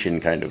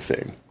reputation kind of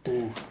thing.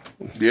 Ooh.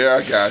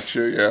 Yeah, I got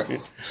you. Yeah.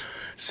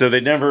 So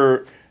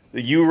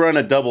you run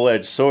a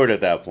double-edged sword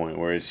at that point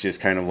where it's just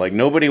kind of like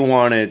nobody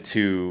wanted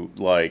to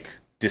like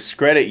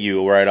discredit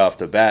you right off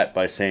the bat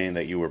by saying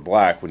that you were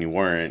black when you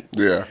weren't.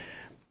 Yeah.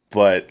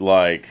 But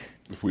like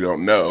if we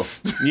don't know.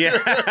 Yeah.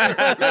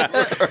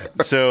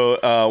 So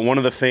one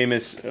of the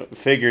famous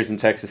figures in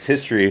Texas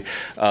history,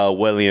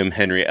 William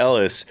Henry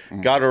Ellis,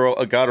 got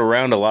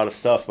around a lot of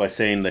stuff by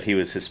saying that he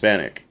was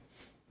Hispanic.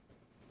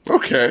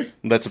 Okay.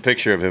 That's a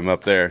picture of him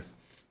up there.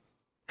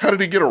 How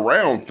did he get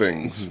around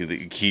things?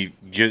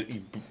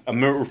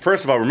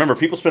 First of all, remember,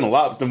 people spend a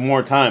lot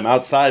more time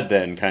outside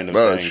then kind of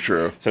thing. That's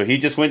true. So he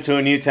just went to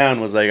a new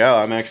town, was like, oh,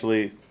 I'm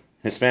actually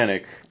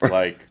Hispanic,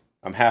 like...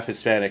 I'm half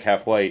Hispanic,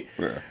 half white.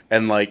 Yeah.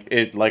 And like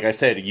I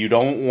said, you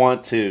don't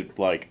want to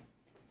like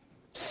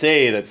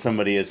say that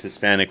somebody is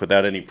Hispanic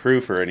without any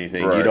proof or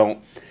anything. Right. You don't,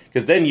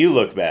 because then you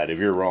look bad if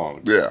you're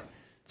wrong. Yeah.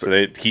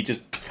 So he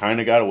just kind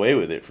of got away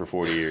with it for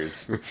 40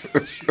 years.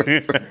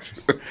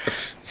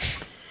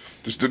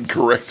 Just didn't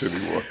correct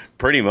anymore.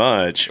 Pretty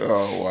much.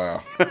 Oh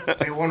wow.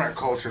 They want our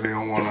culture. They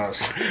don't want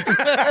us.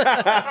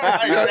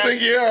 I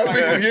think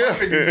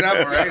Perfect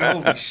example, right?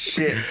 Holy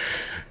shit.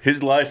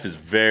 His life is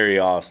very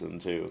awesome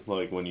too,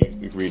 like when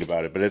you read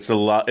about it. But it's a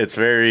lot. It's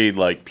very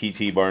like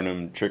P.T.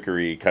 Barnum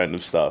trickery kind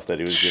of stuff. That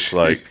he was just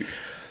like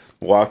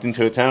walked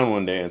into a town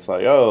one day and it's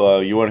like,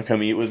 oh, you want to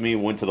come eat with me?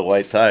 Went to the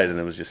white side, and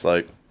it was just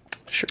like,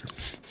 sure.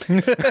 I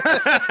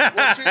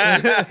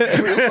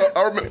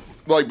remember,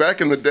 like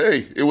back in the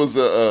day, it was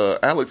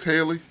Alex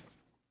Haley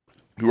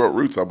who wrote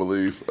Roots, I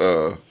believe.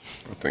 I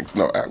think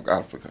no,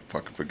 I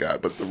fucking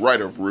forgot. But the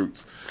writer of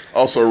Roots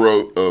also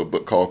wrote a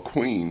book called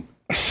Queen.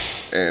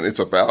 And it's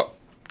about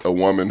a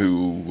woman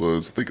who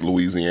was, I think,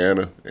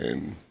 Louisiana,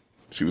 and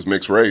she was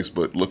mixed race,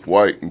 but looked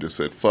white and just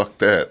said, "Fuck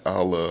that!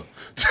 I'll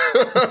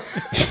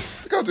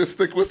just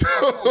stick with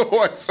the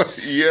white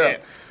side." Yeah.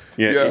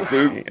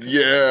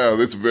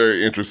 It's a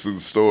very interesting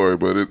story,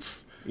 but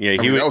it's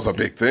that was a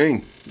big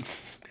thing.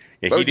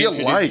 Yeah,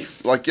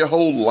 your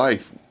whole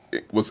life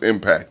was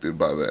impacted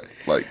by that.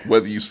 Like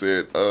whether you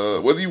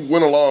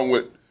went along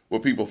with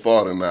what people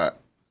thought or not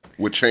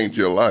would change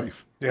your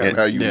life and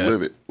how you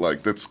live it.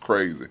 Like that's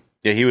crazy.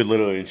 Yeah, he would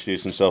literally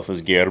introduce himself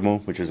as Guillermo,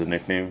 which is a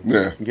nickname.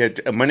 Yeah.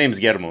 My name is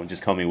Guillermo.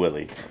 Just call me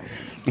Willie.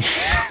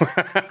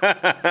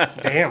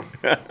 Damn.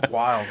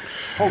 Wild.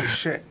 Holy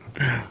shit.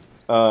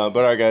 But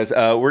all right, guys,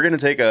 we're going to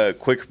take a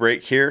quick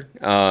break here,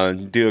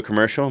 do a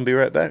commercial, and be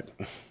right back.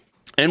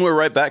 And we're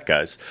right back,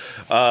 guys.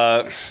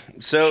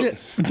 So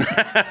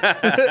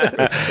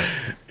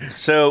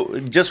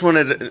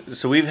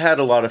we've had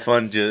a lot of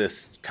fun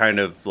just kind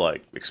of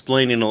like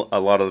explaining a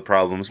lot of the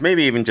problems,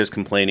 maybe even just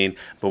complaining,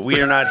 but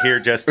we are not here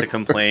just to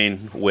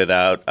complain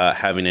without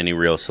having any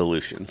real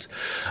solutions.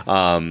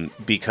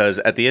 Because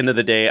at the end of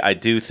the day, I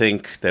do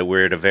think that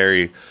we're at a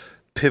very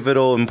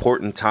pivotal,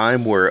 important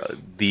time where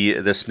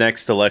this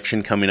next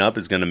election coming up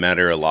is going to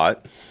matter a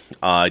lot.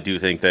 I do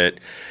think that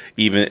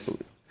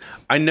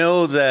I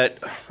know that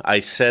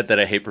I said that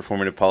I hate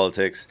performative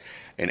politics,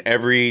 and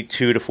every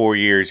 2 to 4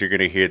 years you're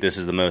going to hear this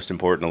is the most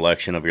important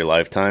election of your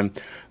lifetime,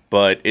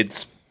 but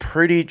it's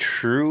pretty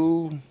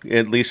true,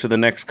 at least for the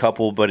next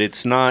couple, but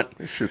it's not...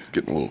 This shit's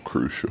getting a little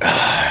crucial.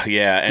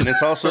 Yeah, and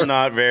it's also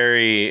not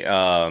very...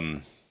 how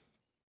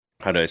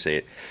do I say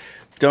it?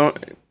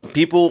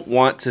 People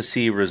want to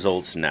see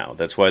results now.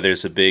 That's why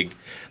that's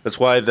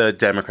why the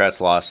Democrats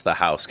lost the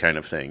House kind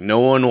of thing. No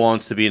one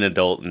wants to be an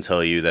adult and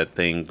tell you that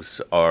things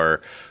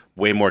are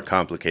way more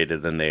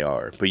complicated than they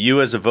are. But you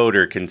as a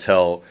voter can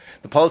tell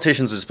the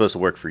politicians are supposed to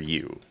work for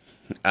you.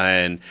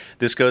 And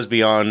this goes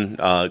beyond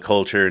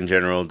culture in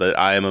general, but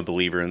I am a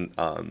believer in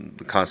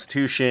the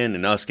Constitution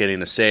and us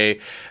getting a say.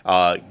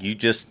 You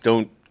just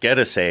don't get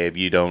a say if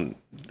you don't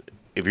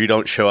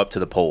show up to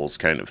the polls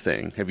kind of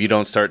thing, if you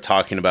don't start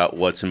talking about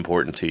what's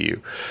important to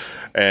you.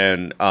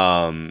 And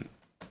one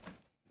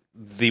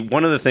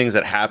of the things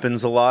that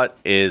happens a lot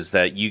is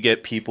that you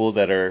get people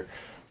that are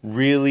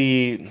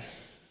really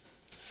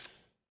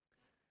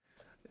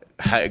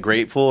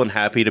grateful and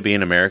happy to be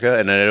in America.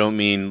 And I don't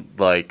mean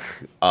like,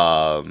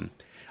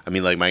 my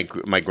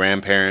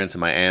grandparents and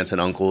my aunts and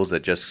uncles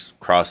that just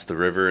crossed the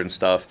river and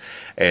stuff.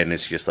 And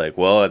it's just like,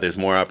 well, there's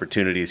more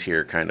opportunities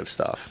here kind of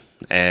stuff.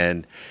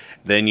 And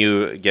then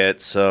you get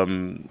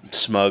some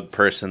smug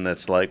person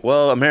that's like,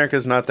 well,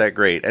 America's not that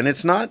great. And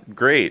it's not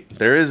great.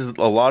 There is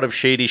a lot of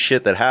shady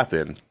shit that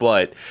happened.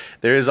 But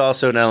there is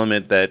also an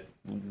element that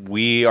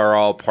we are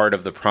all part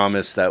of the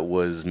promise that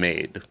was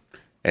made.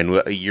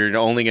 And you're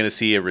only going to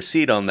see a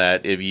receipt on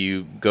that if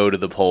you go to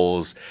the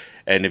polls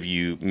and if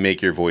you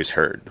make your voice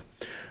heard.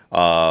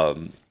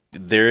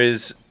 There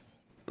is...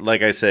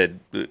 Like I said,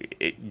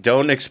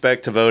 don't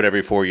expect to vote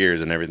every 4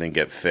 years and everything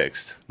get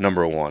fixed.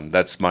 Number one.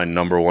 That's my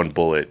number one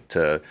bullet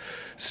to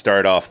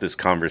start off this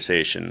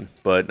conversation.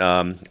 But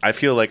I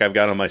feel like I've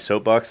got on my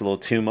soapbox a little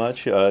too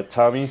much.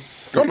 Tommy?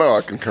 Oh, no,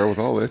 I concur with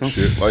all that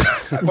shit. Like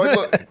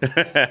look.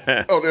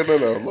 Oh,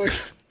 no.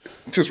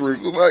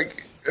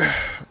 Like,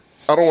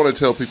 I don't want to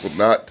tell people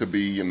not to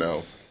be,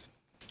 a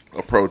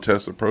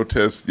protester.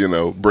 Protests,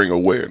 bring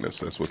awareness.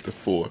 That's what they're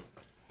for.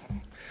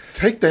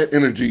 Take that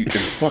energy and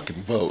fucking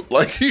vote.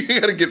 Like, you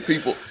gotta get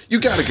these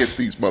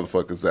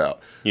motherfuckers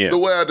out. Yeah. The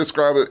way I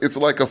describe it, it's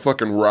like a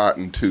fucking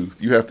rotten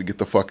tooth. You have to get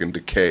the fucking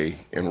decay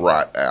and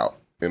rot out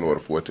in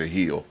order for it to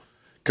heal.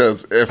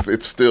 Because if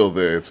it's still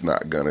there, it's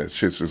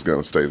shit's just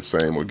gonna stay the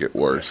same or get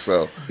worse.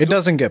 So it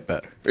doesn't get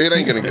better. It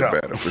ain't gonna get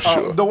better for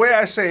sure. The way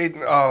I say it,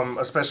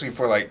 especially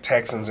for like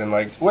Texans and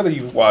like whether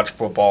you watch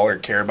football or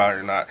care about it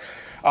or not,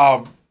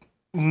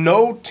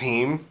 no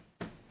team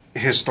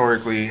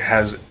historically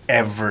has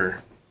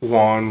ever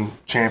won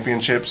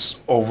championships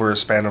over a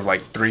span of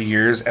like 3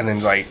 years and then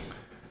like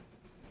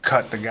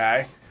cut the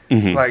guy.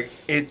 Mm-hmm. Like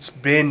it's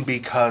been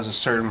because a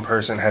certain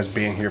person has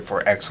been here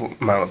for X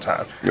amount of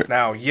time. Yeah.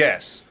 Now,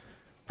 yes,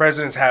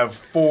 presidents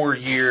have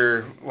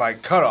 4-year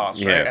like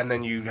cutoffs, right? And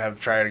then you have to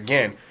try it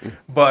again.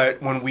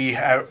 But when we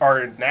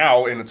are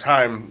now in a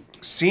time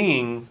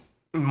seeing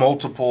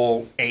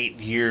multiple 8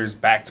 years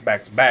back to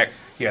back to back,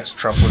 yes,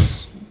 Trump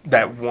was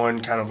that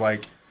one kind of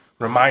like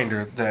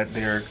reminder that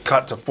they're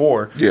cut to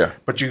 4. Yeah.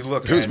 But you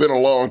look It's been a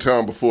long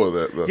time before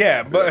that, though.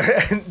 Yeah, but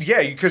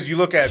because you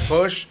look at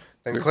Bush,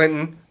 then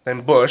Clinton, then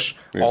Bush,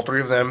 all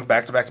three of them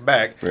back to back to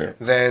back. Yeah.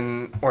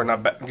 Then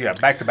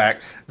back to back.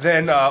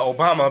 Then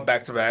Obama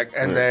back to back,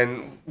 and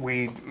then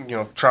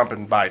Trump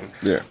and Biden.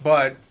 Yeah.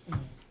 But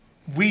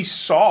we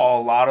saw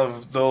a lot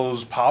of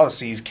those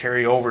policies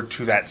carry over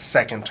to that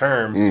second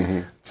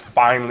term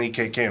finally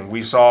kick in.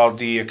 We saw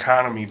the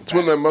economy. It's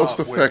when they're most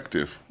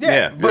effective.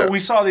 But we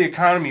saw the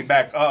economy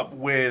back up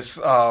with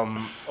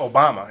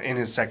Obama in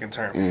his second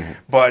term.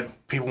 But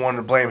people wanted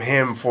to blame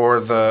him for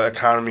the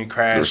economy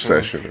crash, the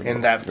recession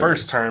in that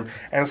first term.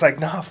 And it's like,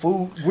 nah,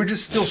 fool, we're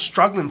just still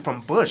struggling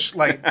from Bush.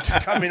 Like,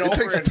 coming over. It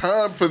takes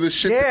time for this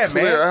shit to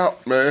clear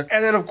out, man.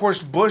 And then, of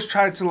course, Bush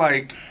tried to,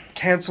 like,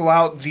 cancel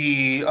out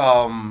the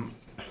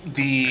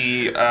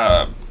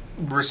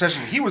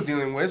recession he was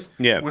dealing with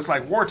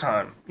like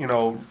wartime,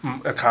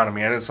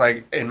 economy. And it's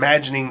like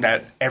imagining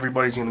that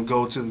everybody's going to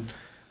go to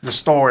the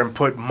store and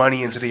put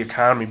money into the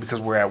economy because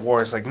we're at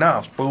war. It's like,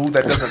 nah, fool,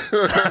 that doesn't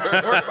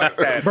work like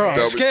that. Bro,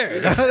 I'm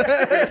scared.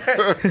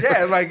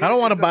 Like I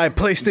don't want to buy a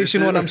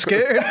PlayStation when I'm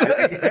scared.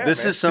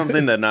 This is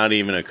something that not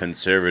even a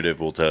conservative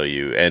will tell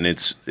you, and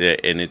it's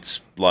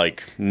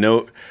like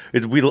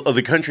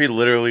the country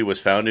literally was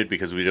founded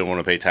because we didn't want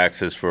to pay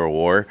taxes for a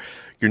war.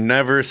 You're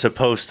never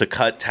supposed to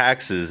cut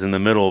taxes in the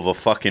middle of a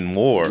fucking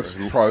war. This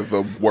is probably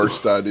the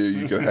worst idea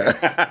you could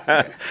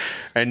have.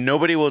 And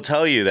nobody will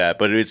tell you that,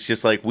 but it's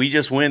just like we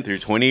just went through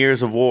 20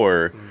 years of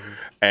war,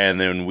 and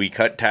then we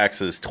cut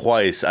taxes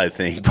twice, I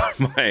think,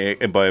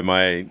 by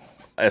my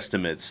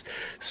estimates.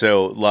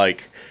 So,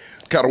 like...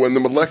 Gotta win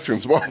them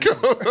elections, Marco.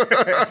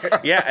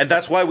 Yeah, and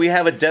that's why we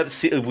have a debt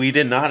ceiling. We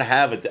did not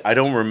have I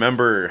don't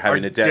remember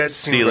having a debt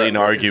ceiling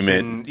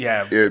argument.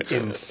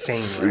 It's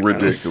insane.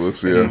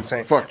 Ridiculous, It's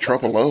insane. Fuck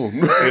Trump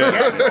alone. For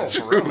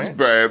real, It's man.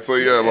 bad. So,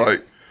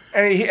 like...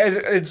 And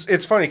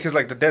it's funny because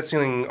like the debt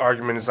ceiling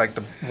argument is like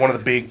one of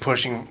the big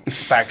pushing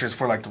factors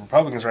for like the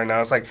Republicans right now.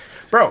 It's like,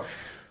 bro,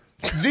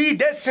 the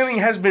debt ceiling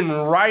has been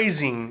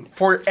rising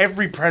for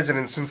every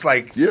president since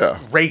like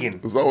Reagan.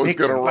 It's always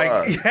Nixon. gonna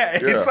rise.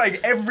 It's like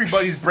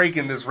everybody's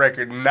breaking this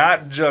record,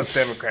 not just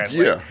Democrats.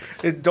 Like,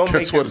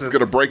 Guess what? It's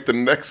gonna break the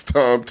next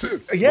time too.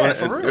 For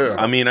real. Yeah.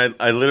 I mean,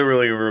 I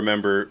literally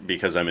remember,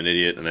 because I'm an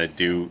idiot and I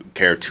do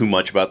care too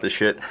much about this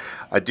shit,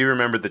 I do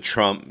remember the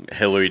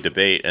Trump-Hillary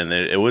debate, and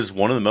it was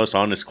one of the most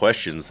honest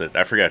questions that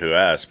I forgot who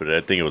asked, but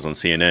I think it was on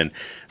CNN.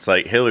 It's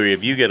like, Hillary,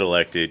 if you get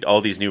elected,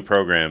 all these new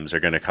programs are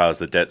going to cause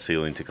the debt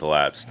ceiling to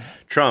collapse.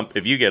 Trump,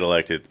 if you get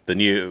elected, the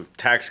new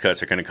tax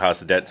cuts are going to cause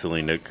the debt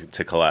ceiling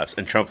to collapse.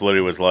 And Trump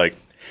literally was like,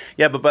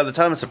 yeah, but by the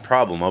time it's a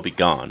problem, I'll be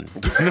gone.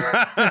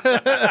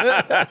 I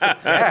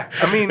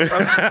mean,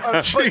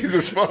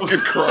 Jesus fucking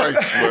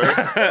Christ,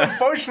 man.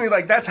 unfortunately,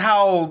 like that's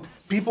how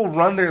people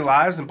run their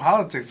lives in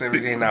politics every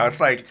day now. It's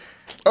like,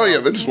 Oh yeah,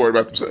 they're just worried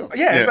about themselves.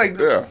 it's like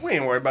we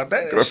ain't worried about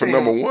that. That's for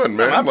number one,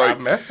 man.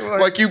 Problem, man.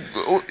 Like you,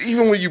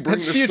 even when you bring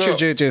That's this future up,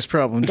 JJ's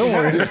problem. Don't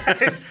worry.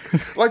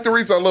 like the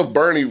reason I love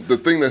Bernie, the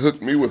thing that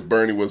hooked me with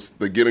Bernie was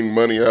the getting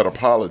money out of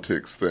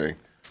politics thing.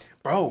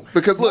 Bro.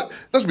 Because look,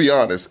 let's be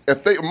honest.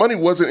 If money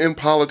wasn't in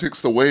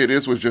politics the way it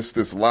is, was just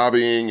this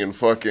lobbying and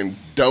fucking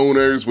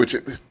donors,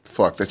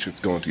 fuck, that shit's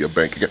going to your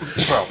bank again.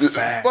 Bro,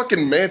 fucking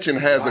Manchin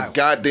has a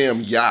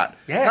goddamn yacht.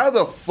 Yeah. How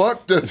the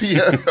fuck does he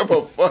have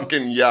a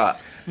fucking yacht?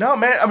 No,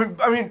 man.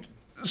 I mean,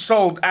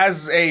 so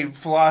as a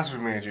philosophy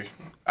major,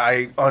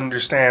 I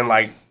understand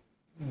like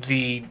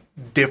the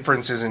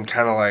differences in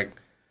kind of like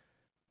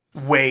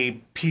way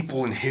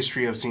people in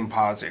history have seen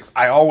politics.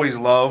 I always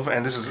love,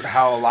 and this is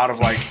how a lot of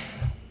like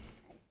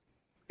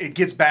it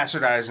gets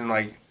bastardized in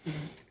like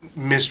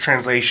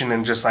mistranslation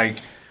and just like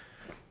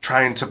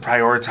trying to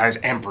prioritize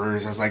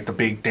emperors as like the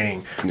big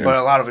thing. Yeah. But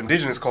a lot of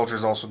indigenous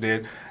cultures also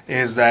did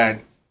is that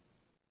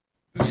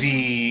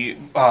the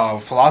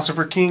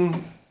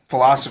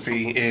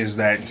philosophy is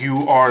that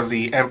you are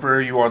the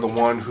emperor, you are the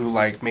one who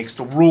like makes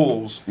the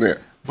rules. Yeah.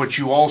 But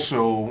you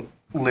also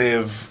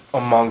live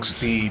amongst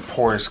the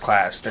poorest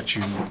class that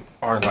you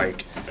are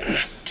like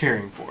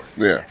caring for.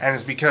 Yeah. And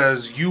it's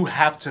because you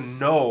have to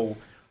know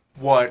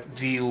what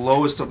the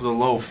lowest of the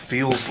low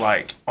feels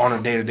like on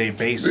a day-to-day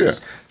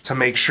basis to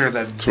make sure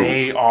that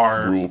they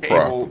are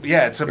able be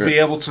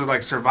able to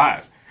like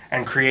survive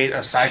and create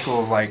a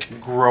cycle of like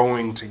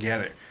growing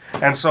together.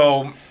 And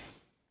so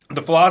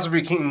the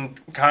philosophy king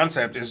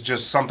concept is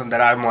just something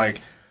that I'm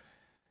like,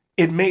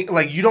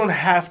 you don't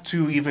have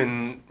to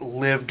even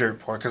live dirt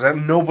poor because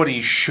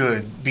nobody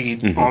should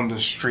be on the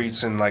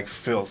streets in like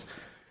filth.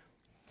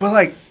 But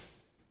like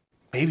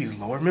maybe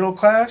lower middle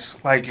class,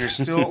 like you're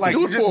still like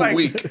you're just like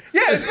week.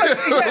 Yeah, it's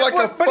like like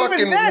a but fucking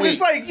even then, week. it's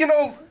like you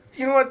know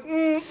what?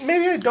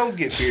 Maybe I don't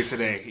get beer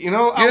today.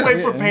 I'll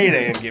wait for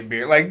payday and get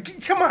beer.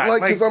 Like, come on.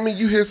 Like, because I mean,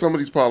 you hear some of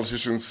these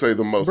politicians say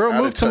the most.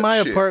 Bro, move to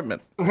my shit.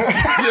 apartment.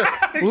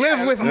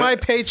 Live with my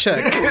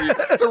paycheck.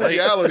 It's a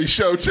reality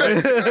show,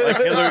 check. Like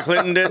Hillary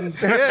Clinton did.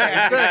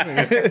 Yeah,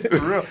 exactly.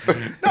 For real.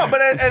 No,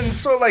 but and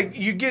so like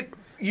you get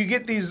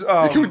these.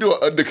 Can we do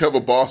an undercover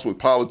boss with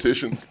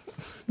politicians?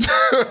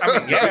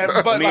 Like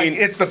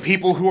it's the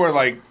people who are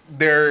like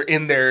they're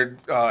in their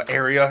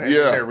area and in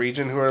their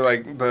region who are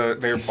like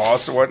their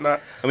boss or whatnot.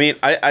 I mean,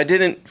 I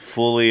didn't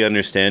fully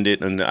understand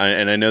it, and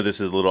I know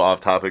this is a little off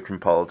topic from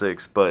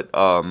politics, but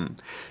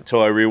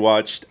so I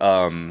rewatched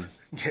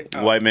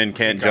White Men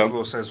Can't Jump.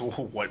 Goggle says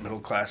white middle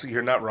class.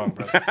 You're not wrong,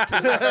 brother.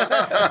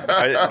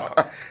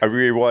 I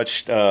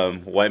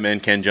rewatched White Men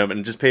Can't Jump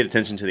and just paid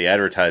attention to the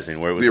advertising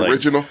where it was The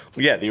original?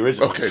 Yeah, the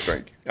original. Okay,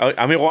 thank you.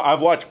 I mean, well,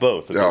 I've watched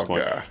both at this Oh,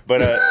 point, God.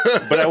 but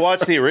I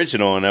watched the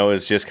original and I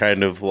was just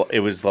kind of. It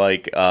was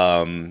like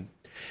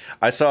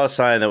I saw a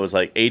sign that was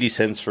like 80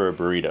 cents for a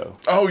burrito.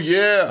 Oh,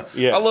 yeah.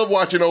 Yeah. I love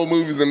watching old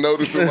movies and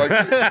noticing, like,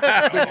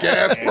 the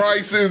gas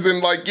prices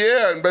and, like,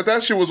 but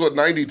that shit was, what,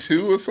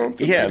 92 or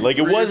something? Yeah, like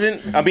it 93?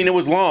 wasn't. I mean, it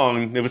was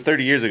long. It was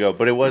 30 years ago,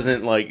 but it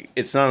wasn't like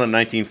it's not a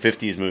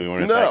 1950s movie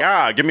where it's No.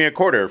 like give me a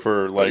quarter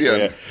for like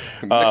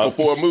nickel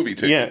for a movie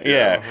ticket.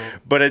 Yeah.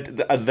 But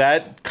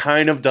that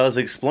kind of does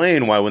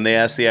explain why when they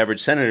ask the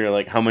average senator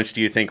like how much do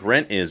you think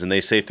rent is and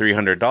they say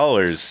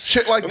 $300.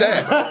 Shit like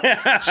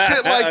that.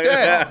 Shit like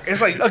that.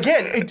 It's like again.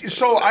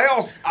 So I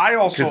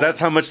also Because that's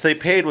how much they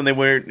paid when they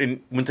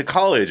went to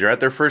college or at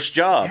their first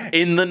job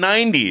in the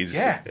 90s.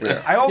 Yeah.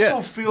 I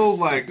also feel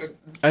like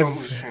I've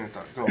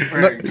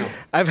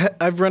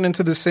run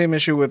into the same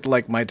issue with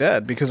like my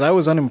dad because I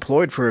was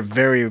unemployed for a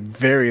very,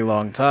 very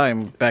long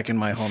time back in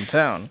my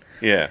hometown.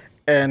 Yeah.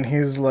 And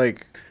he's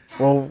like,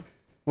 well,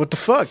 what the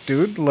fuck,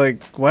 dude?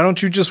 Like, why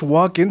don't you just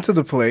walk into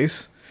the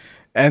place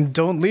and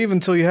don't leave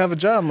until you have a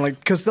job? I'm like,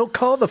 because they'll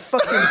call the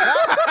fucking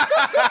cops.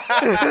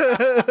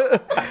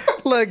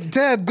 Like,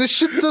 Dad, this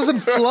shit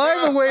doesn't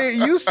fly the way it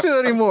used to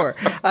anymore.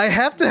 I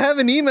have to have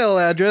an email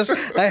address.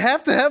 I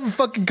have to have a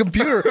fucking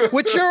computer,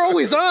 which you're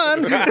always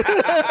on.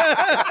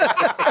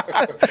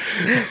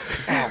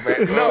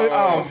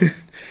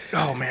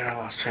 Oh man, I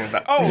lost train of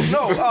thought. Oh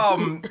no,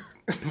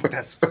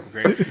 that's fucking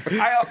great.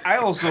 I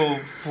also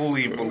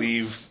fully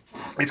believe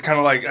it's kind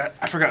of like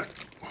I forgot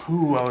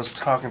who I was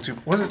talking to.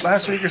 Was it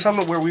last week or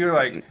something where we were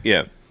like,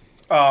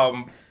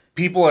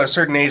 people at a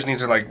certain age need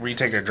to like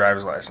retake their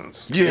driver's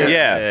license.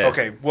 Yeah.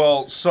 Okay,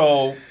 well,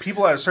 so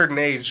people at a certain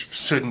age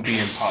shouldn't be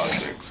in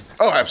politics.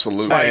 Oh,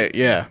 absolutely.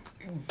 Yeah.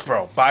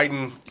 Bro,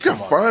 Biden. You got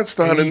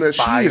Feinstein in there.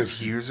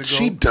 85 years ago?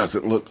 She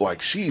doesn't look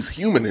like she's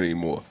human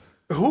anymore.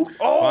 Who?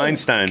 Oh,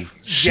 Feinstein.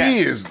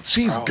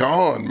 She's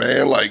gone,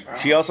 man. Like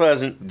She also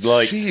hasn't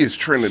like. she is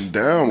trending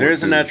down.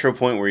 There's a natural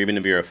point where even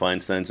if you're a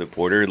Feinstein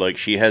supporter, like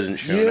she hasn't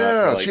shown up.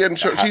 Yeah, Like, she hadn't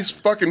shown. She's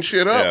fucking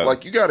shit up. Yeah.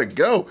 Like you got to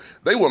go.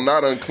 They will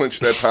not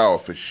unclench that power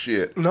for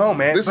shit. No,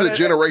 man, This is but a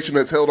generation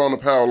that's held on to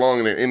power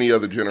longer than any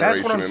other generation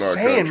that's what I'm in our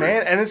saying, country.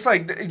 man. And it's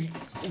like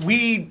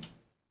we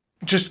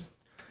just.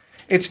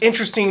 It's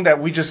interesting that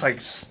we just like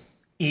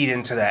eat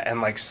into that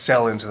and like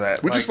sell into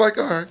that. We're just like,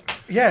 all right,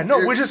 yeah, no,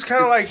 we're just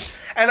kind of like.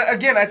 And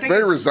again, I think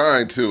very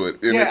resigned to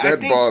it, and I that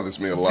think bothers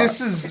me a lot.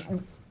 This is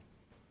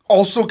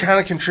also kind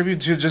of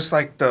contribute to just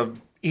like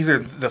either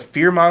the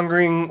fear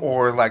mongering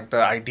or like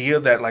the idea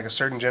that like a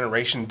certain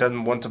generation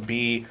doesn't want to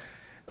be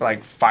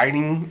like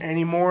fighting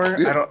anymore.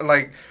 Yeah. I don't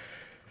like.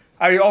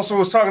 I also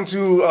was talking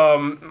to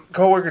a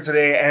coworker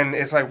today, and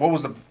it's like, what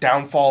was the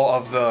downfall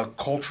of the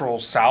cultural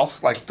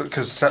South? Like,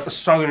 because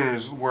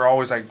Southerners were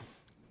always like,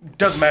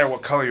 doesn't matter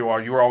what color you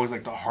were always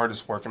like the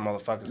hardest working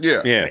motherfuckers.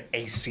 Yeah. Yeah.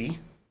 AC.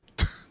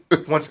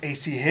 Once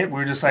AC hit, we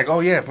were just like, oh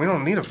yeah, we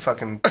don't need a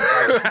fucking sit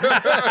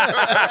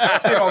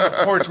on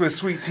the porch with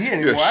sweet tea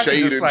anymore. Yeah, I can shade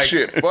just, and like,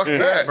 shit. Fuck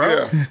that, bro.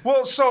 yeah.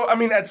 Well, so I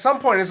mean, at some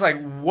point, it's like,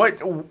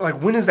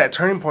 when is that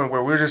turning point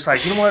where we're just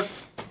like, you know what,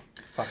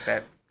 fuck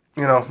that,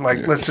 you know,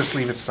 like let's just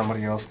leave it to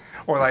somebody else,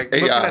 or like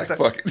AI,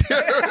 fuck it.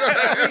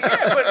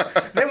 yeah,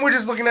 but then we're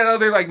just looking at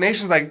other like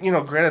nations, like you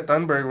know, Greta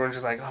Thunberg. We're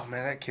just like, oh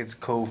man, that kid's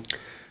cool,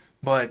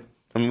 but.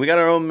 I mean, we got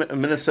our own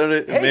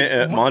Minnesota,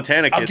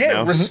 Montana kids again,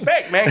 now.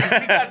 respect, man.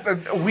 'Cause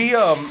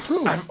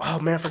oh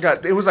man, I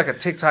forgot. It was like a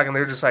TikTok, and they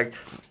were just like,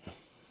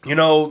 you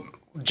know,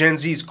 Gen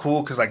Z's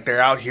cool because like they're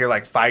out here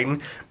like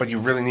fighting, but you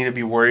really need to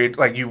be worried.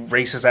 Like you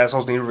racist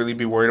assholes need to really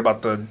be worried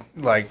about the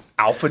like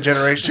alpha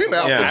generation. Gen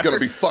Alpha's gonna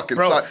be fucking.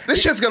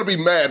 This shit's gonna be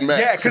Mad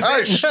Max. Yeah, 'cause I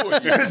assure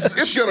you,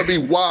 it's gonna be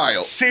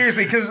wild.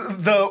 Seriously, because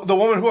the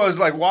woman who I was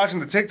like watching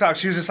the TikTok,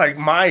 she was just like,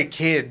 my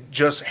kid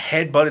just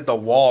headbutted the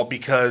wall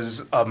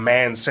because a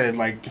man said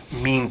like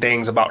mean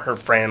things about her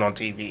friend on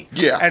TV.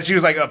 Yeah, and she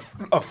was like a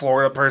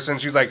Florida person.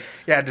 She's like,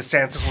 yeah,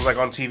 DeSantis was like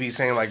on TV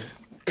saying like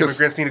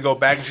immigrants need to go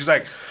back, and she's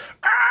like.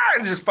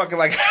 And just fucking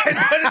like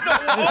headbutted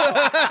the wall.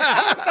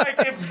 It's like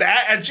if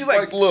that, and she's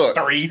like look,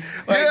 3.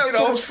 Like, yeah, that's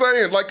what I'm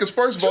saying. Like, cause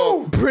first of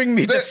all, bring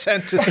me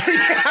DeSantis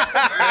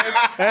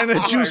and a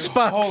juice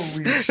box.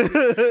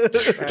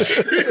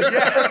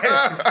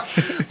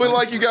 But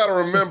like, you got to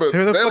remember,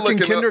 they're the fucking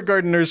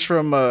kindergartners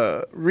from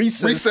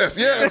Recess. Recess,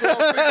 yeah, that's what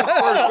I'm thinking. The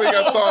first thing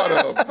I thought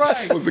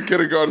of was the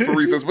kindergarten for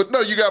Recess. But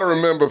no, you got to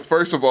remember,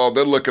 first of all,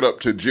 they're looking up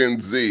to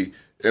Gen Z,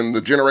 and the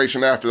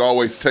generation after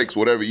always takes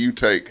whatever you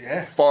take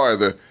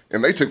farther.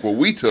 And they took what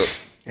we took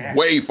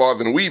way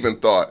farther than we even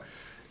thought.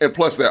 And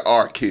plus, they're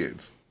our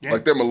kids. Yeah.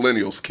 Like, they're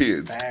millennials'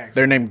 kids. Bags.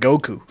 They're named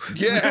Goku.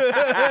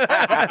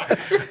 Yeah.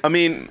 I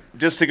mean,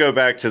 just to go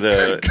back to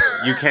the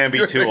you can't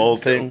be too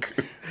old thing,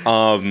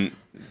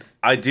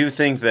 I do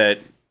think that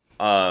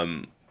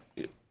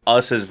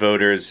us as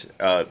voters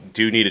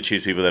do need to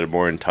choose people that are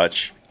more in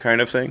touch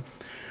kind of thing.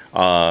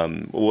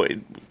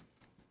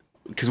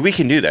 because we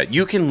can do that.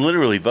 You can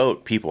literally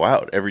vote people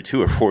out every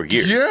 2 or 4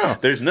 years. Yeah.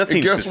 There's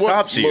nothing that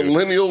stops you.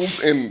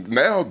 Millennials and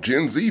now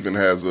Gen Z even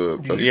has a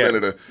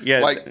senator. Yeah.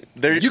 Like,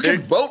 you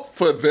can vote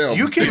for them.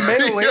 You can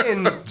mail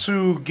in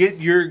to get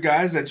your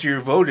guys that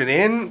you're voted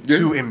in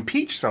to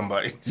impeach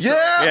somebody. So,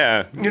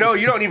 Yeah. you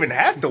don't even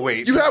have to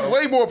wait. You have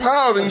way more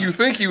power than you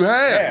think you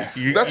have.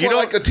 Yeah. That's why,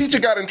 like, a teacher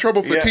got in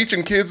trouble for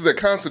teaching kids their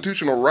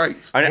constitutional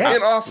rights in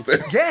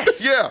Austin.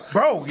 Yes. Yeah.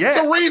 Bro, yeah. It's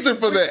a reason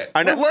for that.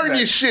 Learn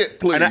your shit,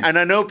 please. And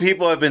I know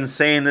people have been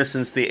saying this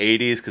since the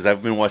 80s because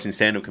I've been watching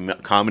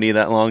stand-up comedy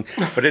that long.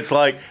 But it's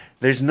like,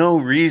 there's no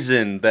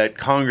reason that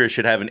Congress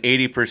should have an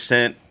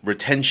 80%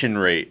 retention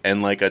rate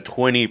and like a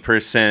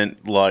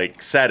 20%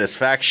 like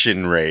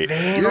satisfaction rate.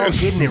 They ain't all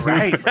getting it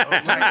right, bro.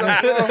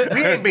 Like,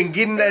 we ain't been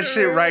getting that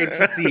shit right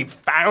since the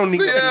founding.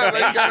 Yeah, they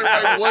got it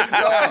right one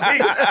time.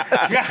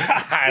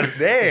 God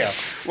damn.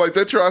 Like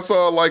that year I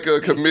saw like a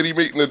committee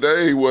meeting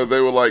today where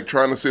they were like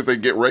trying to see if they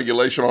get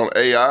regulation on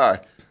AI.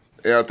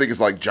 And I think it's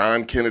like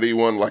John Kennedy,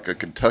 one like a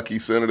Kentucky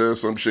senator or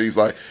some shit. He's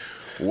like,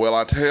 well,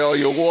 I tell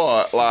you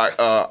what, like,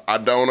 I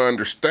don't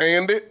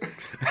understand it,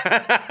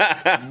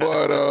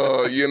 but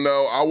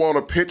I want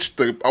to pitch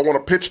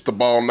the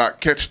ball, not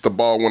catch the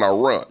ball when I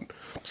run.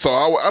 So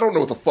I don't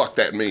know what the fuck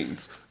that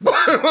means. But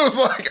it was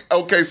like,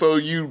 okay, so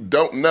you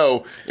don't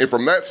know, and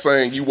from that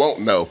saying, you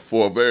won't know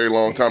for a very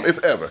long time,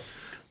 if ever.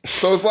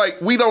 So it's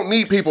like we don't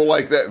need people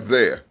like that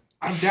there.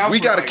 I'm down. We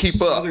got to keep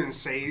up. Southern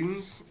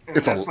sayings. And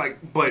It's that's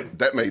but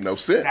that made no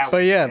sense.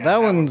 But yeah, that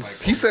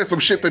one's... He said some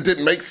shit that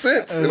didn't make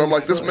sense, and I'm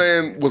like, this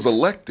man was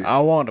elected. I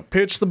want to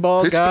pitch the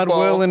ball, God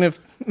willing, if...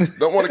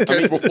 Don't want to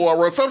catch before I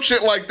run. Some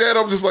shit like that,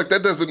 I'm just like,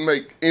 that doesn't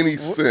make any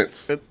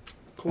sense.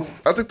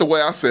 I think the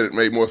way I said it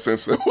made more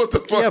sense than what the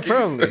fuck he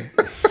probably. said.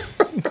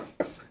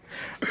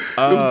 It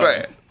was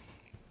bad.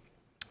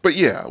 But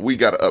yeah, we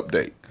got to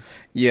update.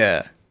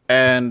 Yeah,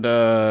 and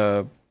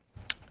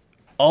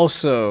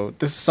also,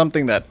 this is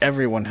something that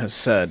everyone has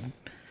said.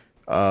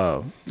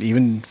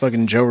 Even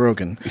fucking Joe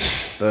Rogan,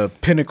 the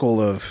pinnacle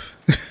of...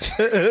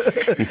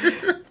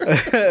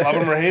 Love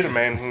him or hate him,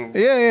 man.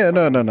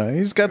 No.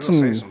 He's got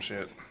Say some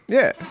shit.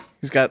 Yeah,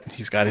 he's got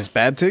his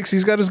bad takes.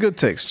 He's got his good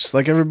takes, just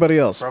like everybody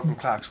else. Broken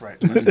clocks, right?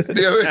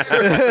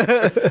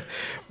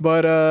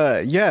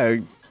 But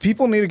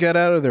people need to get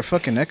out of their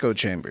fucking echo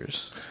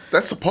chambers.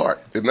 That's the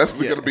part, and that's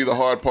going to be the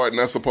hard part, and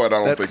that's the part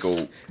I don't think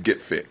will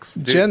get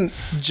fixed. Gen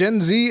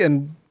Z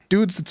and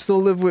dudes that still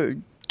live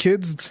with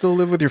kids that still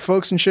live with your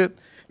folks and shit,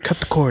 cut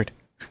the cord.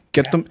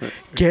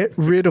 Get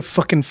rid of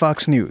fucking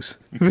Fox News.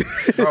 Bro,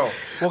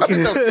 well, I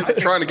think they're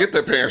trying to get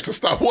their parents to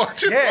stop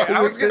watching. yeah,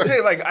 I was gonna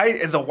say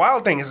the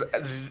wild thing is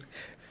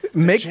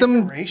make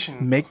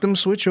them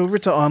switch over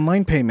to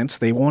online payments.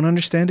 They won't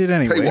understand it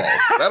anyway.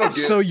 Paywalls. That'll get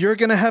So you're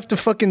gonna have to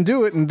fucking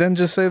do it, and then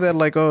just say that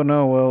like, oh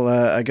no, well,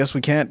 I guess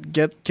we can't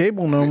get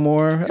cable no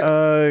more.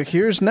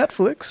 Here's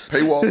Netflix.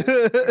 paywall to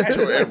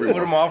put everyone.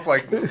 them off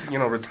like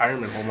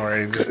retirement home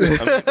already.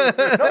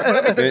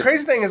 The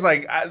crazy thing is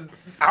like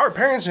our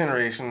parents'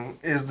 generation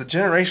is the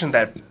generation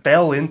that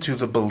fell into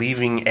the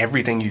believing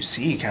everything you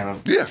see kind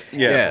of. Yeah,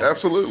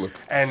 absolutely.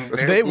 And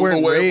That's They the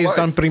weren't way of raised life.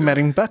 on Primer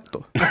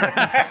Impacto.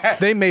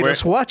 They made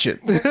us watch it.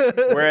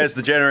 Whereas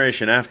the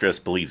generation after us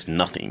believes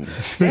nothing.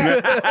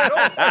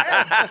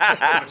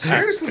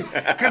 seriously,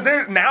 because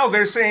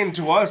they're saying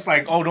to us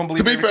like, oh, don't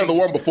believe. To be fair, the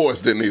one before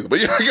us didn't either. But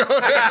yeah, go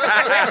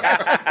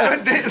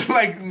ahead. But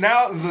like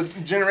now the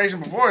generation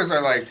before us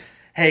are like,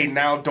 hey,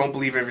 now don't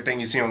believe everything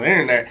you see on the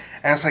internet.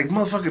 And it's like,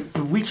 motherfucker,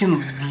 but we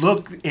can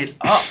look it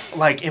up.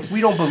 Like, if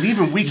we don't believe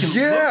it, we can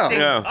look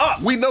things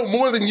up. We know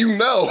more than you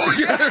know.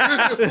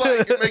 It's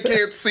like, they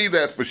can't see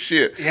that for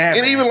shit. Yeah,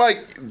 and man. even like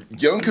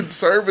young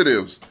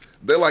conservatives,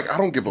 they're like, I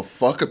don't give a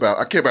fuck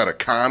I care about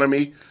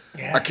economy.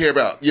 Yeah. I care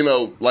about,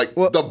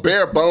 the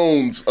bare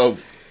bones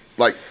of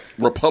like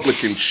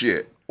Republican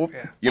shit.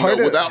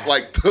 Without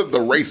like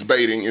the race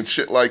baiting and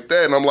shit like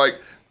that. And I'm like,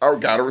 I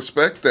gotta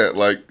respect that.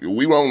 Like,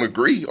 we won't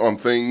agree on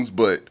things,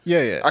 but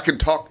I can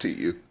talk to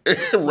you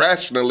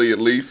rationally, at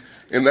least,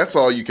 and that's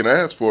all you can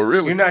ask for,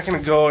 really. You're not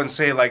gonna go and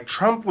say like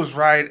Trump was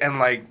right and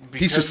like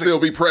He should still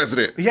be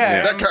president.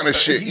 Yeah, that kind of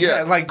shit.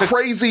 Yeah, like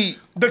crazy.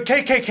 The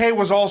KKK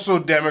was also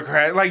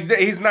Democrat. Like,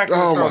 he's not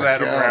gonna throw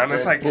that around. Man.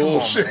 It's like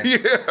bullshit.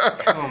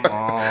 Come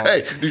on.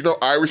 Hey, do you know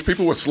Irish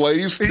people were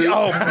slaves too?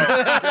 Oh,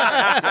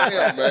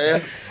 Damn,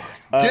 man.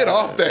 Get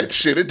off that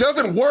shit. It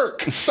doesn't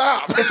work.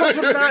 Stop. It's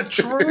also not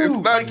true. It's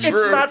not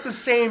true. It's not the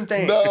same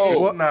thing.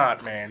 No. It's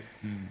not, man.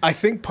 I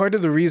think part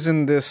of the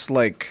reason this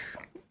like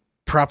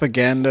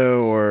propaganda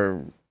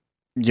or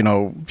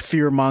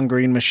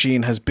fear-mongering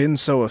machine has been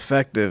so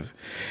effective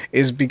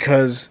is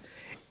because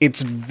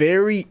it's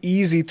very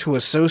easy to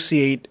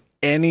associate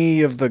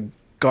any of the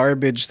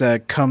garbage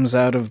that comes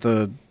out of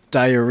the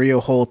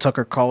diarrhea hole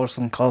Tucker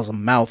Carlson calls a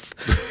mouth.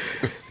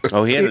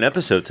 Oh, he had an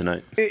episode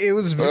tonight.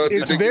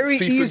 It's very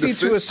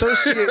easy to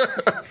associate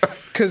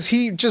because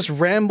he just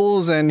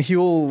rambles and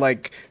he'll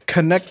like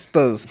connect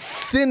the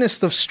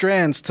thinnest of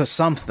strands to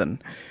something.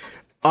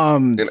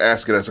 And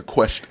ask it as a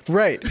question.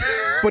 Right.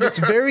 But it's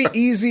very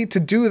easy to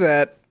do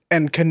that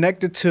and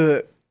connect it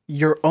to,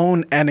 your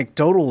own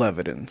anecdotal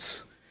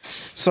evidence.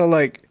 So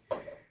like,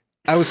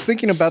 I was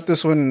thinking about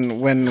this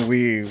when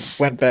we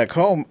went back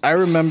home. I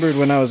remembered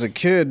when I was a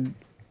kid,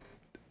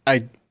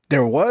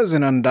 there was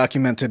an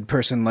undocumented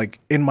person like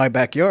in my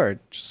backyard,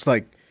 just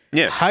like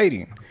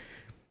hiding.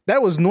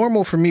 That was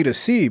normal for me to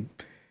see.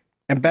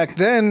 And back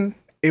then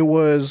it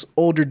was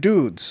older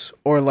dudes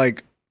or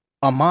like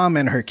a mom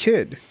and her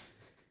kid.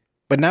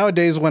 But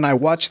nowadays when I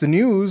watch the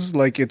news,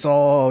 like it's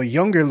all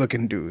younger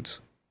looking dudes.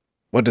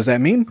 What does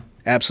that mean?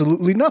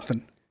 Absolutely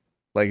nothing.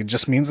 Like, it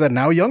just means that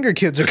now younger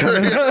kids are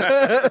coming.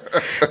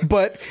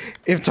 But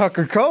if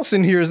Tucker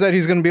Carlson hears that,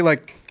 he's going to be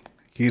like,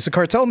 he's a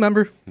cartel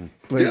member.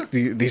 Like,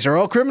 these are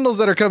all criminals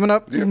that are coming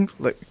up. Yeah.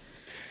 Like,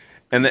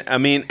 and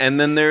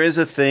then there is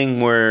a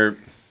thing where,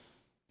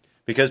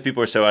 because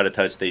people are so out of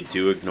touch, they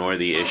do ignore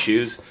the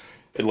issues.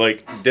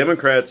 Like,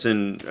 Democrats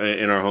in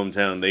our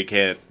hometown, they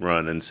can't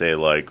run and say,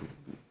 like,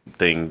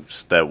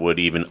 things that would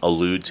even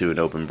allude to an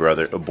open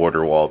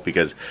border wall,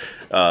 because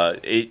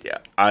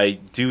I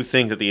do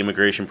think that the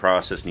immigration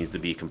process needs to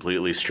be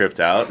completely stripped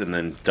out and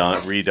then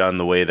redone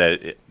the way that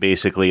it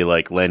basically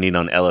like landing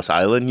on Ellis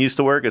Island used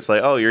to work. It's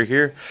like, oh, you're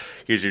here,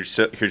 here's your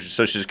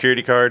social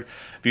security card.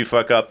 If you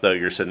fuck up, though,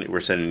 we're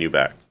sending you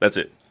back. That's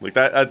it. Like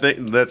that, I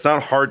think that's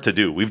not hard to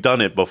do. We've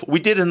done it before.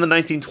 We did it in the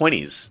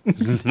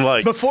 1920s,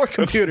 like before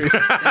computers.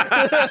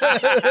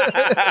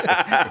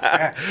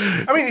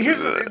 I mean,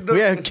 we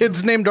had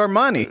kids named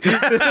Armani.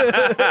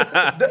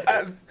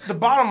 The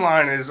bottom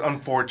line is,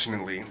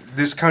 unfortunately,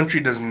 this country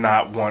does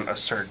not want a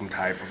certain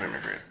type of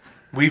immigrant.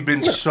 We've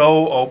been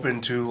so open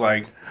to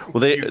like.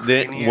 Well,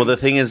 the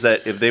thing is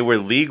that if they were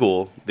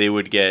legal, they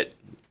would get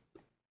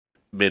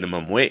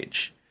minimum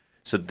wage.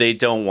 So they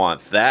don't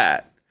want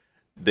that.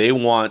 They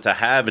want to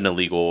have an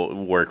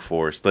illegal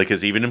workforce, like,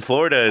 because even in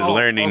Florida is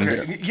learning.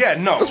 Okay. Yeah,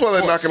 no. That's why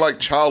they're knocking like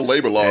child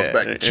labor laws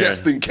back,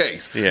 just in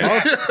case. Yeah.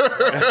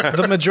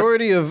 The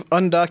majority of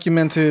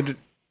undocumented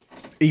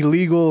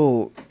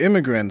illegal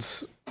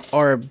immigrants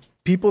are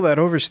people that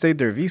overstayed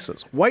their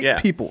visas.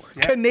 White people,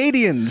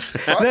 Canadians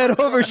that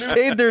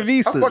overstayed their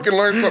visas. I fucking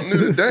learned something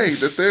new today,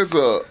 that there's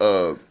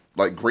a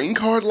like green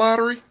card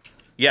lottery.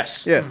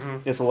 Yes. Yeah.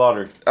 Mm-hmm. It's a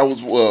lottery.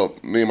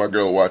 Me and my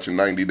girl were watching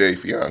 90 Day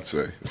Fiance,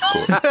 of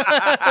course.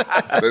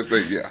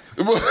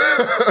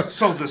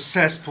 So the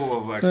cesspool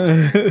of like.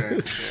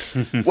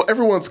 Well,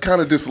 everyone's kind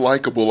of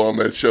dislikable on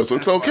that show, so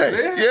it's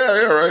okay.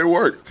 Yeah, right, it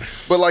worked.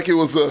 But like, it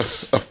was a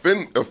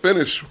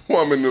Finnish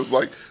woman that was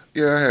like,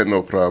 yeah, I had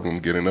no problem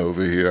getting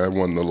over here. I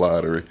won the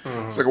lottery.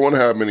 It's like, I wonder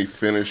how many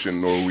Finnish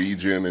and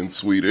Norwegian and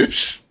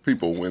Swedish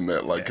people win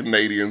that, like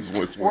Canadians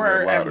win that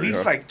lottery. Or at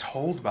least like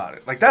told about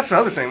it. Like, that's the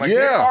other thing. Like,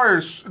 there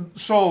are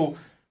so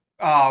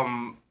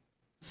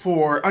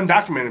for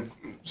undocumented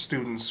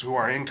students who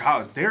are in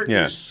college, there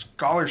is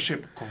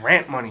scholarship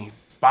grant money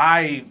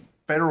by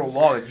federal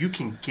law that you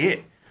can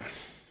get,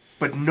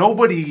 but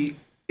nobody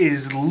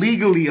is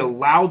legally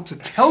allowed to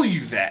tell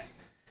you that.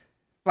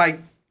 Like,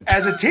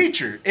 as a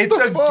teacher, it's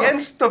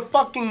against the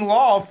fucking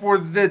law for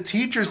the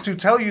teachers to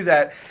tell you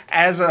that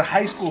as a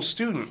high school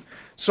student.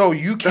 So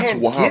you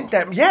can't get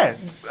that. Yeah.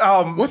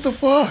 What the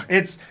fuck?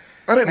 I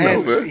didn't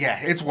know that. Yeah,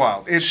 it's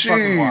wild. It's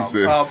fucking wild.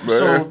 Man.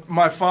 So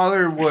my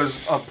father was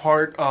a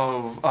part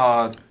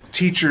of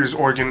teachers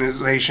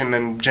organization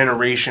and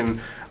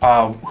generation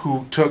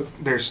who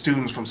took their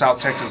students from South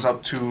Texas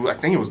up to, I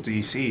think it was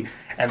DC,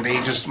 and they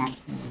just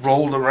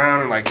rolled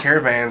around in like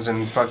caravans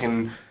and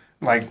fucking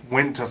like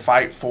went to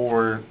fight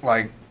for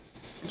like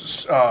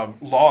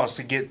laws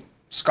to get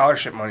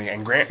scholarship money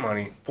and grant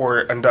money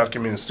for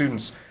undocumented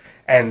students.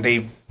 And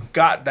they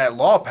got that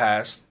law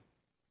passed,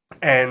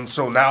 and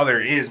so now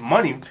there is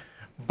money,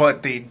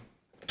 but they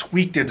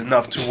tweaked it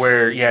enough to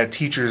where,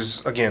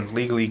 teachers, again,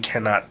 legally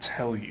cannot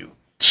tell you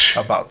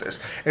about this.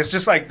 It's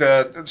just like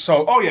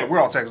we're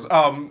all Texas.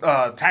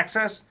 Tax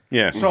test.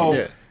 Yeah.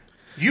 So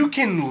you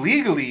can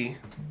legally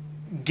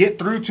get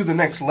through to the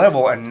next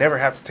level and never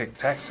have to take the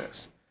tax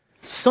test.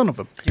 Son of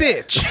a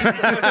bitch.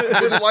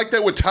 Was it like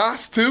that with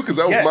TOS too? Because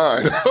that was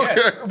mine.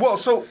 Yes. Well,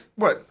 so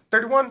what?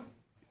 31?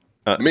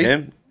 Me?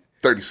 Him?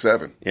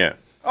 37. Yeah.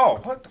 Oh,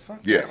 what the fuck?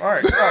 Yeah. All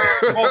right.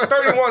 Well,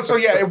 31. So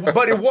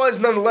but it was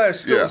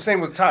nonetheless still the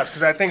same with TOS,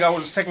 because I think I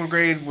was second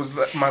grade was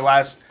my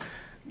last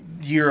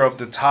year of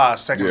the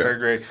TOS, second third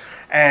grade,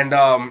 and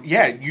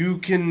you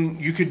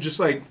could just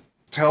like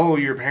tell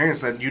your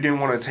parents that you didn't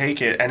want to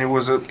take it, and it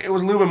was a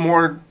little bit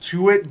more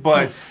to it,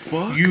 but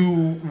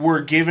you were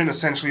given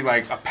essentially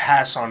like a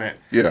pass on it.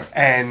 Yeah.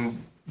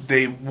 And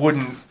they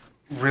wouldn't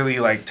really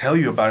like tell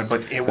you about it,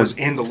 but it was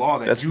in the law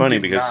that that's you funny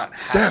did because not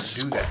have that's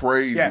to do that.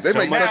 crazy. Yeah, they so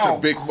make such now, a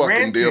big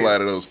fucking deal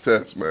out of those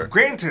tests, man.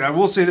 Granted, I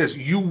will say this: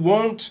 you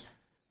won't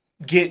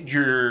get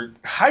your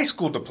high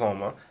school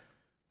diploma,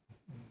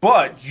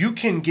 but you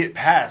can get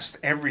past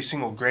every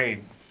single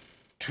grade.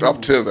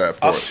 Up to that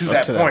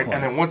point.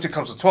 And then once it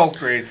comes to 12th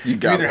grade, you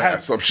gotta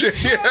have some shit.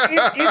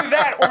 Either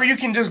that, or you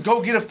can just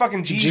go get a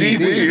fucking GED,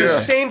 which is the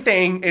same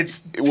thing. It's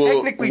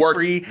technically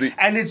free,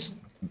 and it's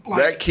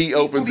like, that key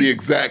opens the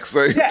exact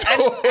same. Yeah,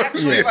 and it's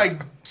actually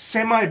like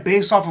semi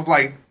based off of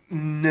like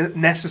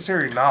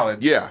necessary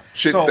knowledge. Yeah,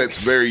 shit that's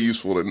very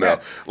useful to know.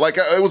 Yeah. Like,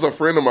 it was a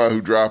friend of mine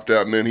who dropped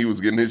out, and then he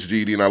was getting his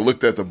GED, and I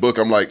looked at the book.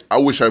 I'm like, I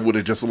wish I would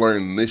have just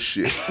learned this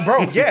shit.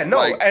 Bro, yeah, no,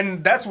 Like,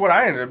 and that's what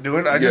I ended up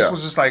doing. I Yeah. just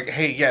was just like,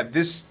 hey, yeah,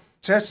 this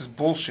test is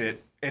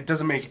bullshit. It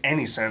doesn't make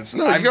any sense.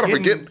 No, you gotta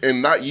forget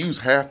and not use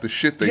half the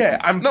shit they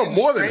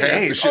more than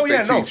half the shit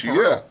they teach you.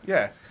 Yeah.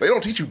 Yeah. They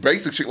don't teach you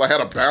basic shit like how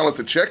to balance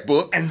a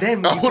checkbook. And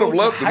then I would have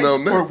loved to know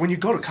that. Or when you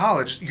go to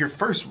college, your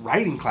first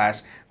writing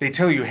class, they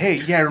tell you, hey,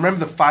 yeah,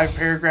 remember the 5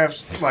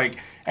 paragraphs like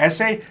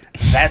essay?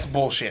 That's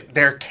bullshit.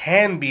 There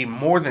can be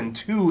more than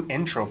 2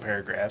 intro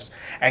paragraphs,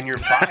 and your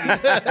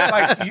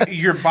body,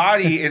 your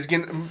body is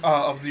getting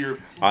of your.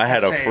 I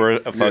had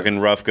essay. a fucking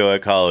rough go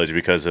at college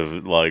because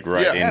of like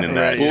writing and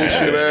that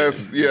bullshit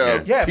ass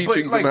Yeah,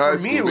 teachings but like in high for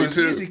school. me, it was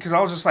easy because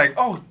I was just like,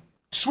 oh,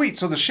 sweet.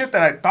 So the shit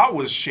that I thought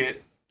was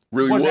shit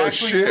really was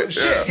actually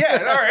shit.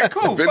 Yeah, all right,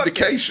 cool.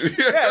 Vindication. Fuck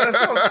it. Yeah,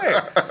 that's what I'm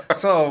saying.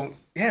 So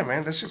yeah,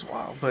 man, that's just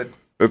wild. But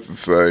that's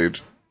insane.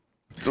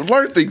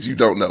 Learn things you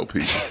don't know,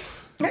 people.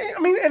 I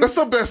mean, and That's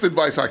the best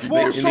advice I can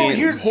give. so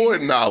here's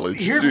important knowledge.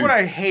 Here's what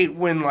I hate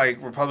when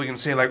like Republicans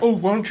say like, "Oh,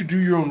 why don't you do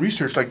your own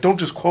research? Like, don't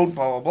just quote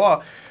blah blah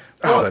blah."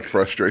 Oh, that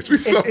frustrates me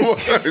so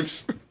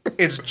much.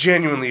 It's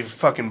genuinely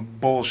fucking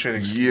bullshit.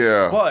 Excuse.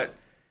 Yeah. But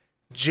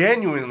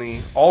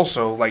genuinely,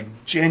 also like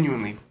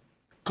genuinely,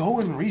 go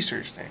and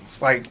research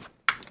things. Like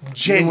No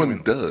genuinely.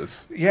 one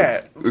does.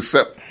 Yeah.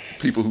 Except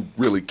people who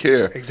really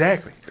care.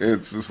 Exactly.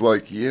 It's just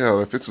like,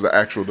 yeah, if it's an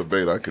actual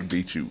debate, I could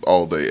beat you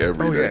all day,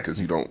 every day, yeah. because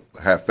you don't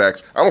have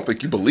facts. I don't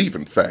think you believe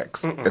in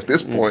facts at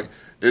this point.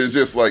 It's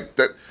just like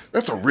that.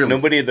 That's a really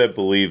Nobody that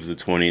believes the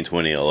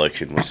 2020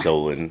 election was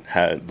stolen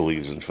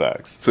believes in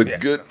facts. It's a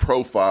good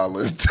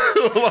profiling.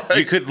 Like,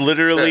 You could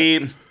literally,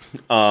 test.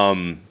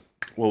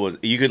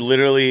 you could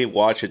literally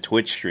watch a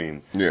Twitch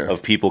stream Yeah.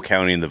 of people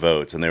counting the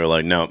votes, and they were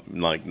like, no,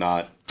 like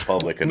not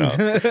public enough.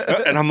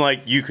 And I'm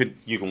like, you can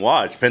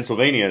watch.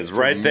 Pennsylvania is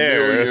right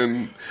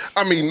there.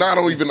 I mean, not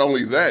even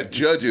only that,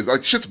 judges.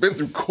 Like, shit's been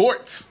through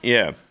courts.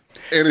 Yeah.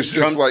 And it's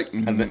just Trump, like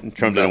and then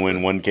Trump didn't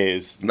win one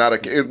case. Not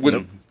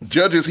with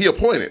judges he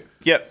appointed.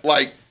 Yep.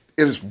 Like,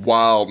 it is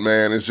wild,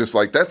 man. It's just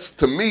like, that's,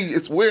 to me,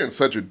 we're in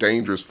such a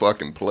dangerous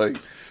fucking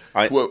place.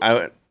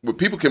 Where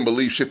people can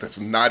believe shit that's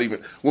not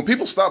even, when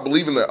people stop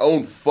believing their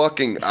own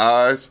fucking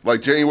eyes,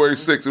 like January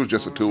 6th, it was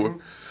just a tour.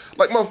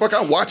 Like, motherfucker,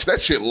 I watched that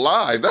shit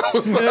live. That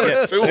was not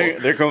a tour.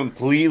 They're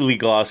completely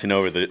glossing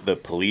over the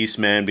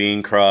policeman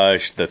being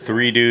crushed, the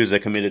 3 dudes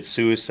that committed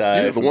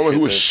suicide. Yeah, the woman who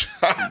was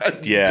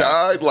shot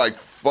died. Like,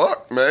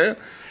 fuck, man.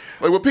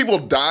 Like, when people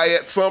die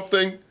at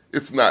something,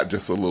 it's not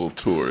just a little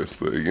tourist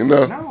thing, you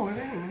know? No, it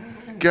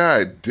ain't.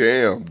 God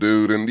damn,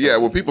 dude. And yeah,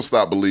 when people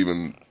stop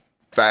believing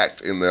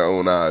fact in their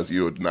own eyes,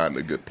 you're not in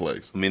a good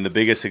place. I mean, the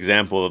biggest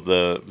example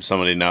of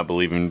somebody not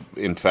believing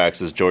in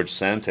facts is George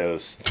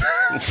Santos.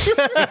 You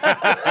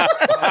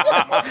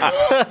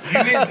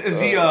mean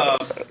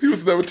He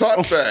was never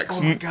taught facts.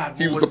 Oh my God,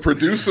 He was the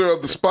producer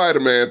of the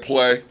Spider-Man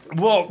play.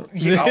 well,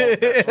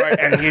 that's right.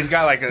 And he's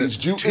got like He's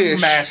Jewish. 2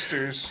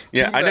 masters.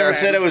 Yeah, I never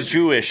said I was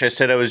Jewish. I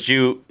said I was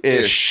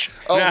Jew-ish.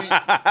 Oh, he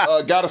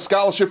got a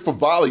scholarship for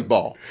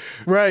volleyball.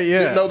 Right, yeah.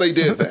 Didn't know they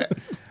did that.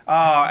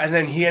 And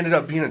then he ended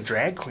up being a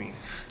drag queen.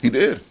 He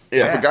did.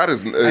 Yeah. I forgot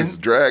his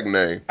drag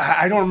name.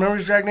 I don't remember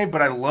his drag name,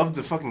 but I loved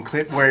the fucking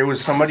clip where it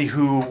was somebody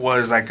who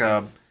was like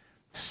a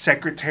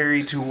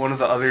secretary to one of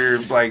the other,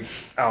 like,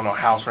 I don't know,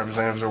 House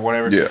representatives or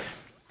whatever. Yeah.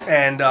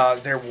 And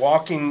they're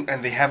walking,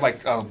 and they have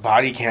like a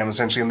body cam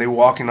essentially, and they're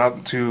walking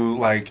up to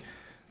like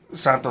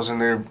Santos, and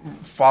they're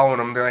following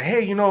him. They're like,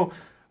 hey, you know,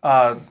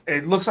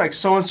 it looks like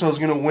so and so is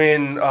gonna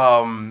win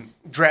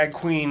drag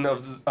queen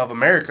of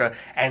America,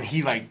 and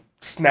he like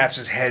snaps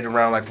his head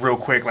around like real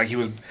quick, like he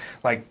was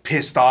like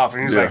pissed off,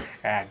 and he's like,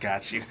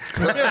 got you.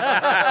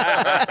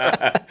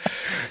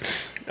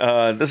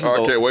 I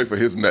can't wait for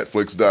his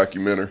Netflix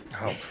documentary.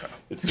 Oh, bro.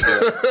 It's gonna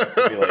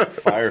be like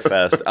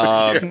Firefest.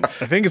 I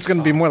think it's going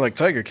to be more like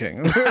Tiger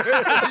King.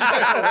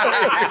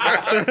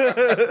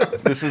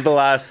 This is the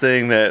last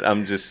thing that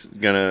I'm just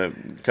gonna.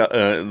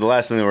 The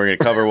last thing that we're gonna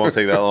cover won't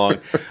take that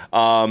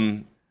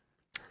long.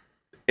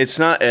 It's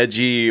not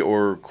edgy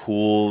or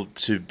cool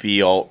to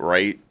be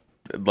alt-right.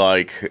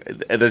 Like,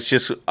 that's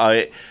just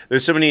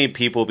there's so many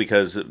people,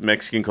 because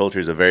Mexican culture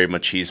is a very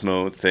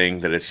machismo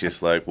thing, that it's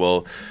just like,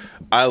 well,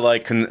 I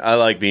like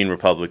being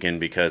Republican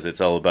because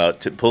it's all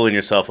about pulling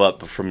yourself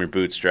up from your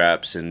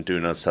bootstraps and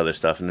doing all this other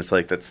stuff, and it's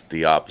like, that's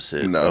the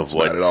opposite of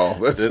what not at all.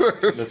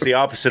 That's the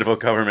opposite of what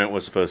government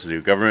was supposed to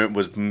do. Government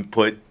was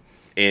put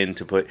in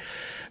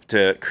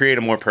to create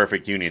a more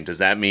perfect union. Does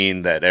that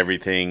mean that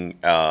everything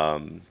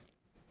that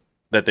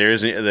there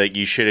isn't, that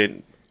you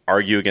shouldn't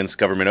argue against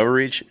government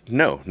overreach?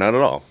 No, not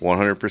at all.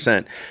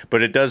 100%.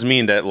 But it does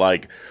mean that,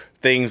 like,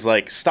 things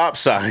like stop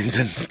signs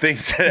and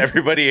things that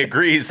everybody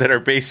agrees that are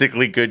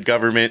basically good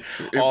government,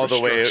 all the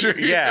way,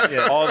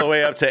 all the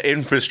way up to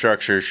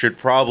infrastructure, should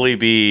probably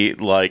be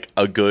like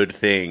a good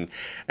thing.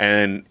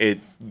 And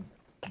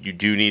you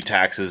do need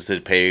taxes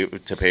to pay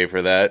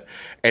for that.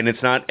 And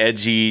it's not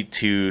edgy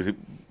to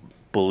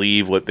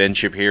believe what Ben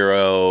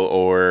Shapiro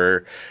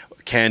or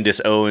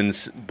Candace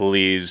Owens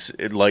believes.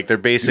 Like they're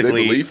Do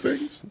basically they believe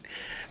things?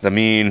 I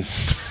mean,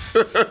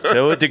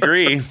 to a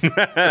degree.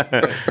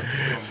 I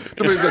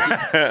mean,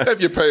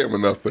 if you pay them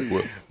enough, they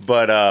will.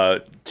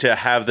 But to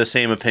have the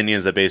same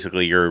opinions that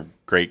basically your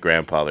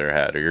great-grandfather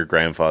had or your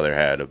grandfather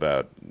had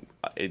about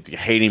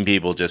hating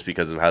people just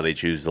because of how they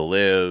choose to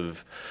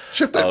live.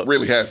 Shit that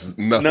really has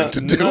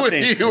nothing to do with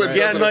you and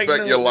doesn't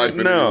affect your life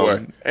in any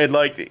way. And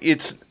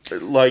it's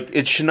like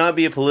it should not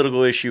be a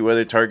political issue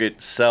whether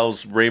Target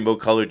sells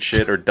rainbow-colored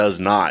shit or does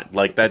not.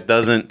 Like that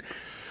doesn't.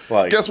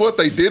 Like, guess what?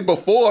 They did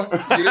before.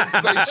 You didn't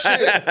say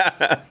shit.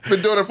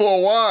 Been doing it for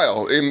a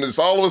while, and it's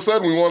all of a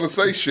sudden we want to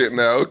say shit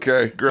now.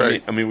 Okay,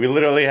 great. I mean, we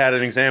literally had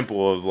an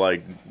example of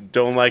like,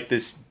 don't like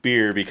this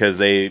beer because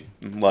they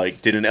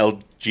like did an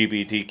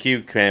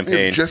LGBTQ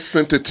campaign. You just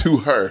sent it to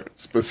her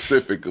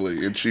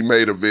specifically, and she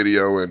made a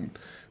video, and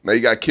now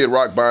you got Kid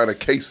Rock buying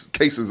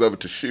cases of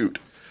it to shoot.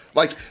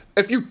 Like,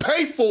 if you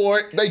pay for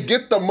it, they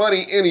get the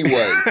money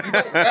anyway. You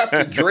don't have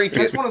to drink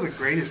That's it. one of the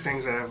greatest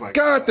things that I've like.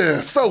 God,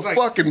 they're so like,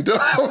 fucking dumb.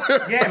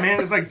 Yeah, man.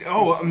 It's like,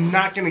 oh, I'm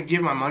not gonna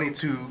give my money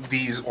to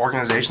these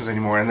organizations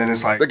anymore, and then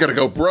it's like They're gonna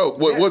go broke.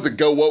 What was it?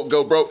 Go woke,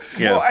 go broke.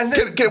 Yeah. Well, and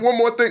then, Get one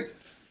more thing.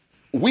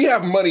 We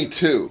have money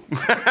too.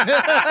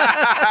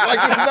 Like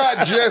it's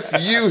not just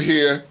you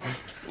here.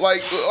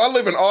 Like I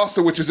live in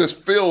Austin, which is just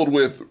filled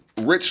with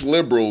rich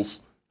liberals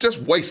just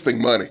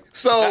wasting money.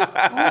 So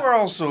who are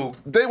also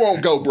they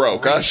won't go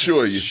broke. I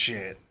assure you.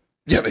 shit.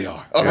 Yeah, they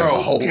are. Oh, that's a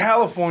whole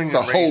California. It's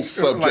a whole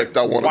subject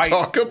I want to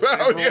talk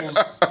about. Yeah.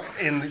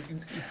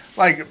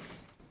 Like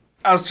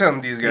I was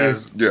telling these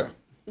guys, Yeah.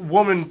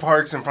 woman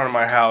parks in front of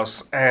my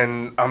house,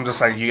 and I'm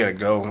just like, you gotta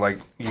go. Like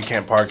you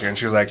can't park here, and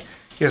she was like,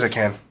 yes, I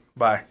can.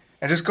 Bye.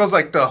 And just goes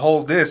like the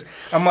whole this.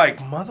 I'm like,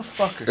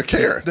 motherfucker. A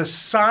Karen. The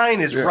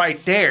sign is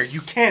right there. You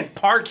can't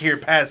park here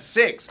past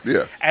 6.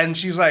 Yeah. And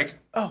she's like,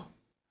 oh,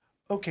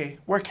 okay,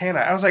 where can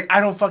I? I was like, I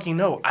don't fucking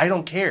know. I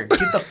don't care. Get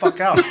the fuck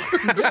out.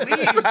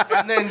 Leaves,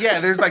 and then,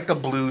 there's like the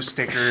blue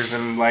stickers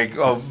and like,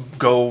 go.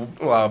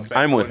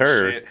 I'm with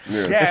her. Shit.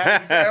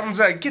 Yeah. I'm just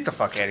like, get the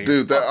fuck out of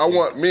here. Dude, I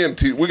want me and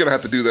T. We're gonna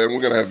have to do that, and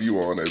we're gonna have you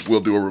on it.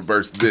 We'll do a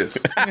reverse this.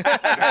 It's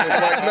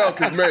like no,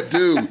 because man,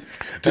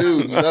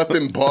 dude,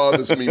 nothing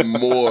bothers me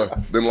more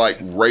than like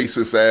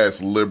racist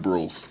ass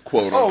liberals,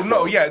 quote unquote. Oh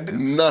no, yeah,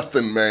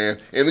 nothing, man.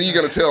 And then you're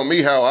gonna tell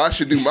me how I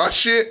should do my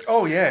shit.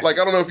 Oh yeah. Like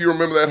I don't know if you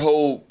remember that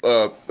whole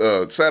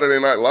Saturday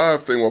Night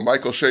Live thing where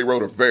Michael Shea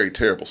wrote a very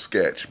terrible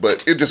sketch,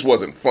 but it just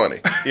wasn't funny.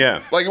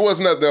 Yeah. Like it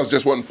wasn't nothing else,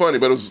 just wasn't funny.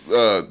 But it was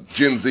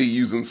Gen Z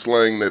using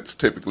slang that's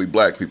typically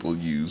black people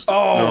used.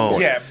 Oh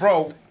yeah,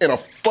 bro. And a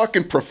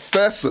fucking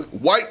professor,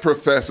 white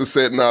professor,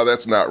 said, "No,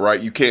 that's not right.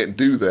 You can't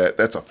do that.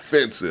 That's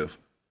offensive."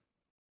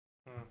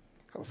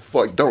 Oh,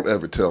 fuck! Don't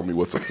ever tell me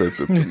what's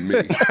offensive to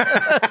me.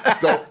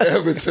 Don't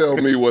ever tell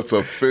me what's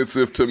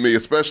offensive to me,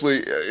 especially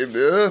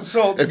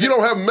if you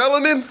don't have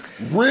melanin.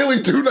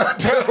 Really, do not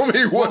tell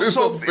me what is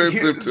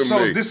offensive to me.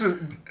 So this is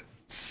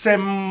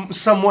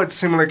somewhat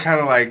similar kind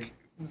of like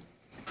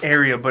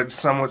area, but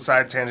somewhat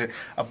side tangent.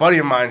 A buddy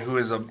of mine who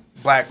is a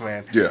black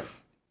man. Yeah.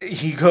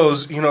 He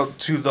goes,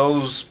 to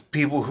those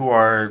people who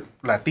are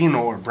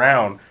Latino or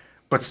brown,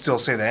 but still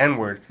say the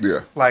N-word.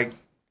 Yeah. Like,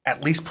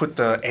 at least put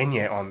the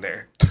Enya on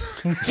there.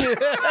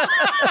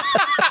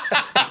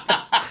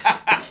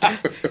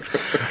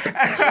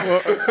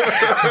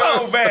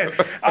 Oh, man.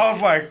 I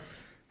was like,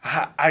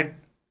 I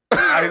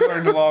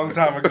learned a long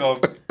time ago,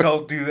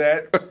 don't do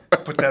that,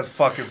 but that's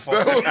fucking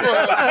funny.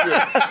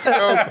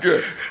 That was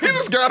good. You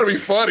just gotta be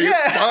funny.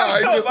 It's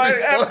fine. No, Just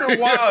be after funny.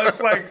 a while, it's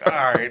like,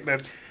 all right,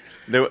 that's...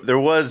 There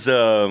was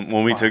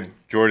when we took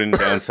Jordan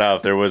down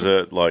south. There was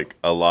a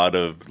lot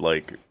of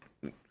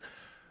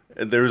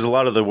there was a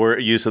lot of the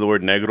use of the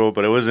word negro,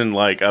 but it wasn't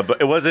like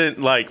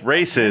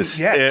racist.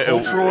 Yeah,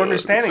 cultural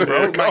understanding,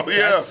 bro. Like,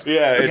 It's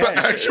yeah, an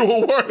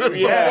actual word. It's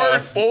the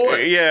word for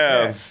it.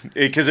 Yeah,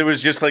 because it was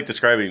just like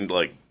describing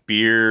like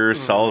beer,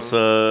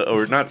 salsa,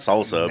 or not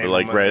salsa, but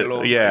like red.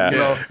 Modelo,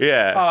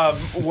 Yeah.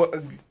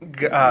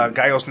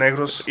 Gallos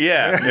Negros.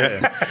 Yeah.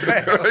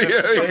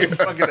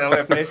 Fucking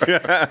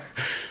LFA.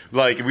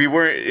 Like we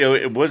weren't.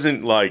 It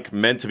wasn't like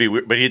meant to be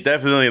weird, but he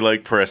definitely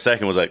like for a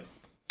second was like,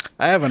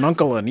 I have an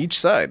uncle on each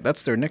side.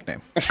 That's their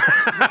nickname.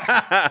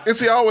 And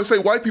see, I always say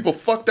white people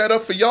fuck that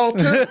up for y'all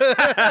too. You know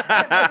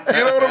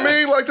what I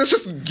mean? Like that's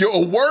just a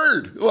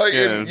word. Like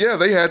and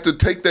they had to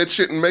take that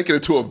shit and make it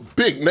into a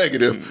big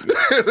negative.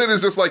 And then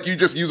it's just like you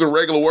just using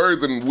regular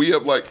words, and we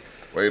have like,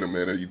 wait a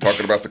minute, are you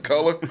talking about the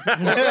color?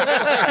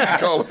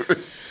 Color.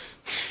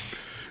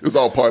 It was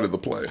all part of the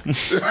plan.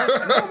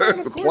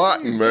 The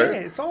plotting, man. Yeah,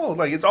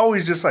 it's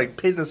always just like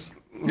pitting us.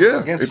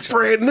 Yeah, and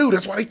Fred knew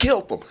that's why he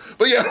killed them.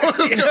 But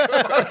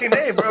Fucking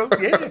A, bro.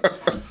 Yeah.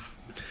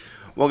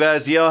 well,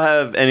 guys, do y'all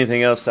have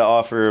anything else to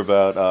offer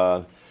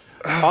about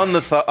on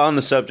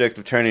the subject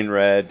of turning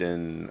red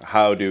and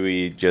how do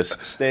we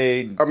just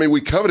stay? I mean, we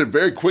covered it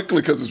very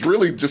quickly because it's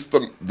really just the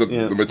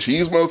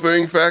machismo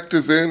thing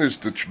factors in. It's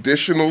the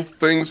traditional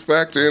things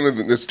factor in,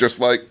 and it's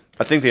just like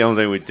I think the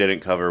only thing we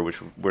didn't cover,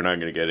 which we're not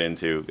going to get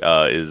into,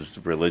 is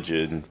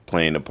religion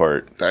playing a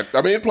part.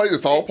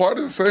 It's all part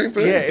of the same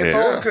thing. Yeah, it's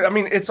all. I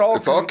mean, it's all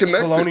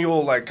connected.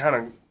 colonial like kind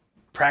of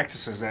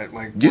practices that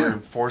like were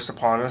forced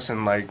upon us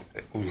and like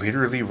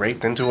literally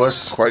raped into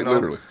us. Quite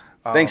literally.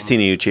 Thanks,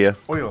 Tina Uchiha.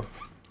 Oh, yo,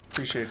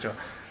 appreciate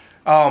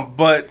y'all.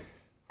 But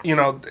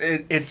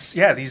it's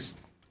these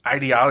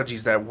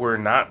ideologies that were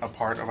not a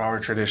part of our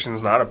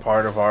traditions, not a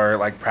part of our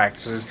like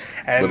practices,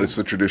 and But it's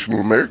the traditional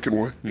American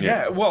way.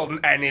 yeah, well,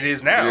 and it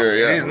is now. Yeah,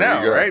 it is there now,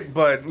 you go. right?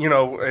 But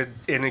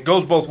and it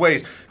goes both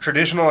ways: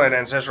 traditional and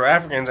ancestral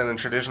Africans, and then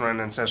traditional and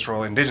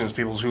ancestral indigenous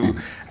peoples. Who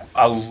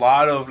a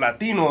lot of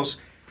Latinos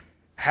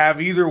have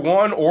either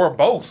one or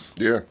both.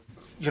 Yeah.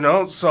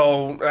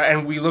 So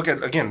and we look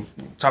at again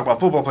talk about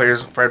football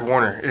players. Fred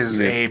Warner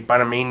is a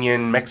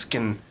Panamanian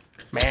Mexican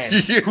man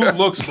who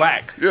looks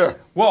black. Yeah.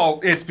 Well,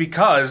 it's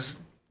because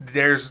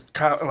there's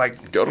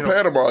like Go to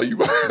Panama, you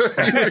might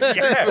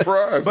be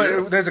surprised.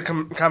 but there's a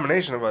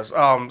combination of us.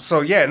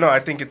 I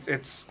think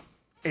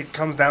it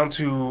comes down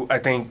to I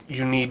think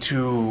you need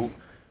to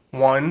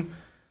one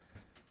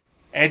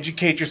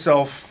educate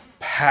yourself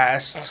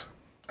past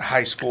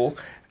high school.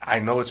 I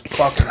know it's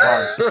fucking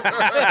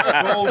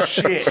hard.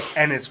 Bullshit,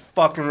 and it's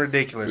fucking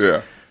ridiculous.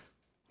 Yeah.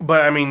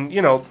 But I mean,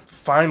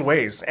 find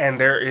ways, and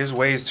there is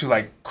ways to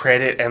like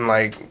credit and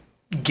like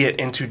get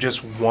into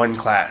just one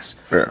class.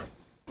 Yeah.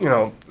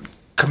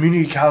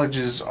 Community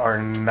colleges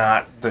are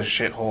not the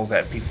shithole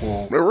that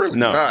people. They're really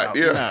not.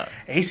 Yeah.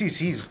 No.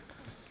 ACC's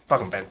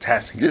fucking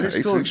fantastic. Yeah, They're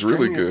still ACC's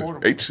really extremely good.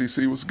 affordable.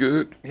 HCC was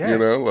good. Yeah.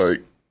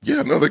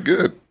 They're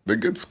good. They're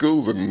good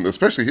schools, and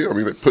especially here. I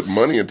mean, they put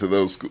money into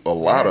those. A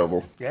lot of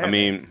them. Yeah, I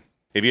mean,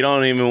 if you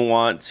don't even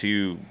want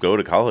to go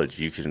to college,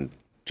 you can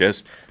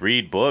just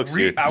read books.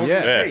 I was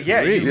gonna say,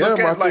 read. you look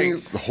my at thing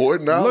like is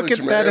hoard knowledge. Look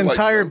at that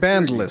entire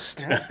band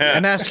list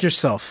and ask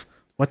yourself,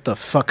 what the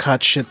fuck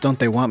hot shit don't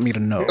they want me to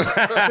know?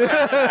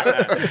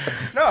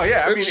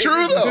 It's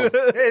true though.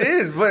 It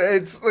is, but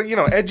it's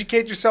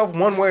educate yourself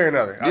one way or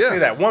another. I'll say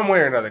that one way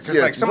or another because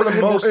like some of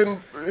the most and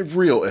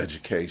real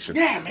education.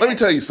 Yeah, man. Let me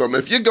tell you something.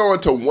 If you're going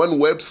to one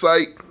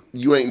website,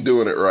 you ain't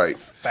doing it right.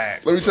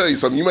 Facts. Let me tell you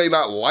something. You may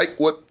not like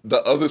what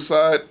the other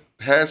side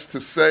has to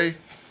say,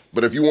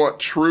 but if you want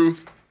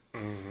truth,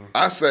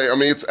 I say,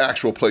 it's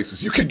actual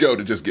places you could go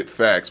to just get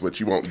facts, but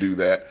you won't do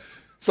that.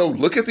 So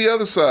look at the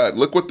other side.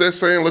 Look what they're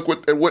saying. Look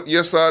what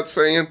your side's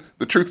saying.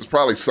 The truth is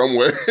probably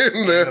somewhere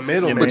in there. In the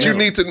middle, but man. you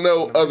need to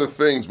know other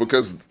things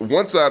because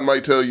one side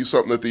might tell you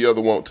something that the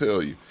other won't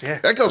tell you. Yeah.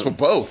 That goes for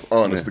both,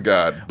 honest to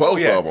God.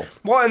 Both of them.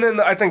 Well, and then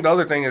I think the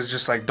other thing is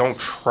just like don't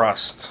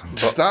trust.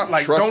 Stop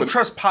like trusting. don't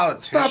trust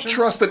politicians. Stop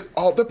trusting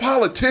all the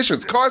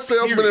politicians. Car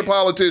salesmen and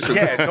politicians.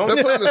 Yeah, don't-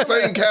 They're put in the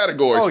same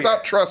category. Oh, Stop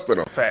yeah. trusting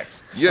them.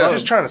 Facts. Yeah. I'm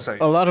just trying to say.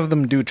 A lot of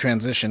them do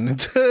transition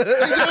into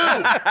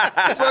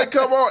It's like,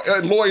 come on.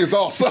 And lawyers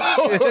also.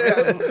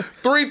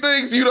 3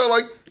 things you don't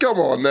like. Come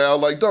on now.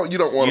 Like, you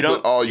don't want to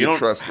put all your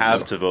trust in have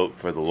them. to vote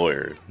for the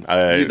lawyer.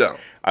 You don't.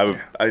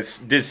 I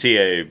did see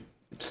a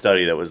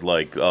study that was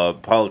like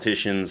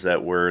politicians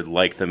that were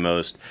liked the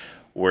most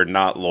were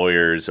not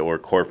lawyers or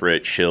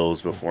corporate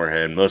shills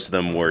beforehand. Most of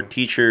them were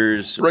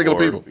teachers. Regular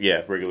people.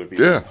 Yeah, regular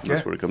people. Yeah.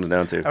 That's what it comes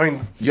down to. I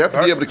mean, You have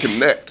to be able to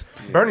connect.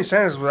 Bernie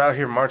Sanders was out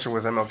here marching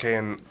with MLK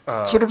and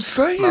That's what I'm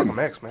saying. Malcolm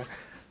X, man.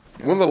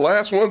 One of the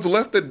last ones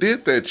left that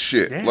did that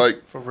shit. Yeah,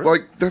 for real.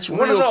 That's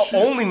One real of the shit.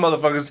 only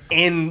motherfuckers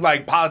in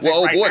like politics. Well,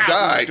 old right boy now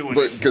died, who's doing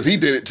but it. because he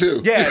did it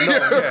too. Yeah,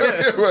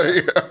 no,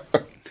 yeah.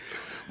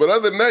 But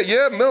other than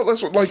that,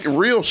 that's what, like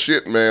real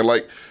shit, man.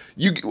 Like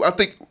I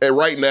think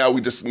right now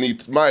we just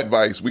need. My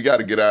advice: we got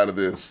to get out of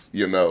this,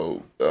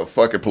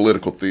 fucking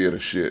political theater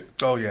shit.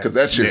 Oh, yeah. because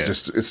that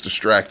shit's it's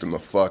distracting the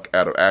fuck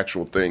out of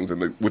actual things,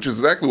 which is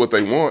exactly what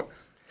they want.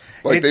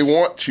 Like they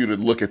want you to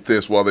look at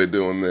this while they're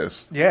doing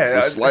this. Yeah,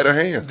 it's a sleight of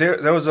hand.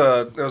 There was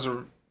a.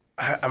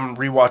 I'm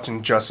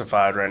rewatching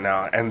Justified right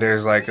now, and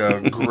there's like a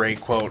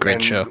great quote. Great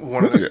and show.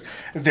 One of the,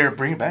 They're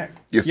bring it back.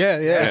 Yes.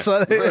 yeah. So,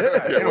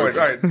 Anyways,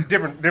 all right,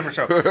 different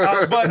show.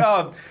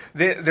 But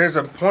there's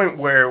a point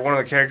where one of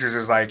the characters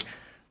is like,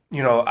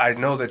 I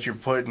know that you're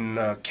putting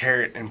a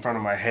carrot in front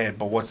of my head,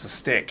 but what's the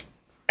stick?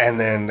 And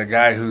then the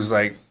guy who's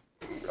like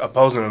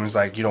opposing him is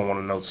like, you don't want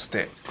to know the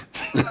stick.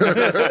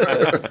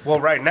 Well,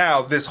 right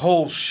now, this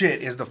whole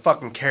shit is the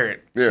fucking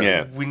carrot.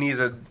 Yeah. We need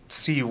to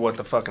see what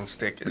the fucking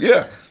stick is.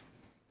 Yeah.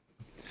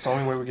 It's the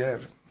only way we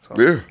get it. So.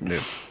 Yeah.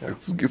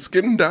 It's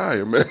getting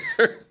dire, man.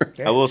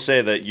 I will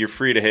say that you're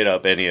free to hit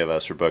up any of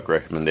us for book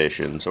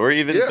recommendations or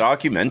even Yeah.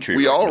 documentary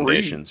We all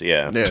read. recommendations.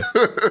 Yeah.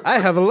 I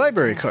have a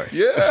library card.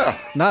 Yeah.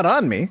 Not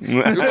on me. It's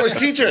on your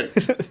keychain.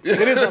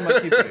 It is on my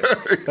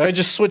keychain. I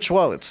just switch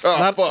wallets. Oh,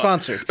 Not fuck.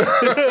 sponsored.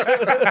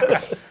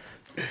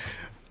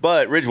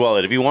 But Ridge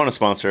Wallet, if you want to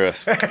sponsor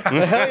us,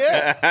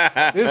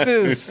 This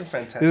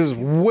is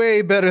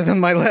way better than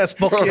my last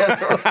book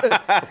yet.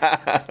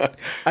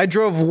 I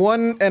drove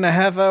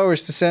 1.5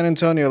 hours to San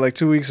Antonio like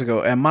 2 weeks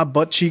ago, and my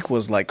butt cheek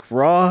was like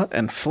raw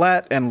and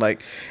flat and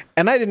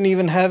I didn't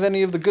even have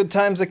any of the good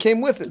times that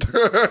came with it.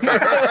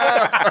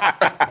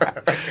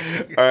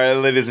 all right,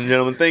 ladies and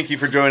gentlemen, thank you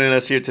for joining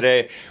us here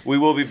today. We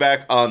will be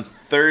back on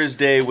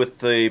Thursday with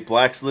the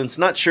Black Excellence.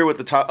 Not sure what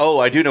the top. Oh,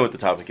 I do know what the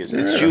topic is.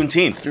 It's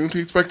Juneteenth.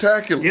 Juneteenth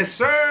spectacular. Yes,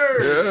 sir.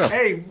 Yeah.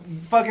 Hey,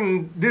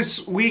 fucking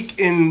this week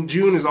in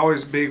June is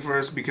always big for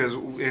us because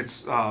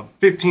it's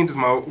 15th is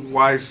my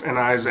wife and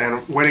I's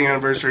wedding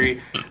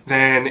anniversary.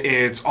 Then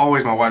it's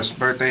always my wife's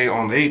birthday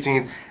on the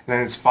 18th.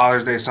 Then it's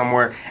Father's Day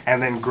somewhere.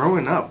 And then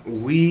growing up,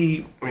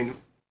 lived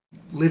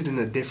in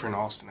a different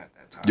Austin at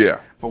that time. Yeah.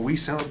 But we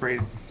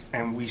celebrated,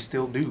 and we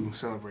still do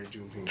celebrate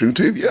Juneteenth.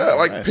 Juneteenth, yeah,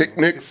 like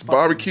picnics,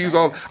 barbecues,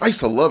 all. I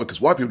used to love it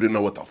because white people didn't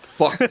know what the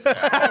fuck was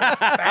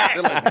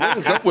happening. They're like, what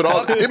is up with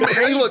all this?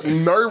 They look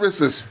nervous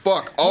as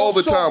fuck all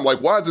the time. Like,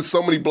 why is there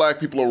so many black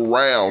people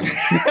around?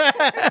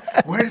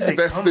 Where did they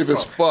Festive come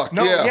as from? fuck,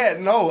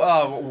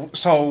 No.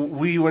 So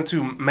we went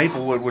to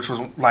Maplewood, which was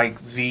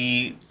like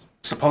the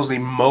supposedly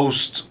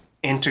most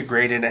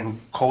integrated and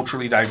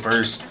culturally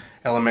diverse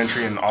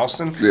elementary in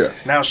Austin. Yeah.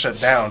 Now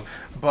shut down.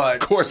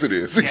 But Of course it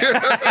is. of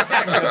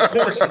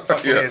course it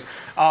fucking is.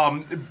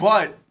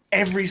 But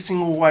every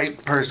single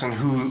white person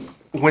who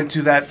went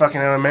to that fucking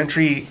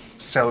elementary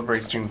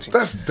celebrates Juneteenth.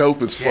 That's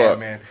dope as fuck. Yeah,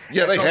 man.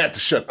 Yeah, they had to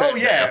shut that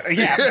down.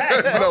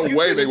 There's no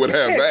way they would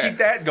have that. Keep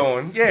that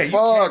going. Yeah, you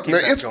Fuck, can't keep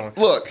man. that going.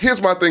 Look,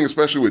 here's my thing,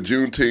 especially with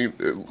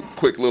Juneteenth.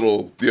 Quick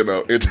little,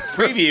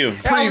 Preview.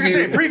 I was gonna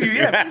say preview.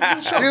 Yeah, preview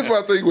the show. Here's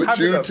my thing with Hype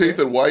it up, Juneteenth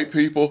man. and white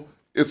people.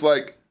 It's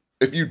like,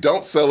 if you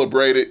don't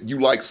celebrate it, you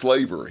like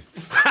slavery.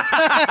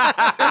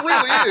 It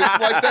really is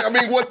like that. I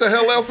mean, what the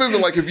hell else is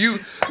it? Like, if you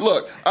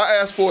look, I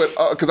asked for it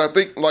because I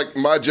think, like,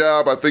 my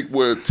job, I think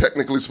we're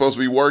technically supposed to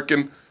be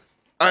working.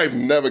 I've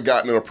never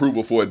gotten an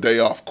approval for a day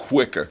off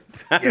quicker.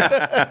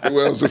 Yeah.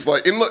 Well, it was just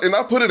like, and look, and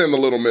I put it in the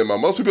little memo.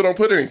 Most people don't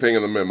put anything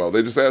in the memo.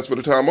 They just ask for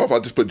the time off. I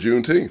just put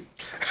Juneteenth.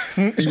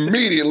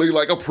 Immediately,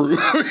 like,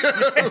 approved.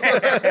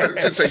 It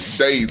should take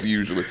days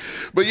usually.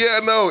 But yeah,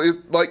 no, it's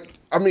like,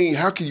 I mean,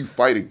 how can you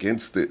fight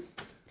against it?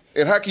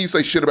 And how can you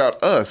say shit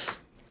about us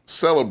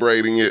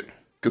celebrating it?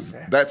 Because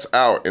that's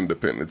our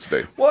Independence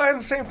Day. Well, and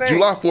the same thing.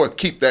 July 4th,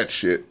 keep that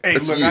shit. Hey,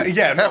 That's look, you.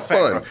 Have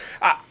fun.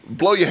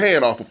 Blow your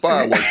hand off of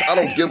fireworks. I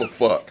don't give a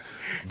fuck.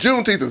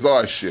 Juneteenth is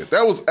our shit.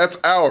 That's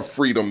our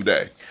Freedom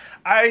Day.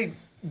 I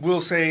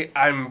will say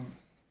I'm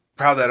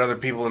proud that other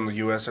people in the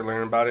U.S. are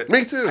learning about it.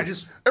 Me too.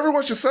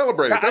 Everyone should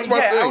celebrate it. That's my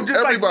thing.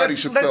 Everybody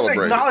should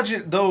celebrate acknowledge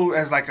it though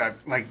as like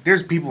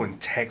there's people in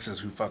Texas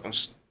who fucking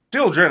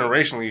still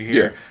generationally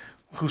here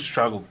who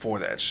struggled for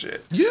that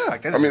shit. Yeah.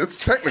 Like, I mean,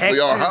 it's technically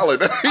our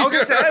holiday. I was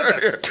gonna say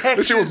that's a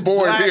Texas she was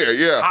born black here,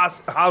 yeah.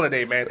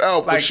 holiday, man.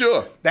 Oh, for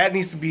sure. That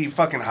needs to be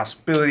fucking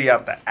hospitality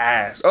out the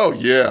ass. Oh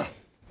yeah.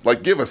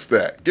 Like, give us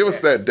that. Give us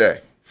that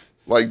day.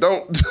 Like,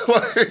 don't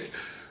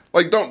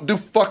don't do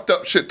fucked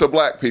up shit to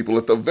black people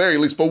at the very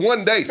least for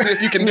one day. See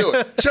if you can do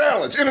it.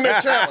 Challenge,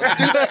 internet challenge.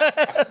 Do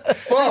that.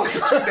 Fuck.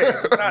 2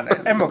 days. Not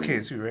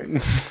MLK too, right?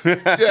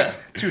 Yeah.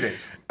 2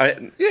 days.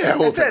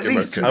 We'll take at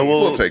least MLK. 2 days.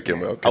 We'll take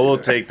MLK. I will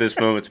take this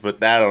moment to put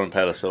that on a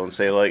pedestal and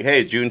say, like,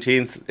 hey,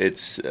 Juneteenth,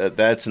 it's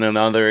that's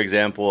another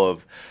example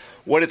of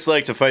what it's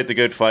like to fight the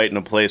good fight in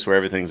a place where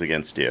everything's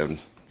against you. And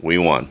we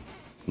won.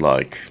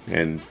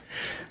 And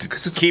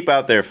keep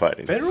out there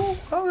fighting. Federal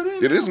holiday?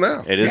 It is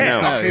now. It is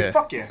now. Okay, yeah.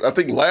 fuck yeah. I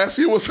think last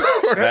year was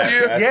our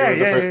year.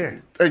 Yeah.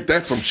 Hey,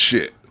 that's some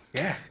shit.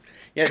 Yeah.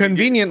 Yeah,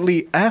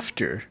 Conveniently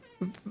after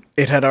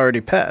it had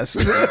already passed.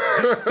 Yeah,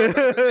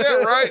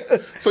 right.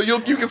 So you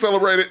can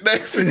celebrate it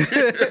next year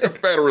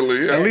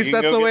federally. Yeah. At least You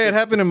can that's go the way get it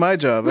happened in my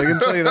job. I can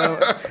tell you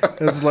that.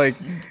 It's like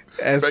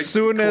as Make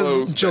soon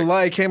clothes as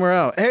July came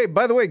around. Hey,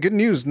 by the way, good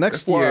news.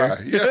 Next year. Why?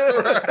 Yeah,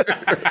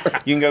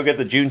 right. You can go get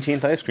the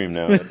Juneteenth ice cream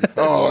now.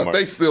 Oh, if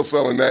they still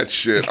selling that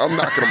shit, I'm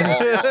knocking them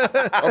all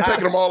out. I'm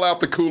taking them all out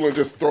the cooler and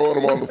just throwing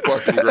them on the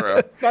fucking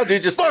ground. No,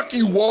 dude, just Fuck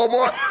you,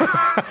 Walmart.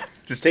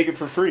 Just take it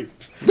for free.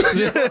 I'll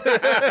do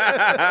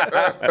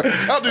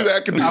that.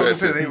 I can do I that. would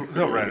say too.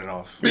 they'll write it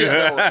off.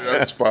 Yeah,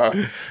 that's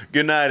fine.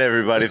 Good night,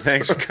 everybody.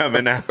 Thanks for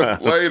coming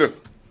out. Later.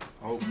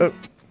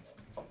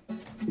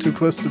 Too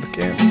close to the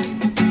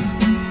camera.